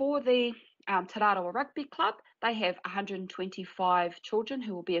 So for the Te Raroa Rugby Club, they have 125 children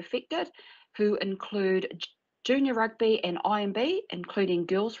who will be affected, who include junior rugby and IMB, including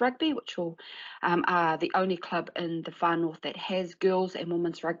girls rugby, which are the only club in the Far North that has girls and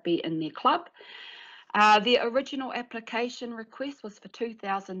women's rugby in their club. The original application request was for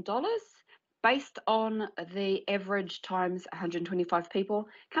 $2,000. Based on the average times 125 people,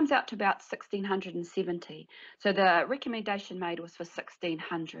 comes out to about 1,670. So the recommendation made was for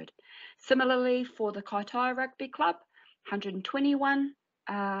 1,600. Similarly, for the Kaitaia Rugby Club, 121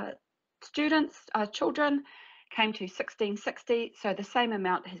 children, came to 1,660, so the same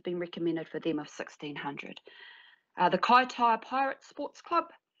amount has been recommended for them of 1,600. The Kaitaia Pirates Sports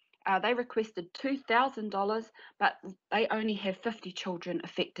Club, they requested $2,000, but they only have 50 children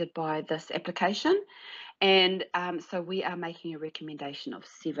affected by this application, and so we are making a recommendation of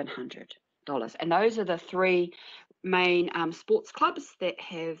 $700. And those are the 3 main sports clubs that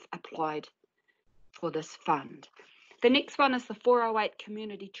have applied for this fund. The next one is the 408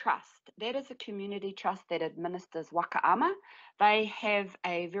 Community Trust. That is a community trust that administers wakaama. They have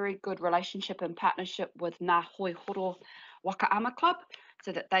a very good relationship and partnership with Ngā Hoi Horo Wakaama Club,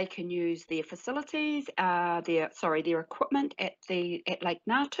 so that they can use their facilities, their equipment at Lake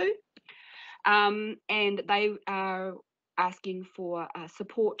Ngātu. And they are asking for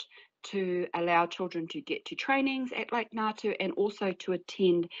support to allow children to get to trainings at Lake Ngātu and also to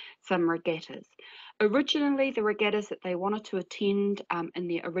attend some regattas. Originally, the regattas that they wanted to attend in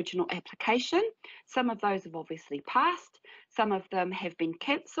the original application, some of those have obviously passed, some of them have been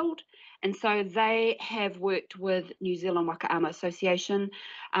cancelled, and so they have worked with New Zealand Wakaama Association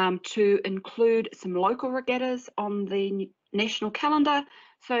to include some local regattas on the national calendar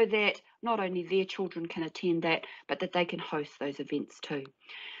so that not only their children can attend that, but that they can host those events too.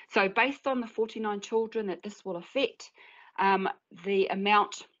 So based on the 49 children that this will affect, the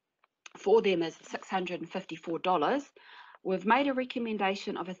amount for them is $654. We've made a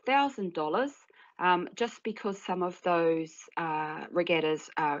recommendation of $1,000 just because some of those regattas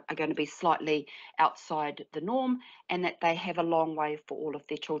are going to be slightly outside the norm and that they have a long way for all of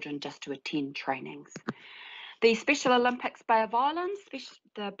their children just to attend trainings. The Special Olympics Bay of Islands,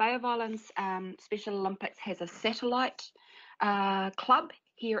 the Bay of Islands Special Olympics has a satellite club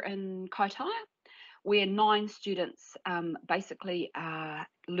here in Kaitaia, where 9 students basically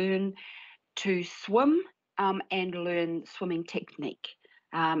learn to swim and learn swimming technique.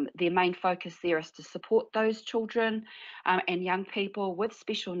 Their main focus there is to support those children and young people with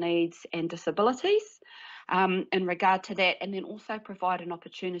special needs and disabilities in regard to that, and then also provide an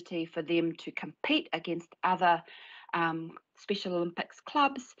opportunity for them to compete against other Special Olympics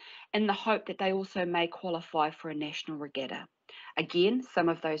clubs in the hope that they also may qualify for a national regatta. Again, some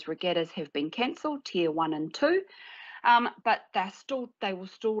of those regattas have been cancelled, Tier 1 and 2, but they will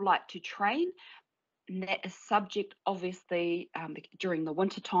still like to train. And that is subject, obviously, during the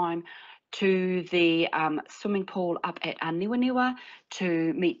winter time, to the swimming pool up at Aniwaniwa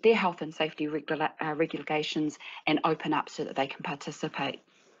to meet their health and safety regulations and open up so that they can participate.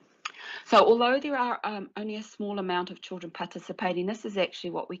 So although there are only a small amount of children participating, this is actually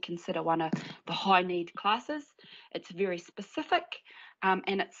what we consider one of the high need classes. It's very specific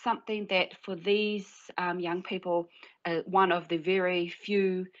and it's something that for these young people, one of the very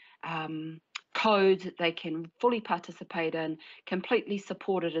few codes that they can fully participate in, completely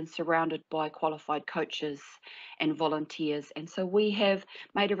supported and surrounded by qualified coaches and volunteers. And so we have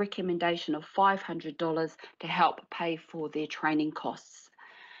made a recommendation of $500 to help pay for their training costs.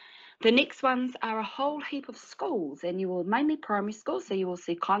 The next ones are a whole heap of schools, and you will mainly primary schools, so you will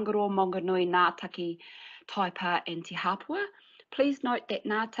see Kaingaroa, Maunganui, Ngātaki, Taipa and Te Hapua. Please note that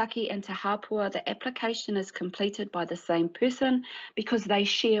Ngātaki and Te Hapua, the application is completed by the same person because they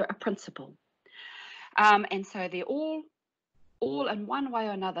share a principal. And so they're all in one way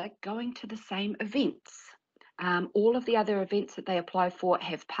or another going to the same events. All of the other events that they apply for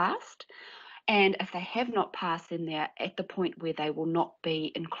have passed. And if they have not passed, then they're at the point where they will not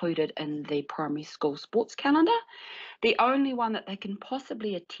be included in the primary school sports calendar. The only one that they can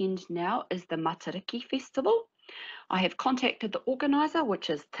possibly attend now is the Matariki Festival. I have contacted the organiser, which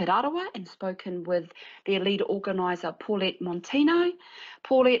is Te Rarawa, and spoken with their lead organiser, Paulette Montino.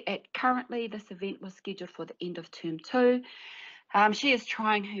 Paulette, currently this event was scheduled for the end of term 2. She is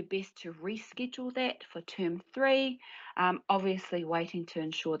trying her best to reschedule that for term 3, obviously waiting to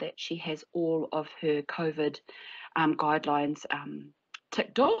ensure that she has all of her COVID guidelines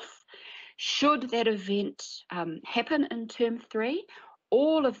ticked off. Should that event happen in term 3,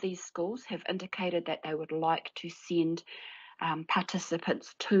 all of these schools have indicated that they would like to send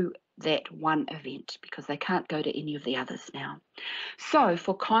participants to that one event because they can't go to any of the others now. So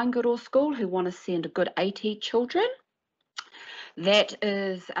for Kaingaroa School, who want to send a good 80 children, that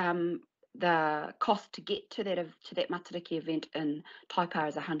is the cost to get to that Matariki event in Taipa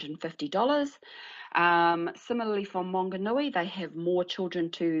is $150. Similarly for Maunganui, they have more children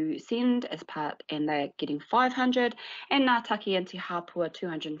to send as part, and they're getting $500, and Ngātaki and Te Hapua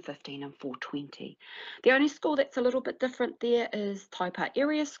 $215 and $420. The only school that's a little bit different there is Taipa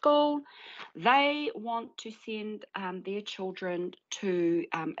Area School. They want to send their children to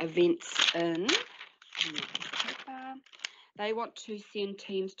events in They want to send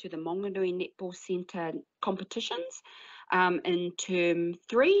teams to the Maunganui Netball Centre competitions in term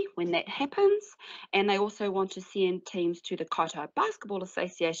 3 when that happens, and they also want to send teams to the Kaitaia Basketball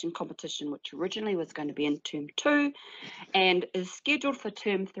Association competition, which originally was going to be in term 2 and is scheduled for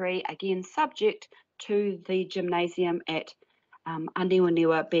term 3, again subject to the gymnasium at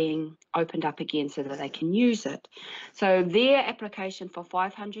Aniwaniwa being opened up again so that they can use it. So their application for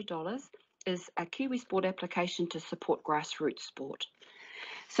 $500 is a Kiwi Sport application to support grassroots sport.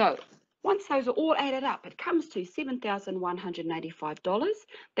 So once those are all added up, it comes to $7,185.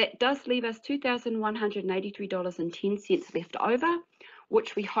 That does leave us $2,183.10 left over,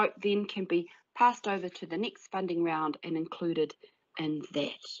 which we hope then can be passed over to the next funding round and included in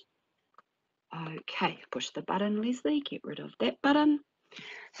that. Okay, push the button, Leslie, get rid of that button.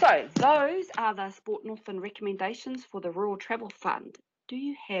 So those are the Sport Northland recommendations for the Rural Travel Fund. Do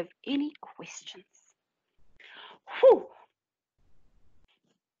you have any questions? Whew.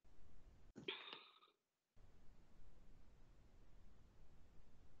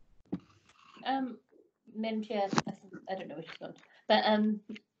 Madam Chair, I don't know where she's gone, but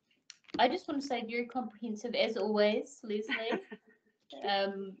I just want to say very comprehensive as always, Leslie.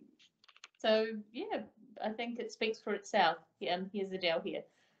 So yeah, I think it speaks for itself. Here's Adele here.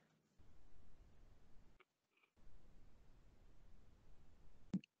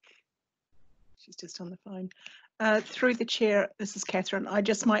 She's just on the phone. Through the chair, this is Catherine. I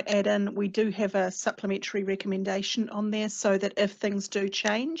just might add in, we do have a supplementary recommendation on there so that if things do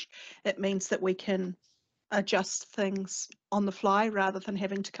change, it means that we can adjust things on the fly rather than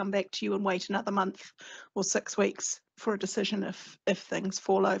having to come back to you and wait another month or 6 weeks for a decision if things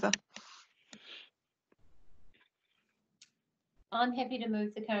fall over. I'm happy to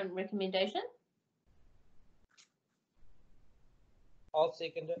move the current recommendation. I'll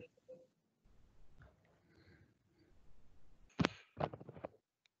second it.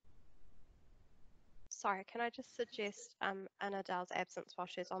 Sorry, can I just suggest, in Adele's absence while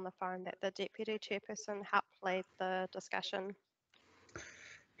she's on the phone, that the deputy chairperson help lead the discussion?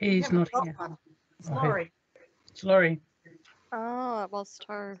 He's not here. It's Laurie. It's Laurie. Oh, it was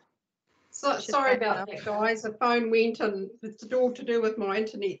too. So, She's sorry back about now. that, guys. The phone went and it's all to do with my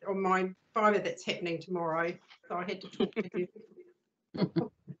internet or my fibre that's happening tomorrow. So I had to talk to you.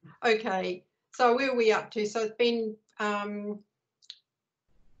 Okay, so where are we up to? So it's been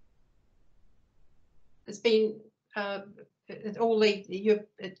all the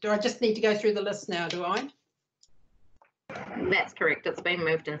do I just need to go through the list now, do I? That's correct. It's been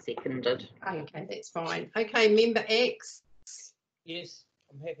moved and seconded. Okay, that's fine. Okay, member X. Yes,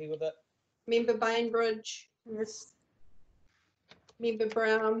 I'm happy with it. Member Bainbridge. Yes. Member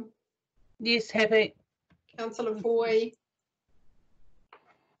Brown. Yes, happy. Councillor Foy.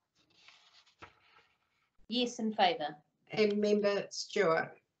 Yes, in favour. And member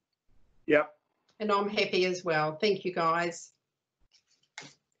Stewart. Yep. And I'm happy as well. Thank you, guys.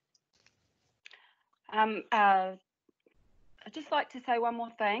 I'd just like to say one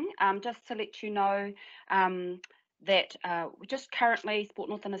more thing, just to let you know that just currently, Sport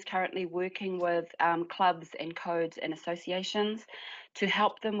Northern is currently working with clubs and codes and associations to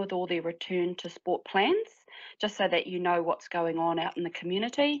help them with all their return to sport plans, just so that you know what's going on out in the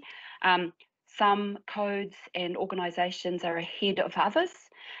community. Some codes and organisations are ahead of others,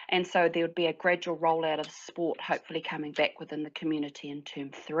 and so there would be a gradual rollout of sport hopefully coming back within the community in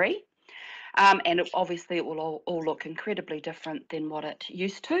term 3. And obviously it will all look incredibly different than what it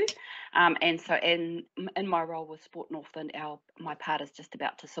used to. And so in my role with Sport Northland, my part is just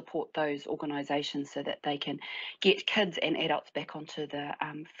about to support those organisations so that they can get kids and adults back onto the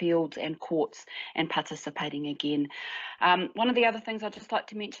fields and courts and participating again. One of the other things I'd just like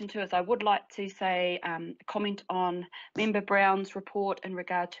to mention too is I would like to say, comment on Member Brown's report in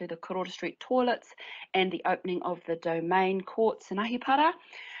regard to the Karora Street toilets and the opening of the domain courts in Ahipara.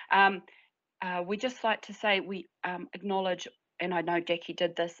 We just like to say we acknowledge, and I know Jackie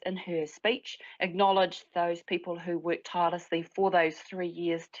did this in her speech, acknowledge those people who worked tirelessly for those 3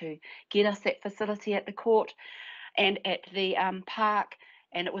 years to get us that facility at the court and at the park.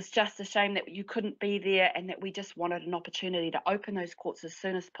 And it was just a shame that you couldn't be there, and that we just wanted an opportunity to open those courts as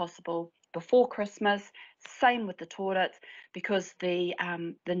soon as possible before Christmas. Same with the toilets, because the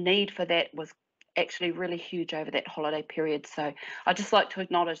need for that was actually really huge over that holiday period. So I'd just like to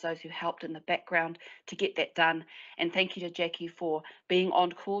acknowledge those who helped in the background to get that done, and thank you to Jackie for being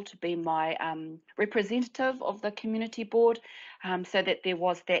on call to be my representative of the community board, so that there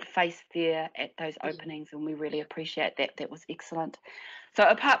was that face there at those openings, and we really appreciate that. That was excellent. So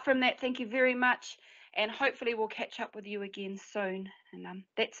apart from that, thank you very much, and hopefully we'll catch up with you again soon. And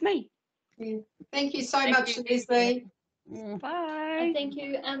that's me. Yeah. Thank you so much, Leslie. Bye. And thank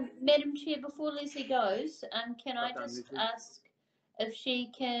you, Madam Chair. Before Leslie goes, can I Well done, just Leslie. ask if she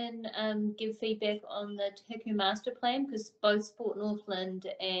can give feedback on the Hiku master plan, because both Sport Northland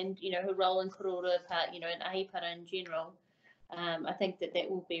and her role in Karora part, and Ahipara in general, I think that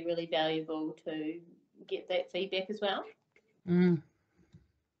will be really valuable to get that feedback as well.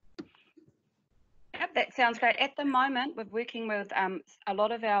 Yep, that sounds great. At the moment, we're working with a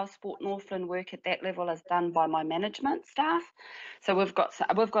lot of our Sport Northland work at that level is done by my management staff. So we've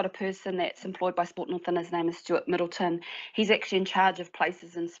got a person that's employed by Sport Northland. His name is Stuart Middleton. He's actually in charge of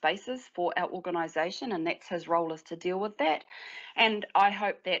places and spaces for our organisation, and that's his role, is to deal with that. And I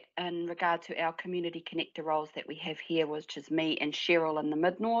hope that in regard to our community connector roles that we have here, which is me and Cheryl in the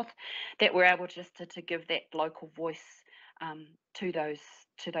Mid-North, that we're able just to give that local voice to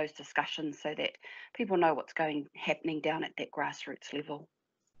those discussions, so that people know what's happening down at that grassroots level.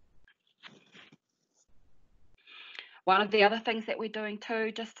 One of the other things that we're doing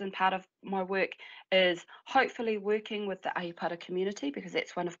too, just in part of my work, is hopefully working with the Ahipara community, because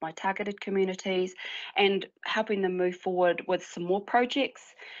that's one of my targeted communities, and helping them move forward with some more projects.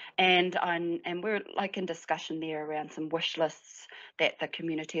 And we're in discussion there around some wish lists that the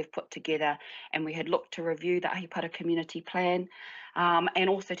community have put together, and we had looked to review the Ahipara community plan, and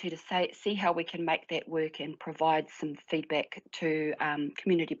also to see how we can make that work and provide some feedback to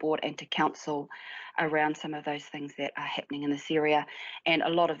community board and to council around some of those things that are happening in this area. And a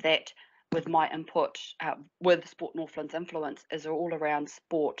lot of that with my input with Sport Northland's influence is all around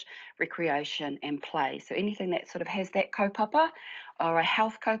sport, recreation and play. So anything that sort of has that kaupapa or a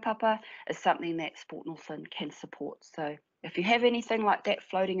health kaupapa is something that Sport Northland can support. So if you have anything like that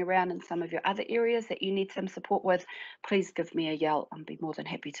floating around in some of your other areas that you need some support with, please give me a yell. I'll be more than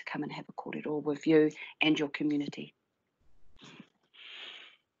happy to come and have a kōrero with you and your community.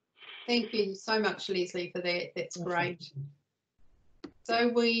 Thank you so much, Leslie, for that. That's great. So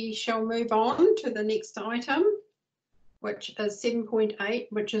we shall move on to the next item, which is 7.8,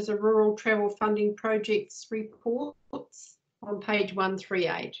 which is a rural travel funding projects reports on page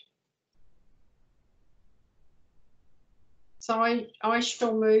 138. So I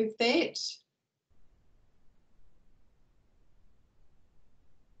shall move that.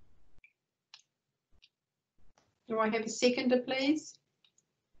 Do I have a seconder, please?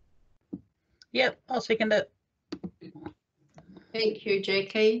 Yep, I'll second it. Thank you,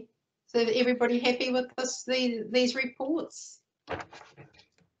 Jackie. So everybody happy with these reports?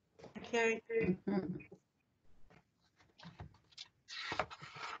 Okay.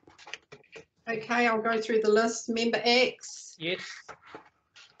 Okay, I'll go through the list. Member X? Yes.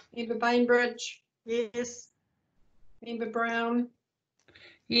 Member Bainbridge? Yes. Member Brown?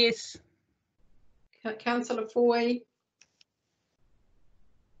 Yes. Councillor Foy?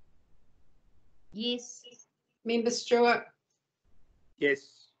 Yes. Member Stewart?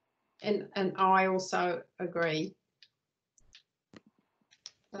 Yes. And I also agree.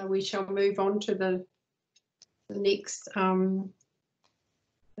 So we shall move on to the next,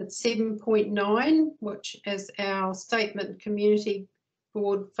 it's 7.9, which is our statement community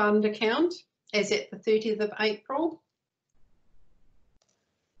board fund account as at the 30th of April.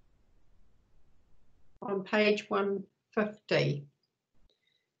 On page 150.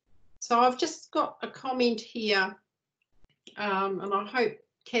 So I've just got a comment here, and I hope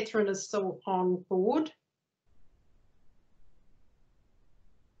Catherine is still on board.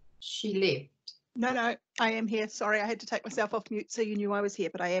 She left. No, I am here. Sorry, I had to take myself off mute so you knew I was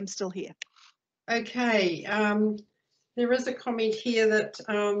here, but I am still here. Okay, there is a comment here that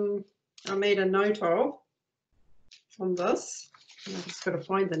I made a note of on this. I've just got to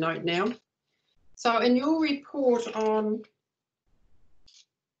find the note now. So in your report on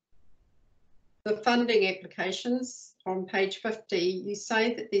the funding applications on page 50, you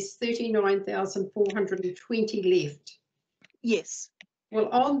say that there's 39,420 left. Yes. Well,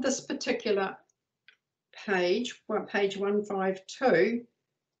 on this particular page, page 152,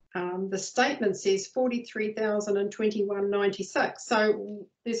 the statement says 43,021.96. So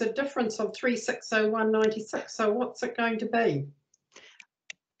there's a difference of 3,601.96. So what's it going to be?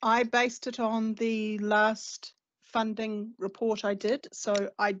 I based it on the last funding report I did,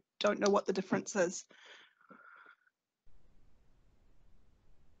 so I don't know what the difference is.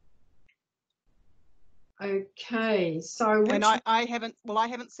 Okay, so and I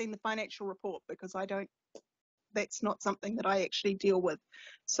haven't seen the financial report because that's not something that I actually deal with.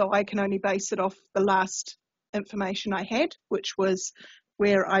 So I can only base it off the last information I had, which was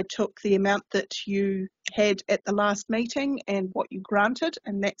where I took the amount that you had at the last meeting and what you granted,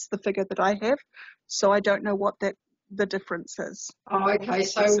 and that's the figure that I have. So I don't know what the difference is. Oh, okay.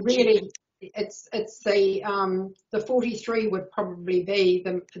 So really, it's the 43 would probably be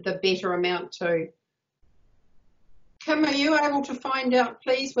the better amount too. Kim, are you able to find out,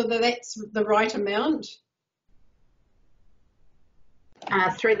 please, whether that's the right amount?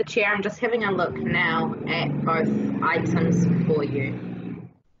 Through the chair, I'm just having a look now at both items for you.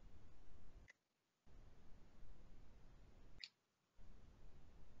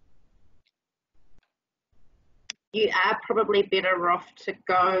 You are probably better off to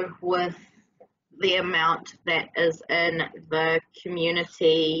go with the amount that is in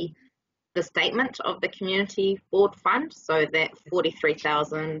the statement of the community board fund. So that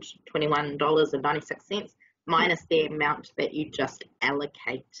 $43,021.96 minus the amount that you just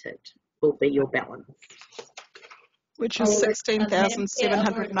allocated will be your balance. Which is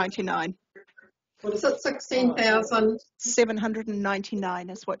 16,799. What is it, 16,799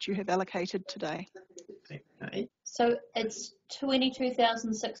 is what you have allocated today. Okay. So it's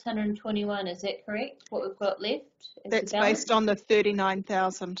 22,621, is that correct? What we've got left? That's based on the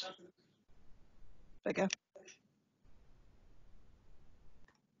 39,000 figure.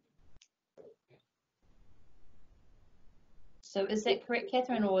 So is that correct,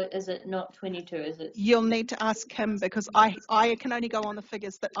 Catherine, or is it not 22? Is it? You'll need to ask him because I can only go on the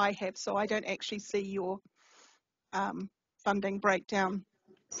figures that I have, so I don't actually see your funding breakdown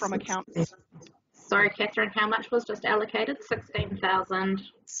from accounts. Sorry, Catherine, how much was just allocated?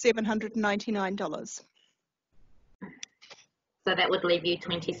 $16,799. So that would leave you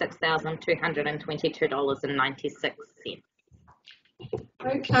 $26,222.96.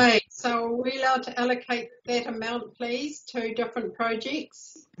 Okay, so are we allowed to allocate that amount, please, to different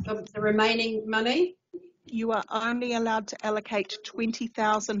projects, the remaining money? You are only allowed to allocate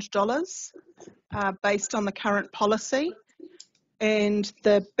 $20,000 based on the current policy, and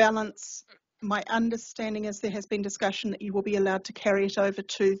the balance, my understanding is there has been discussion that you will be allowed to carry it over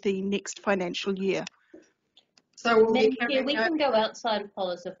to the next financial year. So we can go outside of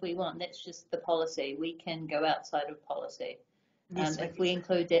policy if we want. That's just the policy. We can go outside of policy Yes, if we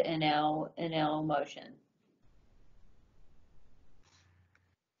include that in our motion.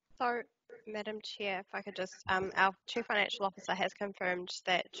 So, Madam Chair, if I could just, our Chief Financial Officer has confirmed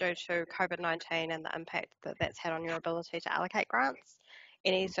that due to COVID-19 and the impact that that's had on your ability to allocate grants,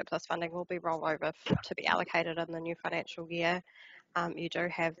 any surplus funding will be rolled over to be allocated in the new financial year. You do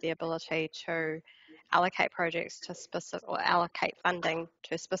have the ability to allocate projects to specific, or allocate funding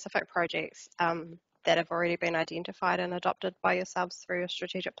to specific projects that have already been identified and adopted by yourselves through your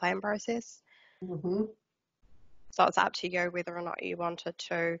strategic plan process. Mm-hmm. So it's up to you whether or not you wanted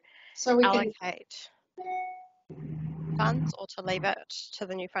to allocate funds or to leave it to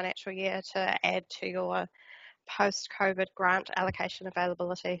the new financial year to add to your post-COVID grant allocation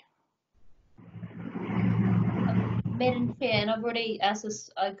availability. Madam Chair, and I've already asked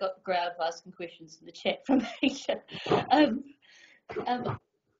this, I got Grab asking questions in the chat from Asia.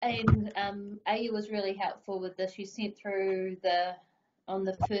 Aya was really helpful with this. You sent through on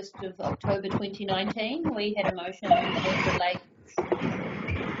the 1st of October 2019, we had a motion that relates,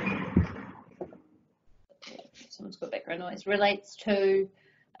 someone's got background noise, relates to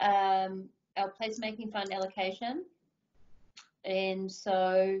our placemaking fund allocation. And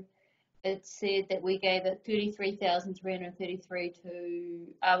so it said that we gave it 33,333 to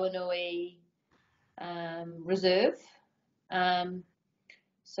Awanui Reserve.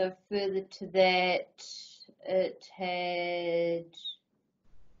 So further to that, it had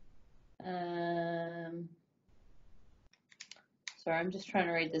sorry, I'm just trying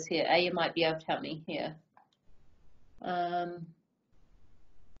to read this here. You might be able to help me here. Oh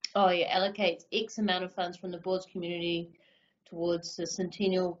yeah, allocates X amount of funds from the board's community towards the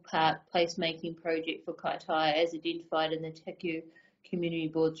Centennial Park placemaking project for Kaitaia as identified in the Hiku Community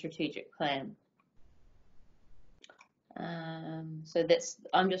Board Strategic Plan. So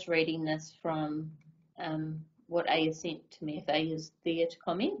I'm just reading this from what Aya sent to me, if Aya's there to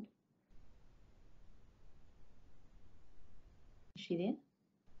comment. Is she there?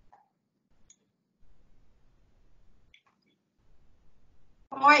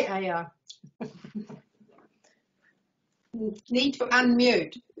 Hi, Aya. Need to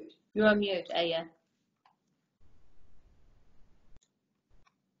unmute. You're on mute, Aya.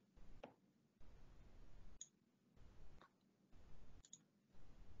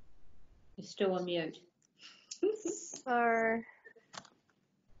 You're still on mute. So,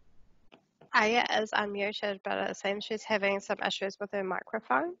 Aya is unmuted, but it seems she's having some issues with her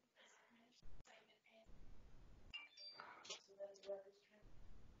microphone.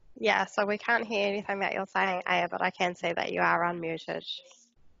 Yeah, so we can't hear anything that you're saying, Aya, but I can see that you are unmuted.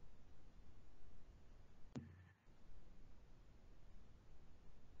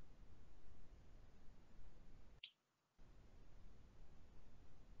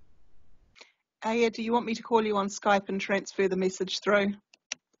 Aya, do you want me to call you on Skype and transfer the message through?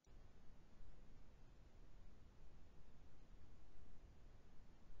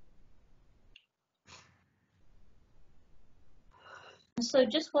 So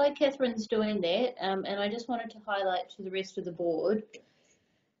just while Catherine's doing that, and I just wanted to highlight to the rest of the board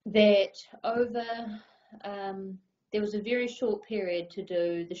that there was a very short period to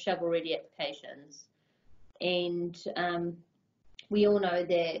do the shovel-ready applications, and we all know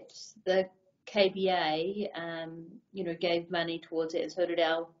that the KBA, gave money towards it, and so did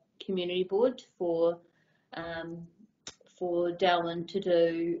our community board for Darwin to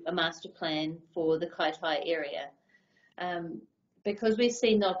do a master plan for the Kaitaia area. Because we've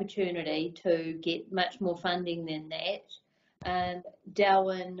seen the opportunity to get much more funding than that,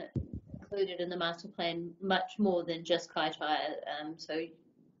 Darwin included in the master plan much more than just Kaitaia. So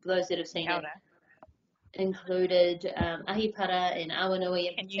for those that have seen it, included Ahipara and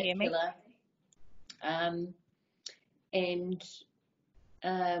Awanui in particular.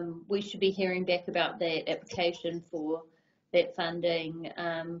 We should be hearing back about that application for that funding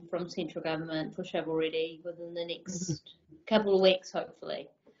from central government for shovel ready within the next couple of weeks, hopefully.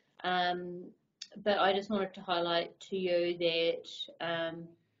 But I just wanted to highlight to you that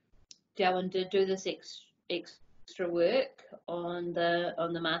Darwin did do this extra work on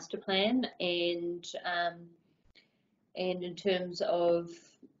the master plan, and and in terms of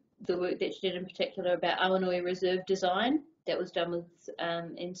the work that she did in particular about Awanui Reserve design that was done with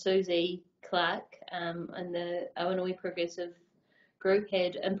and Susie Clark and the Awanui Progressive Group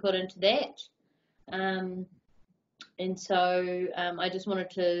had input into that. And so I just wanted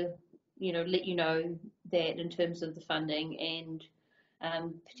to, let you know that in terms of the funding and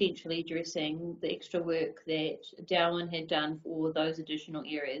potentially addressing the extra work that Darwin had done for those additional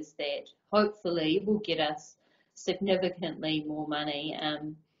areas that hopefully will get us significantly more money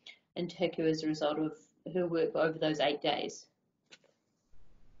into Hiku as a result of her work over those 8 days.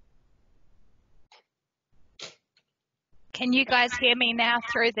 Can you guys hear me now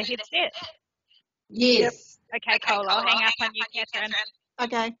through the headset? Yes. Okay, cool. I'll hang up on you, Catherine.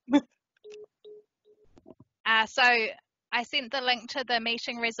 Okay. So I sent the link to the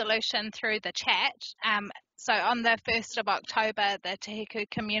meeting resolution through the chat. So on the 1st of October, the Te Hiku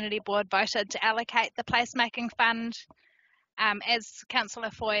Community Board voted to allocate the placemaking fund as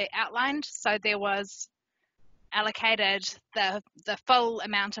Councillor Foy outlined. So there was allocated the full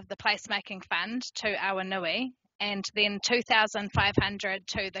amount of the placemaking fund to Awanui, and then 2,500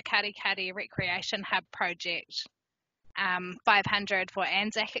 to the Karikari Recreation Hub project, 500 for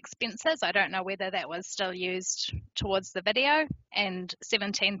Anzac expenses. I don't know whether that was still used towards the video, and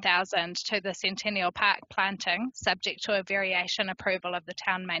 17,000 to the Centennial Park planting, subject to a variation approval of the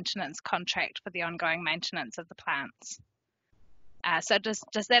town maintenance contract for the ongoing maintenance of the plants. So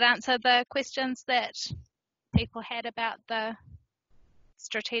does that answer the questions that people had about the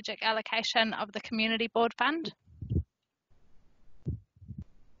strategic allocation of the community board fund?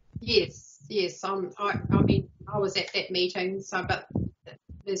 Yes. I mean, I was at that meeting, but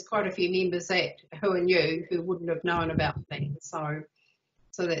there's quite a few members who are new who wouldn't have known about things. So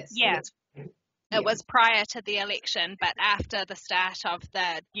that's It was prior to the election, but after the start of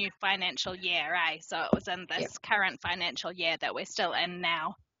the new financial year, So it was in this current financial year that we're still in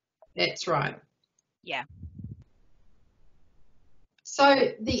now. That's right. Yeah.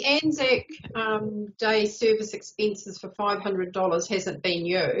 So the Anzac Day service expenses for $500 hasn't been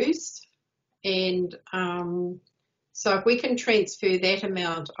used, and so if we can transfer that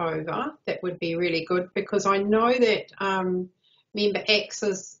amount over, that would be really good, because I know that Member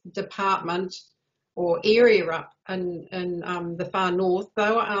X's department or area up in the far north,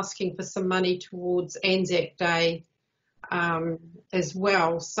 they were asking for some money towards Anzac Day as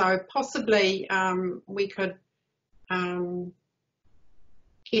well. So possibly we could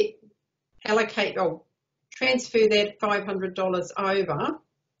allocate or transfer that $500 over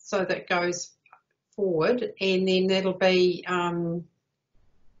so that goes forward, and then that'll be and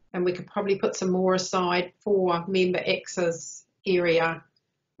we could probably put some more aside for Member X's area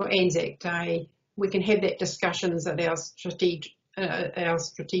for Anzac Day. We can have that discussions at our strategic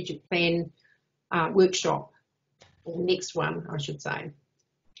plan workshop, or next one, I should say.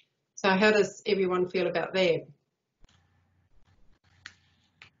 So how does everyone feel about that?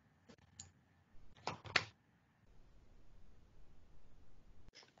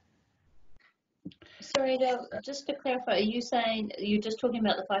 Sorry, Dale, just to clarify, are you saying you're just talking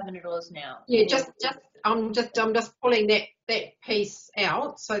about the $500 now? Yeah, I'm just pulling that piece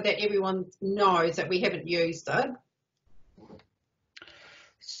out so that everyone knows that we haven't used it.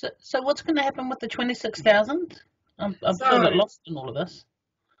 So what's going to happen with the 26,000? I'm still a bit lost in all of this.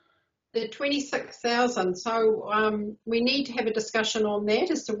 The 26,000. So we need to have a discussion on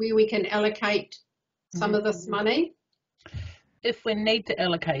that as to where we can allocate some of this money. If we need to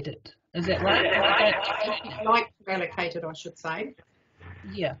allocate it, is that right? Like to allocate it, I should say.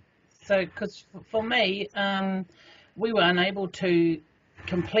 Yeah. So, because for me, we were unable to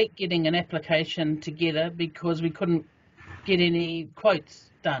complete getting an application together because we couldn't get any quotes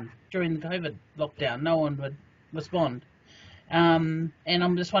done during the COVID lockdown. No one would respond. And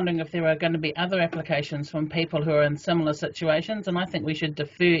I'm just wondering if there are going to be other applications from people who are in similar situations, and I think we should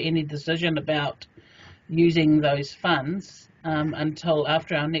defer any decision about using those funds until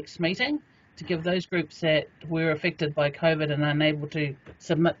after our next meeting, to give those groups that were affected by COVID and unable to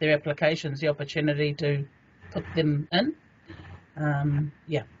submit their applications the opportunity to put them in.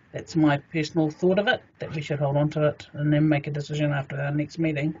 Yeah, that's my personal thought of it, that we should hold on to it and then make a decision after our next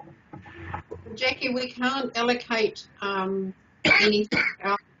meeting. Jackie, we can't allocate anything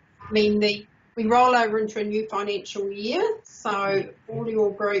else. I mean, we roll over into a new financial year, so all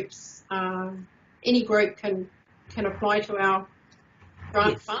your groups, any group can apply to our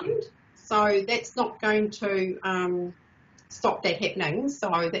grant fund. So that's not going to stop that happening.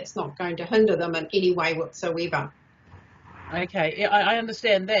 So that's not going to hinder them in any way whatsoever. Okay, I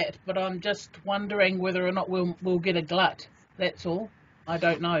understand that, but I'm just wondering whether or not we'll get a glut. That's all. I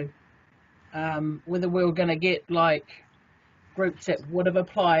don't know. whether we were going to get like groups that would have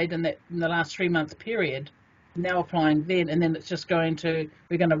applied in the last 3 month period, now applying then, and then it's just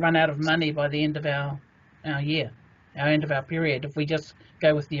we're going to run out of money by the end of our year, end of our period, if we just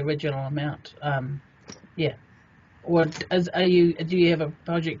go with the original amount. Yeah. Or do you have a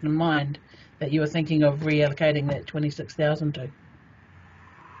project in mind that you were thinking of reallocating that 26,000 to?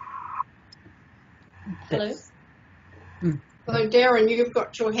 Hello. So Darren, you've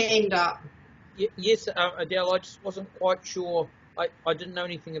got your hand up. Yes, Adele, I just wasn't quite sure. I didn't know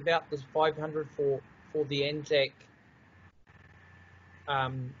anything about this 500 for the Anzac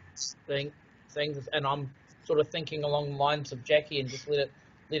things, and I'm sort of thinking along the lines of Jackie and just let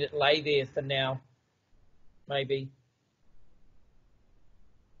it lay there for now, maybe.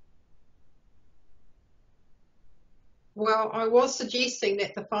 Well, I was suggesting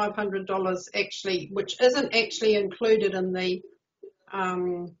that the $500 actually, which isn't actually included in the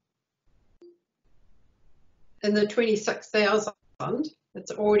 26,000,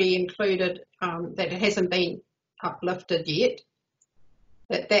 it's already included, that it hasn't been uplifted yet,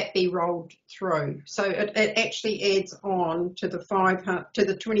 that be rolled through. So it actually adds on to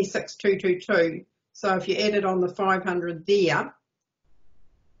the 26,222. So if you added on the 500 there,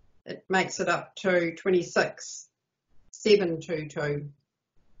 it makes it up to 26,722.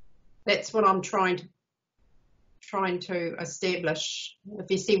 That's what I'm trying to establish.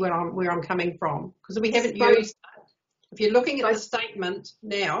 If you see where I'm coming from, because we haven't used. If you're looking at the statement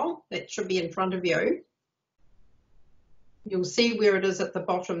now, that should be in front of you. You'll see where it is at the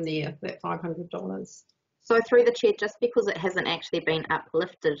bottom there, that $500. So through the chair, just because it hasn't actually been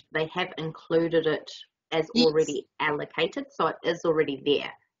uplifted, they have included it as already allocated, so it is already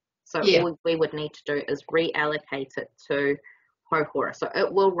there. So all we would need to do is reallocate it to Hohora. So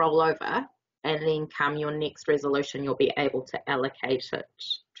it will roll over, and then come your next resolution, you'll be able to allocate it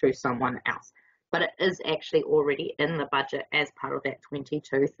to someone else. But it is actually already in the budget as part of that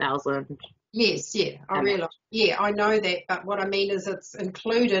 22,000. Yes, I realise. Yeah, I know that, but what I mean is it's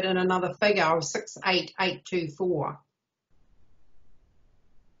included in another figure of 68824.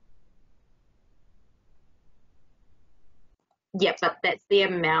 Yeah, but that's the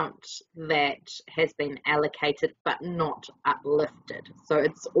amount that has been allocated but not uplifted. So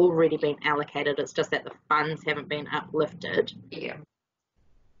it's already been allocated. It's just that the funds haven't been uplifted. Yeah.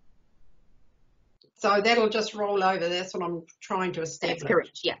 So that'll just roll over. That's what I'm trying to establish. That's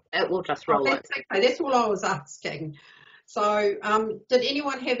correct. Yeah, it will just roll over. Okay. That's all I was asking. So, did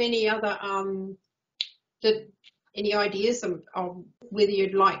anyone have any other any ideas of whether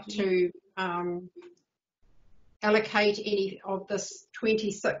you'd like to allocate any of this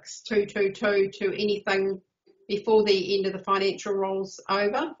 26,222 to anything before the end of the financial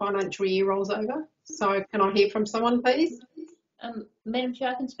year rolls over? So, can I hear from someone, please? Madam Chair,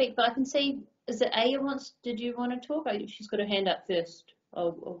 I can speak, but I can see. Is it Aya did you want to talk? She's got her hand up first.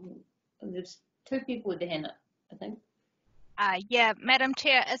 There's two people with their hand up, I think. Yeah, Madam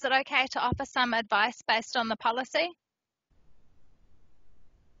Chair, is it okay to offer some advice based on the policy?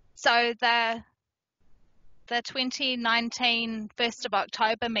 So the 2019 1st of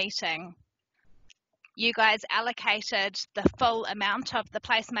October meeting, you guys allocated the full amount of the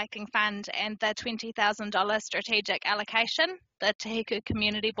placemaking fund and the $20,000 strategic allocation. The Te Hiku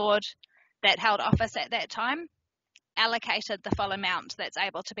Community Board that held office at that time allocated the full amount that's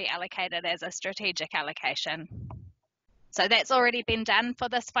able to be allocated as a strategic allocation. So that's already been done for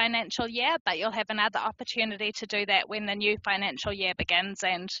this financial year, but you'll have another opportunity to do that when the new financial year begins,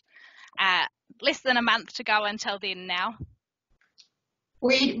 and less than a month to go until then now.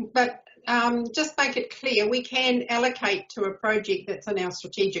 Just make it clear, we can allocate to a project that's in our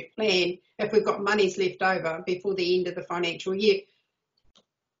strategic plan if we've got monies left over before the end of the financial year.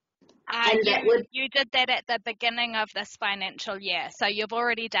 You did that at the beginning of this financial year, so you've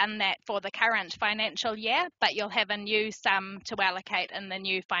already done that for the current financial year, but you'll have a new sum to allocate in the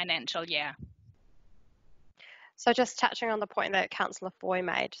new financial year. So just touching on the point that Councillor Foy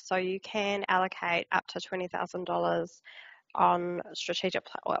made, so you can allocate up to $20,000 on strategic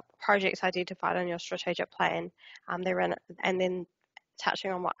projects identified in your strategic plan. And then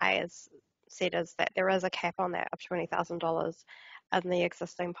touching on what A has said is that there is a cap on that of $20,000 in the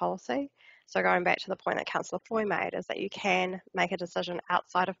existing policy. So going back to the point that Councillor Foy made is that you can make a decision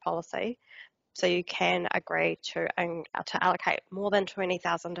outside of policy. So you can agree to allocate more than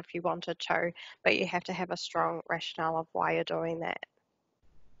 $20,000 if you wanted to, but you have to have a strong rationale of why you're doing that.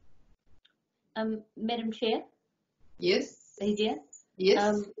 Madam Chair? Yes. Lydia?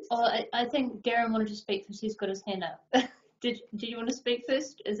 Yes. I think Darren wanted to speak because he's got his hand up. Did you want to speak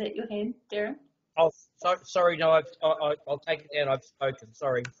first? Is that your hand, Darren? Oh, sorry, no, I'll take it down. I've spoken.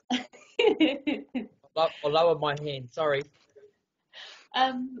 Sorry. I'll lower my hand, sorry.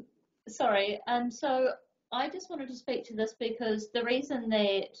 Sorry, so I just wanted to speak to this because the reason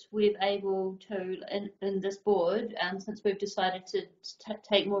that we're able to, in this board, since we've decided to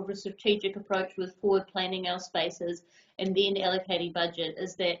take more of a strategic approach with forward planning our spaces and then allocating budget,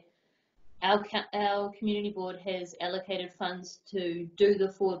 is that our community board has allocated funds to do the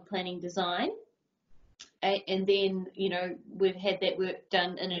forward planning design, and then, you know, we've had that work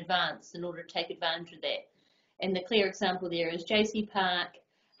done in advance in order to take advantage of that. And the clear example there is JC Park,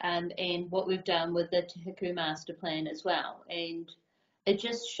 and what we've done with the Te Hiku master plan as well. And it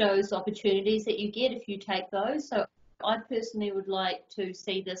just shows opportunities that you get if you take those. So I personally would like to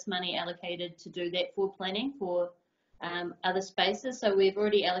see this money allocated to do that forward planning for other spaces. So we've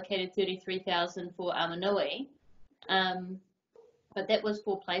already allocated 33,000 for Amanui, but that was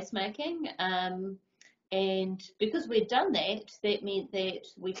for placemaking. And because we'd done that, that meant that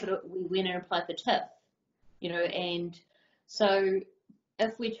we went and applied for TIF, you know. And so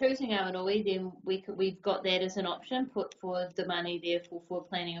if we're choosing Awanui, then we've got that as an option, put for the money there for forward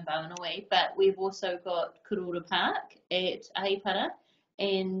planning of Awanui. But we've also got Kuruora Park at Ahipara,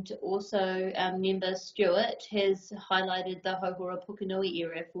 and also member Stewart has highlighted the Hauhura Pukenui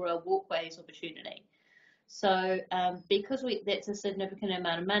area for a walkways opportunity. So because that's a significant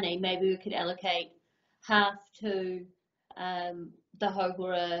amount of money, maybe we could allocate half to the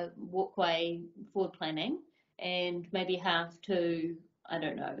Hauhura walkway forward planning, and maybe half to, I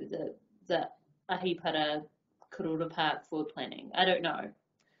don't know, the Ahipara Kuruora Park forward planning. I don't know.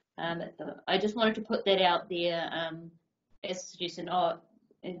 I just wanted to put that out there as a suggestion. Oh,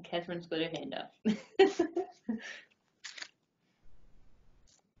 and Catherine's got her hand up.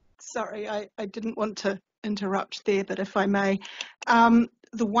 Sorry, I didn't want to interrupt there, but if I may.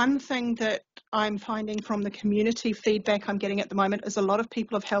 The one thing that I'm finding from the community feedback I'm getting at the moment is a lot of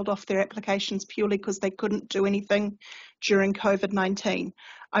people have held off their applications purely because they couldn't do anything during COVID-19.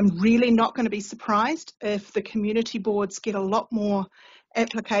 I'm really not going to be surprised if the community boards get a lot more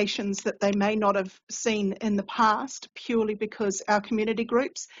applications that they may not have seen in the past, purely because our community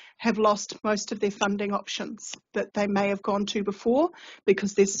groups have lost most of their funding options that they may have gone to before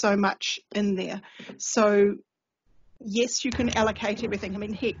because there's so much in there. So yes, you can allocate everything. I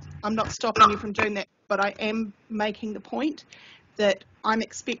mean, heck, I'm not stopping you from doing that, but I am making the point that I'm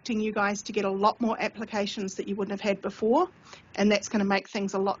expecting you guys to get a lot more applications that you wouldn't have had before, and that's going to make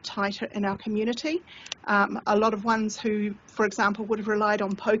things a lot tighter in our community. A lot of ones who, for example, would have relied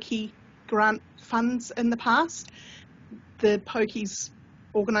on POKI grant funds in the past, the POKI's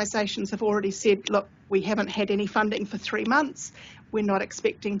organisations have already said, look, we haven't had any funding for 3 months. We're not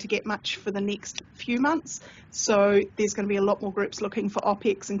expecting to get much for the next few months. So there's going to be a lot more groups looking for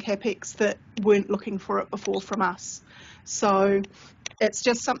OPEX and CAPEX that weren't looking for it before from us. So it's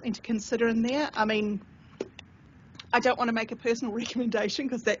just something to consider in there. I mean, I don't want to make a personal recommendation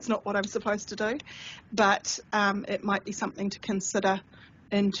because that's not what I'm supposed to do, but it might be something to consider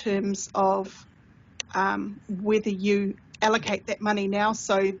in terms of whether you allocate that money now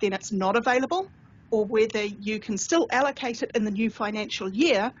so then it's not available, or whether you can still allocate it in the new financial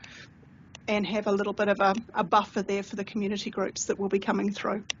year and have a little bit of a buffer there for the community groups that will be coming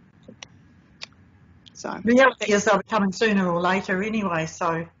through. So reality is they'll be coming sooner or later anyway,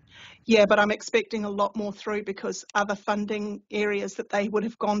 so. Yeah, but I'm expecting a lot more through because other funding areas that they would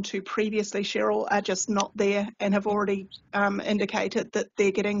have gone to previously, Cheryl, are just not there and have already indicated that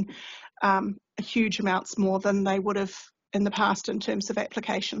they're getting huge amounts more than they would have in the past in terms of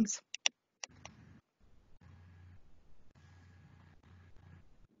applications.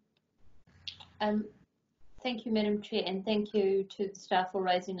 Thank you, Madam Chair, and thank you to the staff for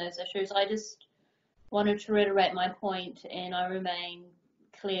raising those issues. I just wanted to reiterate my point, and I remain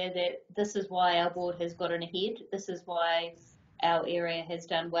clear that this is why our board has gotten ahead. This is why our area has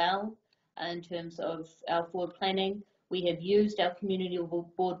done well in terms of our forward planning. We have used our community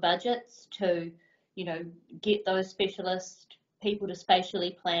board budgets to, you know, get those specialist people to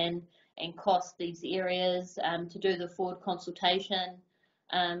spatially plan and cost these areas, to do the forward consultation,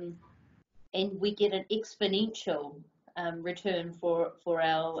 and we get an exponential return for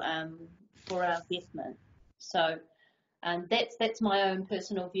our investment. So that's my own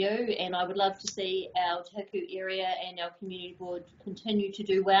personal view, and I would love to see our Te Hiku area and our community board continue to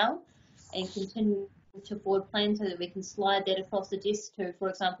do well and continue to forward plan so that we can slide that across the desk to, for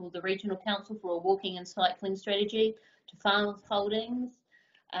example, the regional council for a walking and cycling strategy, to farm foldings,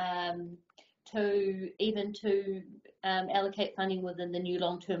 to allocate funding within the new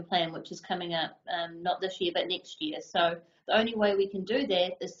long-term plan, which is coming up not this year but next year. So the only way we can do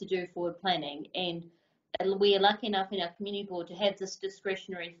that is to do forward planning, and we are lucky enough in our community board to have this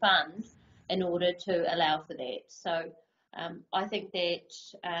discretionary fund in order to allow for that. So I think that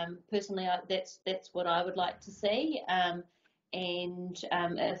personally, that's what I would like to see. And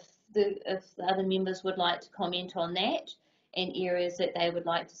if the other members would like to comment on that and areas that they would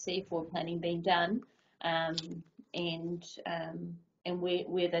like to see forward planning being done, and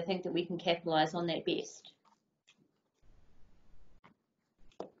where they think that we can capitalise on that best.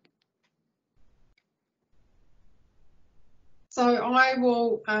 So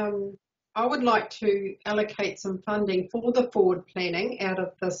I would like to allocate some funding for the forward planning out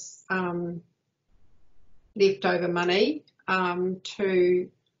of this leftover money to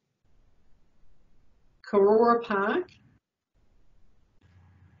Karora Park,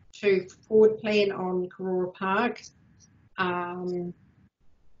 to forward plan on Karora Park,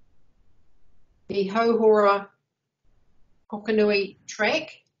 the Hauhora Hokanui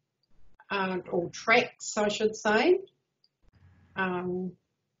track, or tracks I should say, and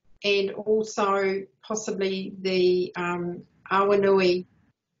also possibly the Awanui.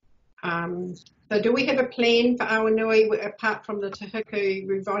 So do we have a plan for Awanui apart from the Te Hiku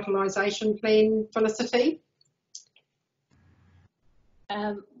revitalisation plan, Felicity?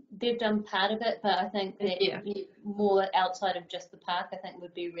 They've done part of it, but I think that more outside of just the park, I think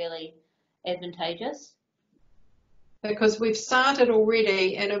would be really advantageous. Because we've started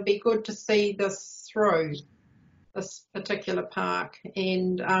already, and it'd be good to see this through, this particular park.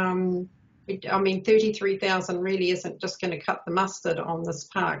 And I mean, 33,000 really isn't just going to cut the mustard on this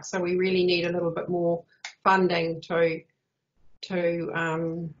park. So we really need a little bit more funding to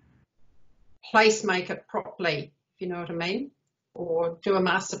place make it properly, if you know what I mean, or do a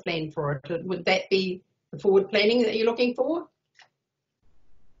master plan for it. Would that be the forward planning that you're looking for?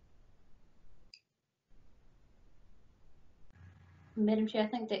 Madam Chair, I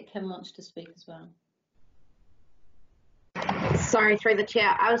think that Kim wants to speak as well. Sorry, through the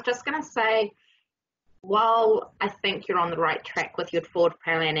chair. I was just going to say, while I think you're on the right track with your forward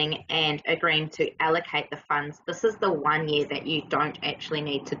planning and agreeing to allocate the funds, this is the 1 year that you don't actually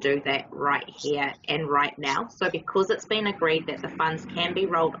need to do that right here and right now. So because it's been agreed that the funds can be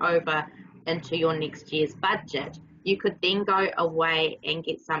rolled over into your next year's budget, you could then go away and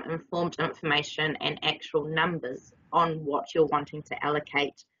get some informed information and actual numbers on what you're wanting to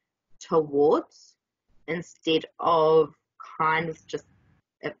allocate towards, instead of kind of just,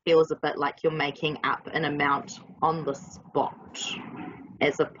 it feels a bit like you're making up an amount on the spot,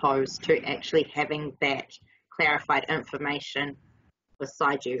 as opposed to actually having that clarified information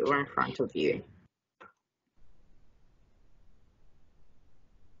beside you or in front of you.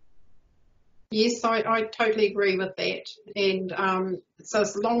 Yes, I totally agree with that. And so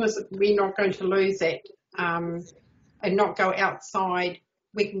as long as we're not going to lose that and not go outside,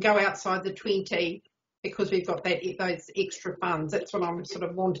 we can go outside the 20 because we've got those extra funds. That's what I'm sort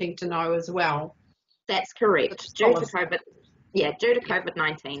of wanting to know as well. That's correct. Due to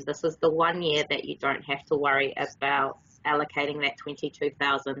COVID-19, this is the 1 year that you don't have to worry about allocating that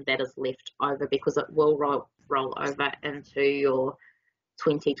 22,000 that is left over, because it will roll over into your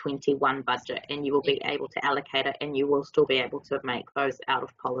 2021 budget, and you will be able to allocate it, and you will still be able to make those out of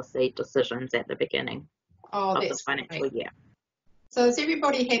policy decisions at the beginning of the financial year. So is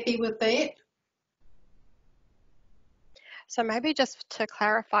everybody happy with that? So maybe just to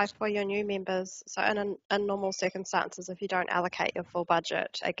clarify for your new members, so in normal circumstances, if you don't allocate your full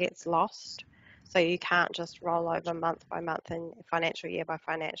budget, it gets lost. So you can't just roll over month by month and financial year by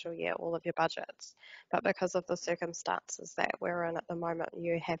financial year all of your budgets. But because of the circumstances that we're in at the moment,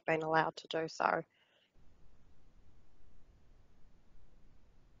 you have been allowed to do so.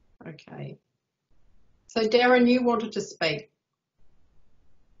 Okay. So Darren, you wanted to speak.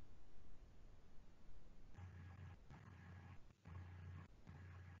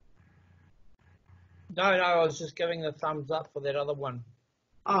 No, I was just giving the thumbs up for that other one.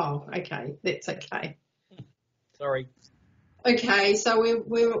 Oh, okay, that's okay. Sorry. Okay, so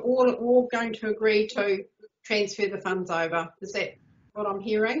we're all going to agree to transfer the funds over. Is that what I'm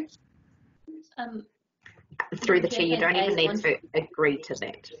hearing? Through the chair, you don't even need to agree to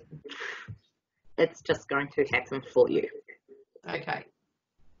that. It's just going to happen for you. Okay.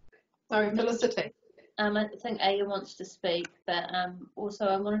 So Felicity. I think Aya wants to speak, but also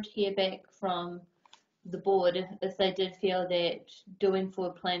I wanted to hear back from the board if they did feel that doing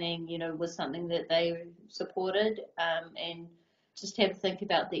forward planning, was something that they supported, and just have a think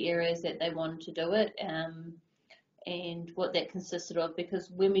about the areas that they wanted to do it, and what that consisted of. Because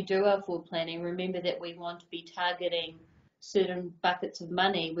when we do our forward planning, remember that we want to be targeting certain buckets of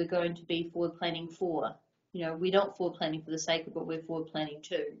money we're going to be forward planning for. We're not forward planning for the sake of it, we're forward planning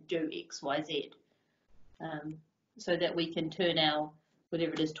to do X, Y, Z. so that we can turn our,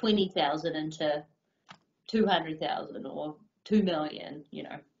 whatever it is, 20,000 into 200,000 or 2 million, you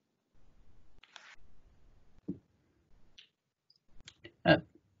know.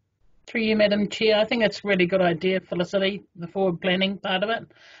 Through you, Madam Chair, I think it's a really good idea, Felicity, the forward planning part of it.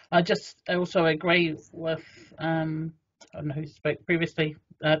 I also agree with, I don't know who spoke previously,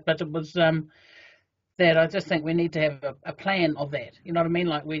 but it was that I just think we need to have a plan of that. You know what I mean?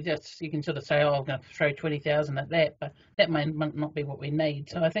 Like you can sort of say, oh, I'm going to throw 20,000 at that, but that may not be what we need.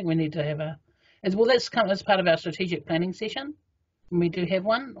 So I think we need to have that's kind of as part of our strategic planning session. When we do have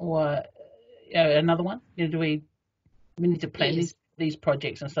one, or another one. You know, we need to plan these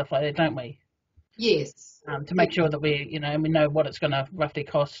projects and stuff like that, don't we? Yes. To make sure that we know what it's going to roughly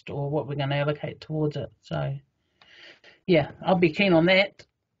cost or what we're going to allocate towards it. So, yeah, I'll be keen on that.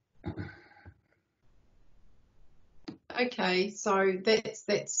 Okay, so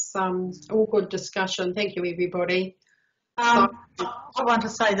that's all good discussion. Thank you, everybody. I want to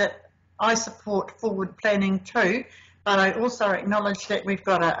say that I support forward planning too, but I also acknowledge that we've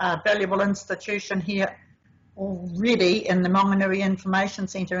got a valuable institution here already in the Monganui Information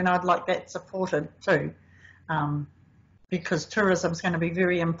Centre, and I'd like that supported too, because tourism is going to be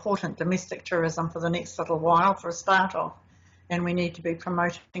very important, domestic tourism, for the next little while for a start off, and we need to be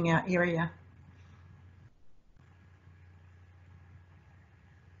promoting our area.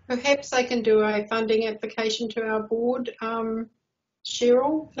 Perhaps I can do a funding application to our board.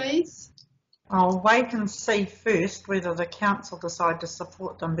 Cheryl, please. I'll wait and see first whether the council decide to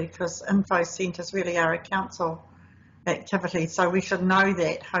support them, because info centres really are a council activity, so we should know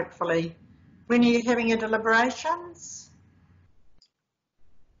that hopefully. When are you having your deliberations?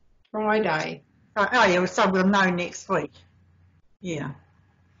 Friday. Oh yeah, so we'll know next week. Yeah.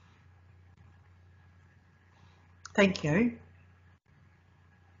 Thank you.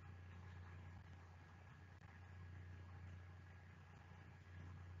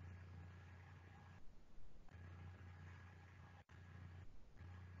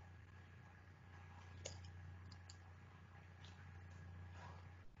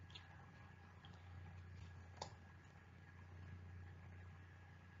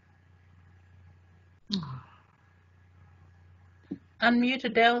 Unmute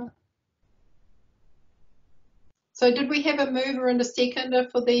Adele. So did we have a mover and a seconder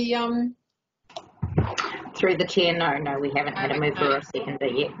for the Through the chair, no, we haven't had a mover or a seconder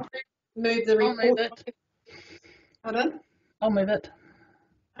yet. Move the report. I'll move it. Pardon? I'll move it.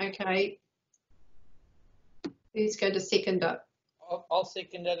 Okay. Who's going to second it? I'll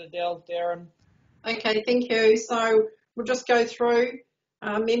second it, Adele. Darren. Okay, thank you. So we'll just go through.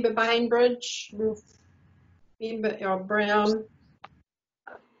 Member Bainbridge, Member Brown,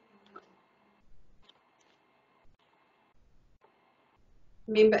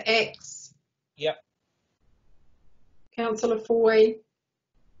 Member X. Yep. Councillor Foy.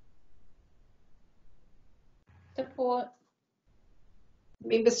 Support.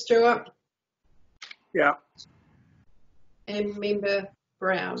 Member Stewart. Yeah. And Member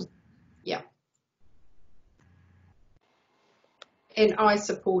Brown. Yeah. And I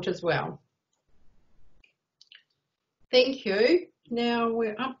support as well. Thank you. Now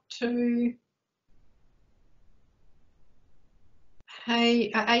we're up to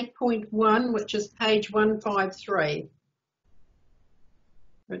 8.1, which is page 153,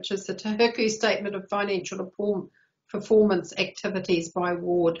 which is the Te Hiku Statement of Financial Performance Activities by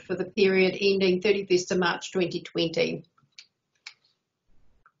Ward for the period ending 31st of March 2020.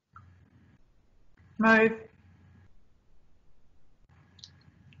 Move.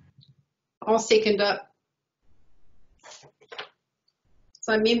 I'll second it.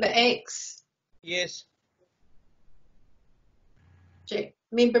 So Member X. Yes.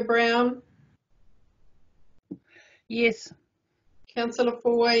 Member Brown. Yes. Councillor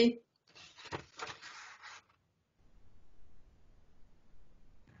Foy.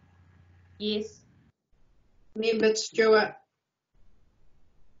 Yes. Member Stewart.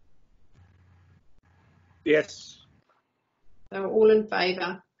 Yes. So all in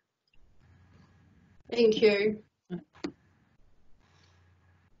favour. Thank you.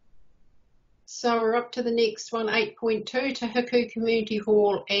 So we're up to the next one, 8.2, Te Hiku Community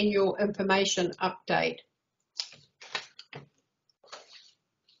Hall Annual Information Update.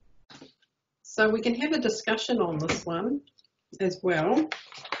 So we can have a discussion on this one as well.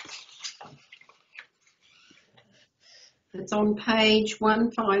 It's on page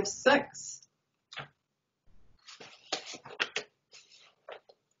 156.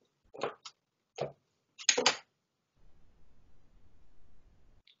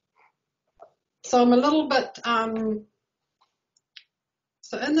 So I'm a little bit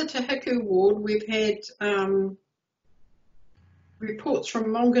So in the Te Hiku ward, we've had reports from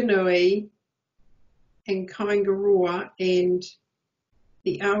Maunganui and Kaingaroa and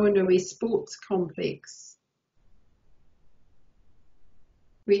the Awanui Sports Complex.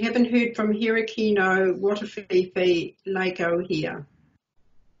 We haven't heard from Hirakino, Watawhiwhi, Lake Ohia.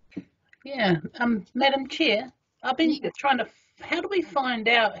 Yeah, Madam Chair, I've been trying to, how do we find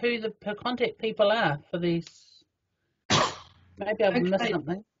out who the contact people are for these? Maybe I've missed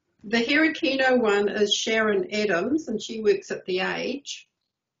something. The Hirakino one is Sharon Adams, and she works at the Age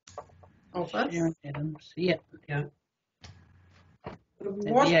office. Sharon Adams, yeah. Yeah.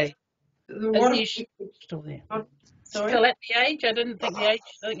 The Age still there. Sorry? Still at the Age? I didn't think the Age,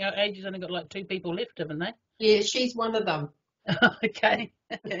 I think our Age has only got like 2 people left, haven't they? Yeah, she's one of them. Okay,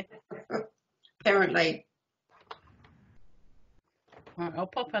 okay. Apparently. Right, I'll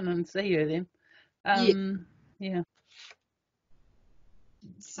pop in and see her then. Yeah.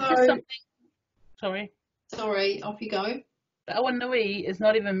 So, just something, sorry, off you go. The Awanui is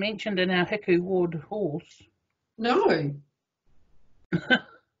not even mentioned in our Hiku ward halls. No.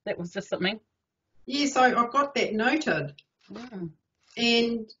 That was just something. Yes, I've got that noted.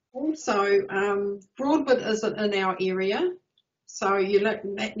 And also, Broadwood isn't in our area, so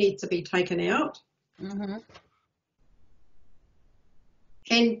that needs to be taken out. And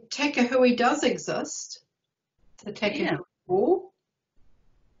Takahui does exist, the Takahui ward.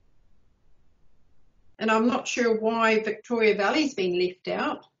 And I'm not sure why Victoria Valley's been left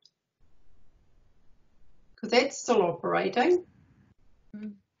out, because that's still operating.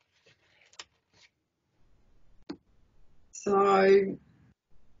 So,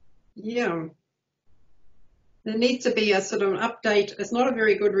 yeah, there needs to be a sort of an update. It's not a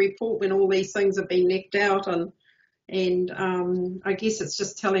very good report when all these things have been left out, and I guess it's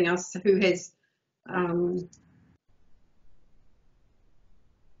just telling us who has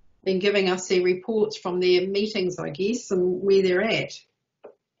been giving us their reports from their meetings, I guess, and where they're at.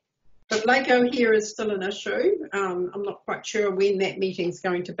 But Lake Ohia is still an issue. I'm not quite sure when that meeting's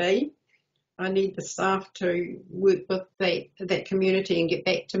going to be. I need the staff to work with that community and get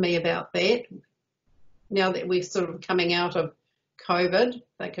back to me about that. Now that we're sort of coming out of COVID,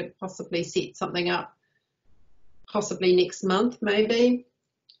 they could possibly set something up, possibly next month maybe.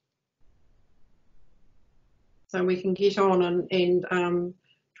 So we can get on and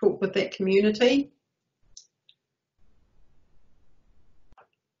talk with that community.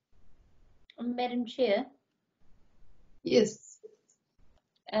 Madam Chair? Yes.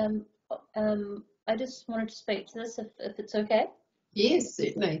 I just wanted to speak to this, if it's okay. Yes,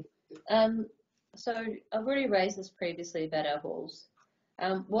 certainly. So I've already raised this previously about our halls.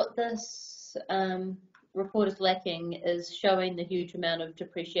 What this report is lacking is showing the huge amount of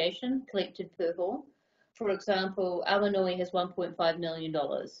depreciation collected per hall. For example, Awanui has $1.5 million.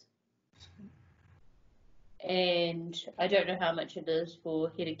 And I don't know how much it is for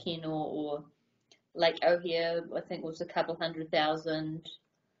Hirakino or Lake Ohia. I think it was a couple $100,000.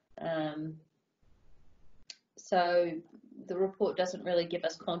 So the report doesn't really give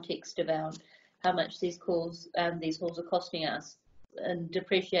us context about how much these halls are costing us in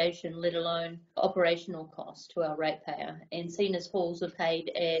depreciation, let alone operational costs to our ratepayer. And seeing as halls are paid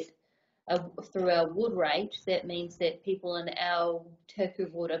through our wood rate, that means that people in our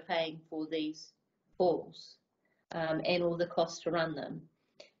Hiku ward are paying for these halls and all the costs to run them.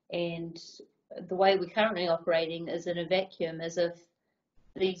 And the way we're currently operating is in a vacuum, as if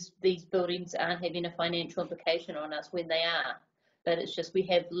these buildings aren't having a financial implication on us when they are. But it's just we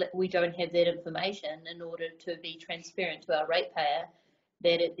don't have that information in order to be transparent to our ratepayer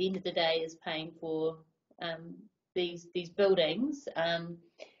that at the end of the day is paying for these buildings.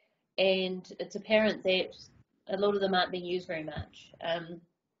 And it's apparent that a lot of them aren't being used very much,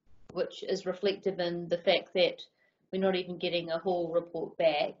 which is reflective in the fact that we're not even getting a hall report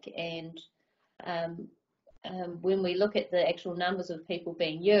back. And when we look at the actual numbers of people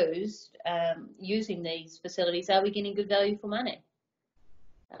being using these facilities, are we getting good value for money?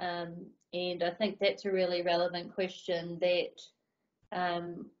 And I think that's a really relevant question that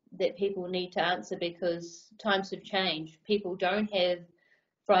people need to answer, because times have changed. People don't have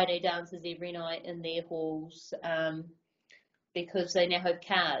Friday dances every night in their halls because they now have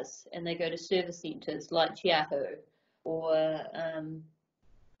cars and they go to service centres like Chiahu.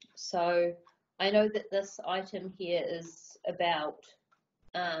 So I know that this item here is about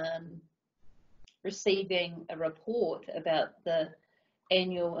receiving a report about the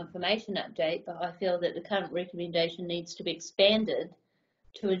annual information update, but I feel that the current recommendation needs to be expanded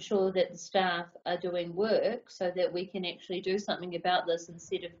to ensure that the staff are doing work so that we can actually do something about this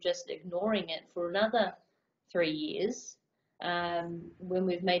instead of just ignoring it for another 3 years when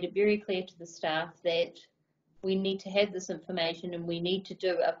we've made it very clear to the staff that we need to have this information and we need to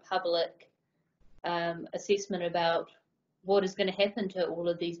do a public assessment about what is going to happen to all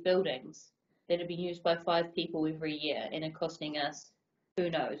of these buildings that have been used by 5 people every year and are costing us, who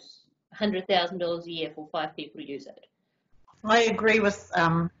knows, $100,000 a year for 5 people to use it. I agree with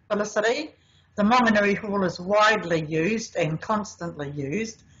Felicity. The Monganui Hall is widely used and constantly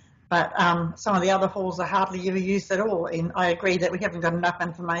used, but some of the other halls are hardly ever used at all, and I agree that we haven't got enough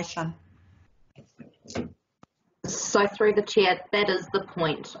information. So through the chair, that is the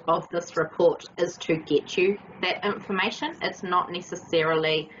point of this report, is to get you that information. It's not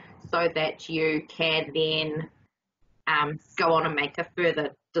necessarily so that you can then go on and make a further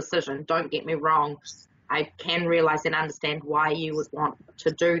decision. Don't get me wrong. I can realise and understand why you would want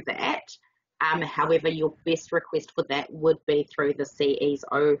to do that. However, your best request for that would be through the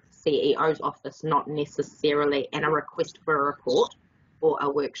CEO's office, not necessarily, and a request for a report or a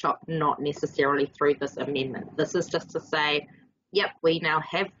workshop, not necessarily through this amendment. This is just to say, yep, we now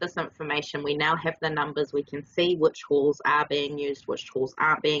have this information, we now have the numbers, we can see which halls are being used, which halls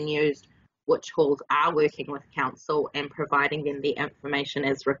aren't being used, which halls are working with council, and providing them the information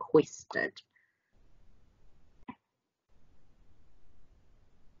as requested.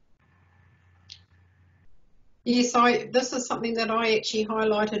 Yes, this is something that I actually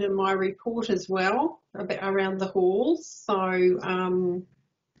highlighted in my report as well, around the halls. So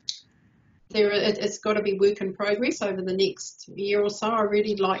it's got to be work in progress over the next year or so. I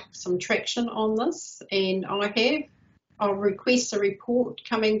really like some traction on this, and I'll request a report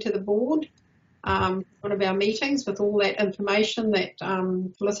coming to the board, one of our meetings, with all that information that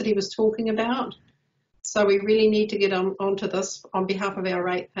Felicity was talking about. So we really need to get onto this on behalf of our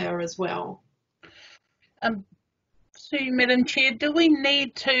ratepayer as well. So, Madam Chair, do we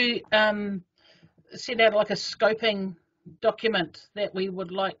need to set out like a scoping document that we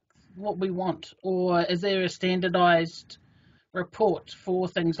would like, what we want, or is there a standardised report for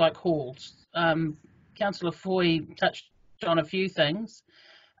things like halls? Councillor Foy touched on a few things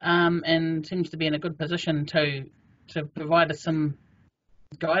and seems to be in a good position to provide us some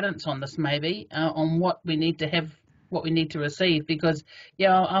guidance on this, maybe on what we need to have, what we need to receive, because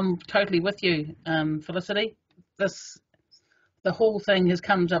yeah, I'm totally with you, Felicity. The whole thing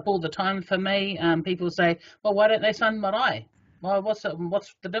comes up all the time for me. People say, well, why don't they fund marae? Well, what's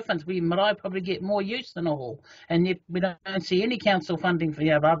the difference? Marae probably get more use than a hall, and yet we don't see any council funding for,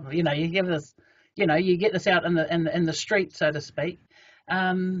 you give this, you get this out in the street, so to speak.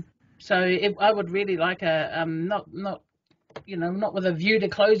 So I would really like a not with a view to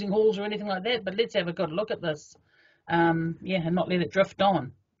closing halls or anything like that, but let's have a good look at this, and not let it drift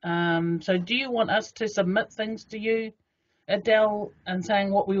on. So do you want us to submit things to you, Adele, and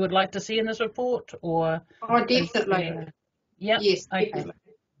saying what we would like to see in this report, or? Oh, definitely. Yeah. Yes, okay. definitely.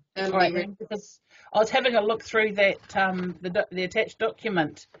 All right. Because I was having a look through that the attached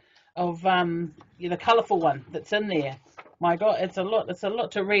document of the colourful one that's in there. My God, it's a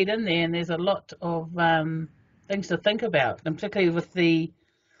lot to read in there, and there's a lot of things to think about, and particularly with the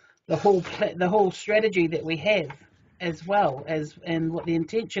whole strategy that we have, as well as, and what the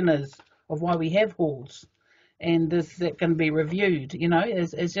intention is of why we have halls, and is that can be reviewed.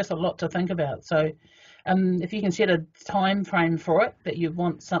 It's just a lot to think about. So if you can set a time frame for it that you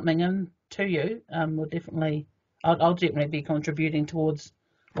want something in to you, we'll definitely, I'll definitely be contributing towards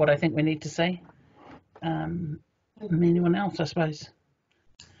what I think we need to see. Anyone else, I suppose?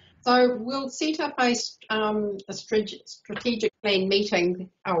 So we'll set up a strategic plan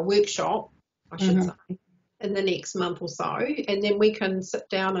meeting, or workshop, I should say, in the next month or so, and then we can sit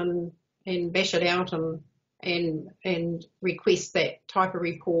down and bash it out and request that type of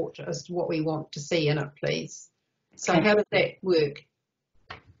report as to what we want to see in it, please. So how does that work?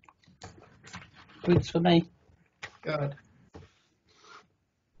 Works for me. Good.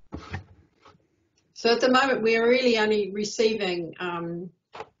 So at the moment we're really only receiving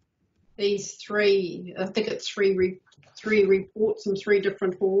these three, I think it's three reports from 3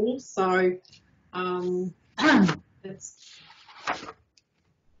 different halls. So it's,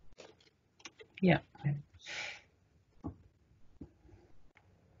 yeah.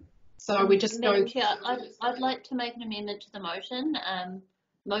 So we just Madam Chair, I'd like to make an amendment to the motion.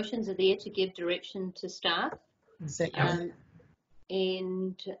 Motions are there to give direction to staff. Exactly.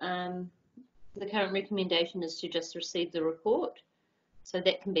 And the current recommendation is to just receive the report. So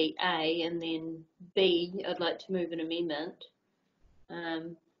that can be A, and then B, I'd like to move an amendment.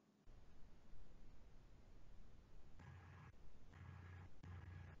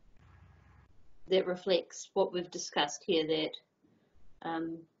 That reflects what we've discussed here, that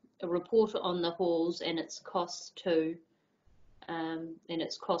a report on the halls and its costs to and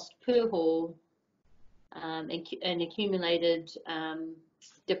its cost per haul, and accumulated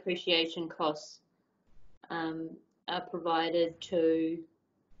depreciation costs are provided to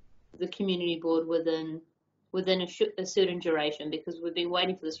the community board within a certain duration, because we've been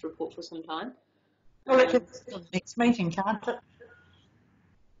waiting for this report for some time. Well, it can still the next meeting, can't it?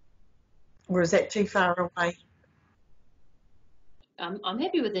 Or is that too far away? I'm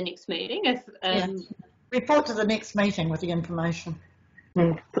happy with the next meeting. If Report to the next meeting with the information.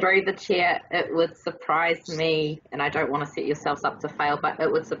 Through the chair, it would surprise me, and I don't want to set yourselves up to fail, but it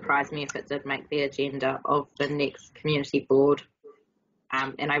would surprise me if it did make the agenda of the next community board.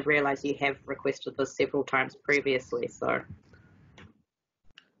 And I realise you have requested this several times previously, so.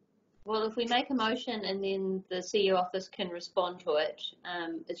 Well, if we make a motion and then the CEO office can respond to it,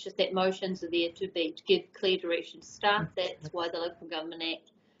 it's just that motions are there to give clear direction to staff. That's why the Local Government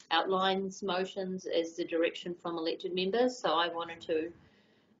Act outlines motions as the direction from elected members. So I wanted to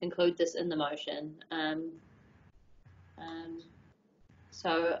include this in the motion.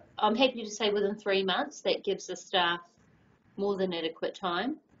 So I'm happy to say within 3 months. That gives the staff more than adequate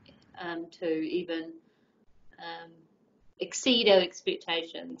time to even exceed our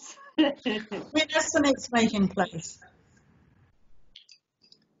expectations. When is the next meeting, please?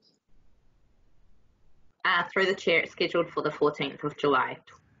 Through the chair, it's scheduled for the 14th of July.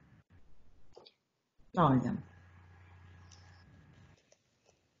 Oh, yeah.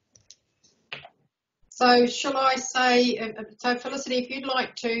 So shall I say, so Felicity, if you'd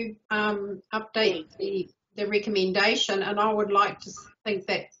like to update the recommendation, and I would like to think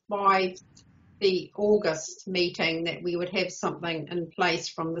that by the August meeting that we would have something in place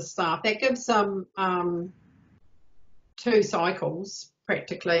from the staff. That gives them 2 cycles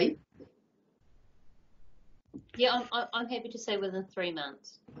practically. Yeah, I'm happy to say within 3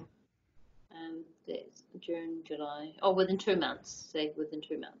 months. That's June, July. Oh, within 2 months. Say within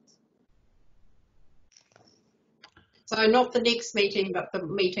 2 months. So not the next meeting, but the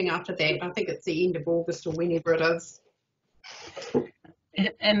meeting after that. I think it's the end of August or whenever it is.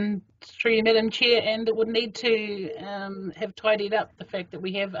 And through you, Madam Chair, and it would need to have tidied up the fact that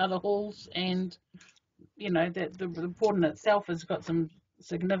we have other halls, and you know that the report in itself has got some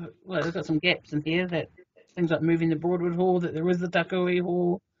significant, well, it's got some gaps in here, that things like moving the Broadwood Hall, that there is the Takui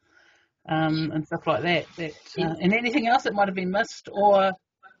Hall, and stuff like that. And anything else that might have been missed or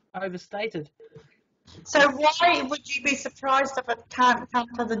overstated. So why would you be surprised if it can't come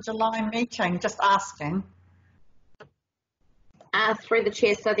to the July meeting? Just asking. Through the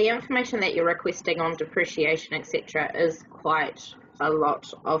chair, so the information that you're requesting on depreciation, etc., is quite a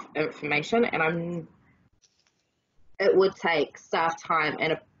lot of information, and it would take staff time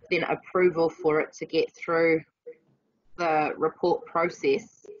and then approval for it to get through the report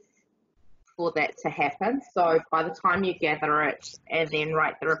process for that to happen. So by the time you gather it and then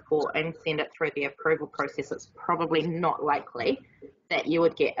write the report and send it through the approval process, it's probably not likely that you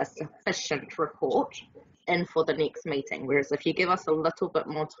would get a sufficient report in for the next meeting. Whereas if you give us a little bit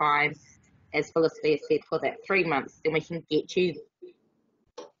more time, as Felicity has said, for that 3 months, then we can get you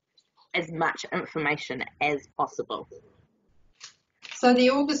as much information as possible. So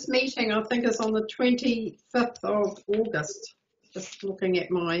the August meeting, I think, is on the 25th of August. Just looking at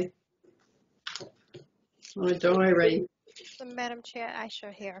my diary. So, Madam Chair,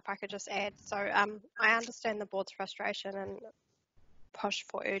 Aisha here, if I could just add. So I understand the board's frustration and push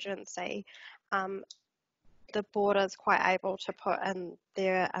for urgency. The board is quite able to put in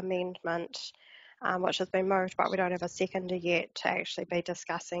their amendment, which has been moved, but we don't have a seconder yet to actually be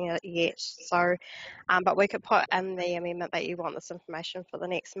discussing it yet. So, but we could put in the amendment that you want this information for the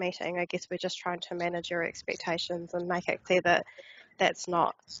next meeting. I guess we're just trying to manage your expectations and make it clear that that's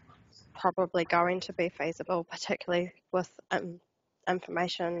not probably going to be feasible, particularly with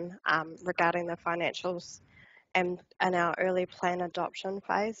information regarding the financials and in our early plan adoption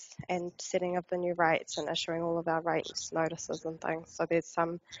phase and setting of the new rates and issuing all of our rates notices and things. So there's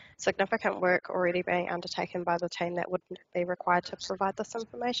some significant work already being undertaken by the team that would be required to provide this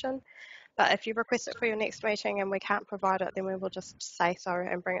information. But if you request it for your next meeting and we can't provide it, then we will just say so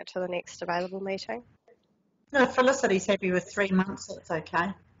and bring it to the next available meeting. No, Felicity's happy with 3 months, that's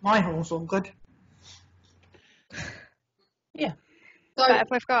okay. My hall's all good. Yeah. So but if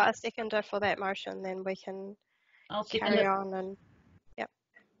we've got a seconder for that motion, then we can carry on and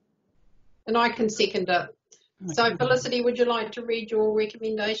And I can second it. So Felicity, would you like to read your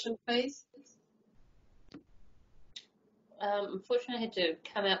recommendation, please? Unfortunately, I had to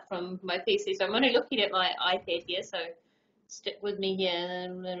come out from my PC, so I'm only looking at my iPad here, so stick with me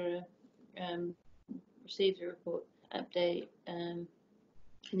here. Receive the report, update, and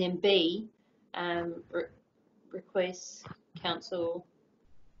then B, request council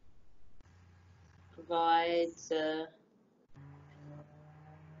provides a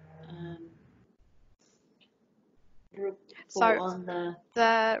report So on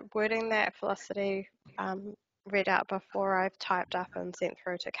the wording that Felicity read out before, I've typed up and sent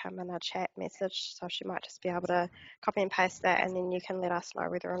through to Kim in a chat message, so she might just be able to copy and paste that, and then you can let us know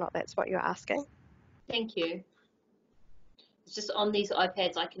whether or not that's what you're asking. Thank you. It's just on these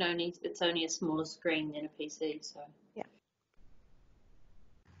iPads, it's only a smaller screen than a PC, so. Yeah.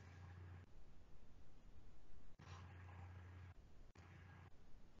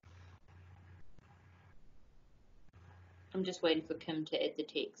 I'm just waiting for Kim to add the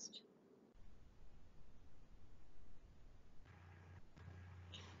text.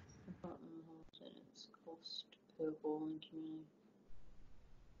 Cost per hall and community.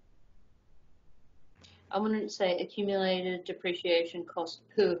 I wouldn't say accumulated depreciation cost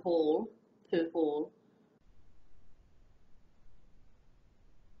per hall.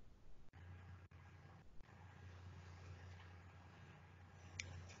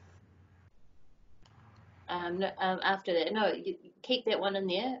 After that, no, you keep that one in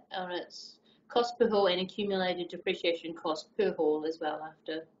there. It's cost per hall and accumulated depreciation cost per hall as well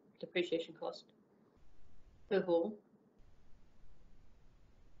after depreciation cost per hall.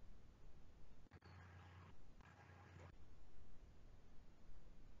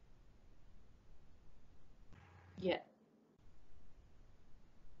 Yeah.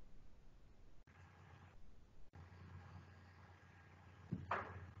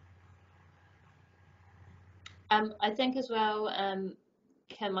 I think as well,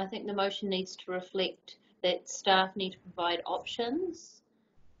 Kim, I think the motion needs to reflect that staff need to provide options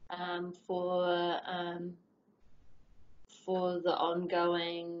for the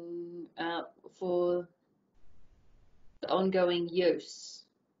ongoing use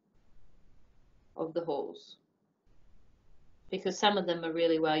of the halls, because some of them are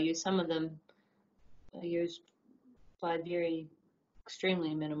really well used, some of them are used by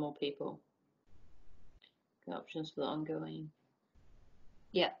extremely minimal people. Options for the ongoing.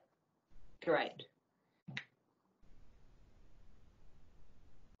 Yeah, great.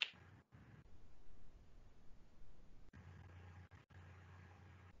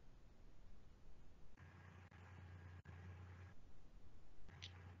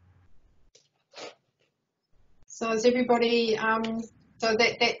 So is everybody, so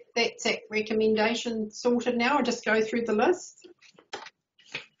that's that recommendation sorted now? I'll just go through the list.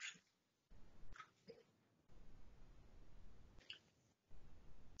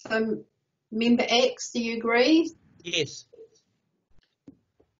 So Member X, do you agree? Yes.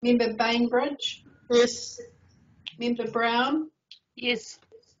 Member Bainbridge? Yes. Member Brown? Yes.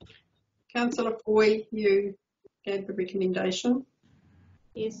 Councillor Foy, you gave the recommendation.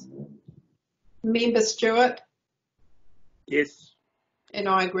 Yes. Member Stewart? Yes. And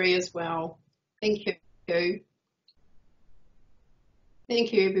I agree as well. Thank you.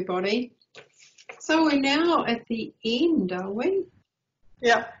 Thank you, everybody. So we're now at the end, are we?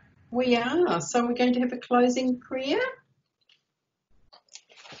 Yeah. We are. So we're going to have a closing prayer.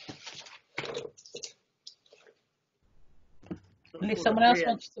 Unless someone else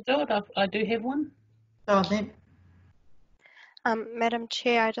wants to do it, I do have one. Oh, then. Madam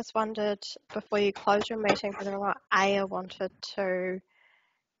Chair, I just wondered before you close your meeting whether or not Aya wanted to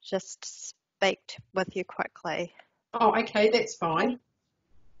just speak with you quickly. Oh, okay, that's fine.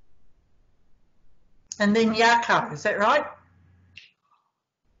 And then Yako, is that right?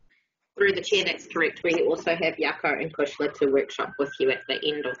 Through the chair, that's correct. We also have Yako and Kushla to workshop with you at the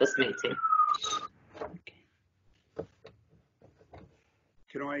end of this meeting.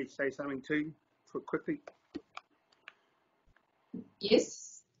 Can I say something too, quickly?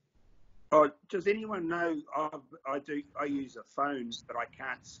 Yes. Oh, does anyone know? I use a phone, but I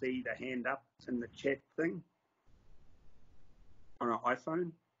can't see the hand up in the chat thing on an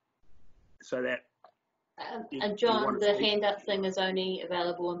iPhone. So that. And John, the hand up thing is only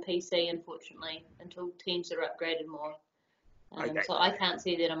available on PC, unfortunately, until Teams are upgraded more. Okay. So I can't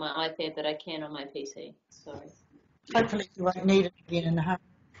see that on my iPad, but I can on my PC. Sorry. Hopefully you won't need it again in the home.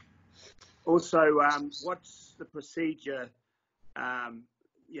 Also, what's the procedure?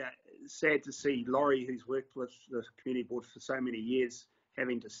 Yeah, sad to see Laurie, who's worked with the community board for so many years,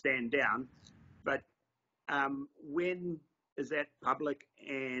 having to stand down. But when is that public?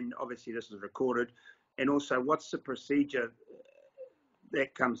 And obviously this is recorded. And also, what's the procedure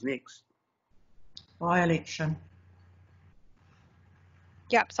that comes next? By-election.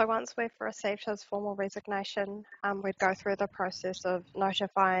 Yep, so once we've received his formal resignation, we'd go through the process of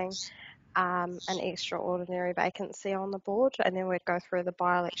notifying an extraordinary vacancy on the board, and then we'd go through the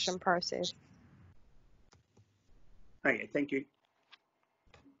by-election process. Okay, thank you.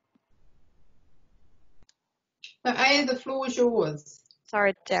 So Aya, the floor is yours.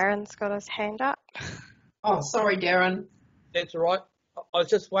 Sorry, Darren's got his hand up. Oh, sorry, Darren. That's all right. I was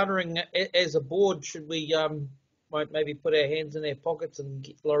just wondering, as a board, should we might maybe put our hands in our pockets and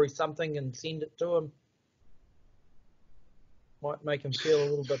get Laurie something and send it to him? Might make him feel a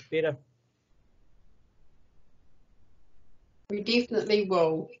little bit better. We definitely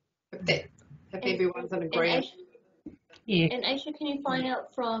will, if everyone's in agreement. Yeah. And Aisha, can you find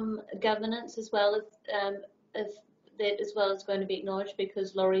out from governance as well if that as well is going to be acknowledged,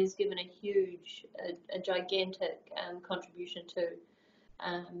 because Laurie's given a huge, a gigantic contribution to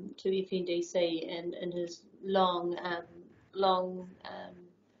FNDC in his long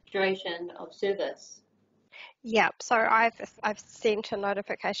duration of service. Yeah, so I've sent a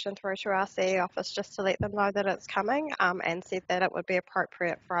notification through to our CE office just to let them know that it's coming, and said that it would be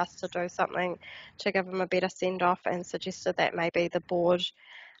appropriate for us to do something to give him a better send off, and suggested that maybe the board,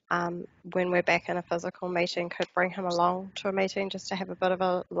 when we're back in a physical meeting, could bring him along to a meeting just to have a bit of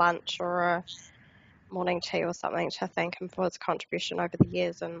a lunch or a morning tea or something to thank him for his contribution over the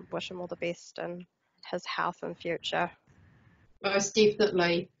years and wish him all the best in his health and future. Most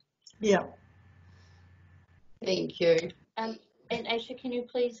definitely. Yeah. Thank you. And Aisha, can you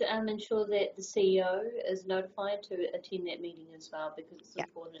please ensure that the CEO is notified to attend that meeting as well, because it's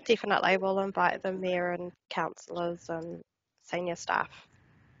important. Definitely, we'll invite the mayor and councillors and senior staff.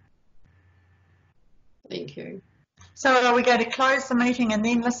 Thank you. So are we going to close the meeting and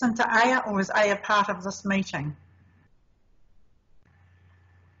then listen to Aya, or is Aya part of this meeting?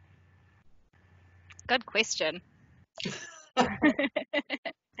 Good question.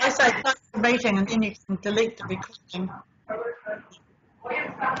 I say close the meeting and then you can delete the recording.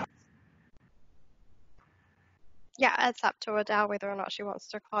 Yeah, it's up to Adele whether or not she wants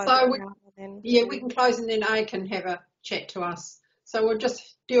to close So it we, now and then. yeah, we can close and then Aya can have a chat to us. So we'll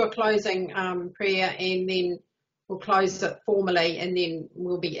just do a closing prayer and then we'll close it formally, and then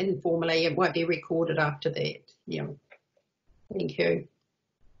we'll be informally. It won't be recorded after that. Yeah. Thank you.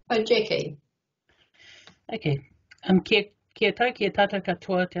 So Jackie. Okay. Kia tau ki e tātou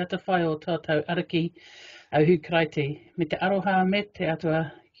katoa te ata whai o tātou araki au hukraiti. Me te aroha me te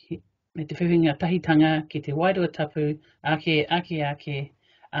atua, me te whiwhinga tahitanga ki te wairua tapu, ake,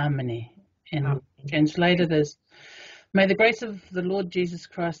 amene. And translated as, may the grace of the Lord Jesus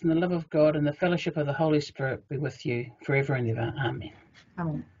Christ and the love of God and the fellowship of the Holy Spirit be with you forever and ever. Amen.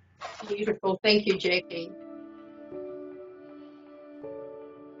 Amen. Beautiful. Thank you, Jackie.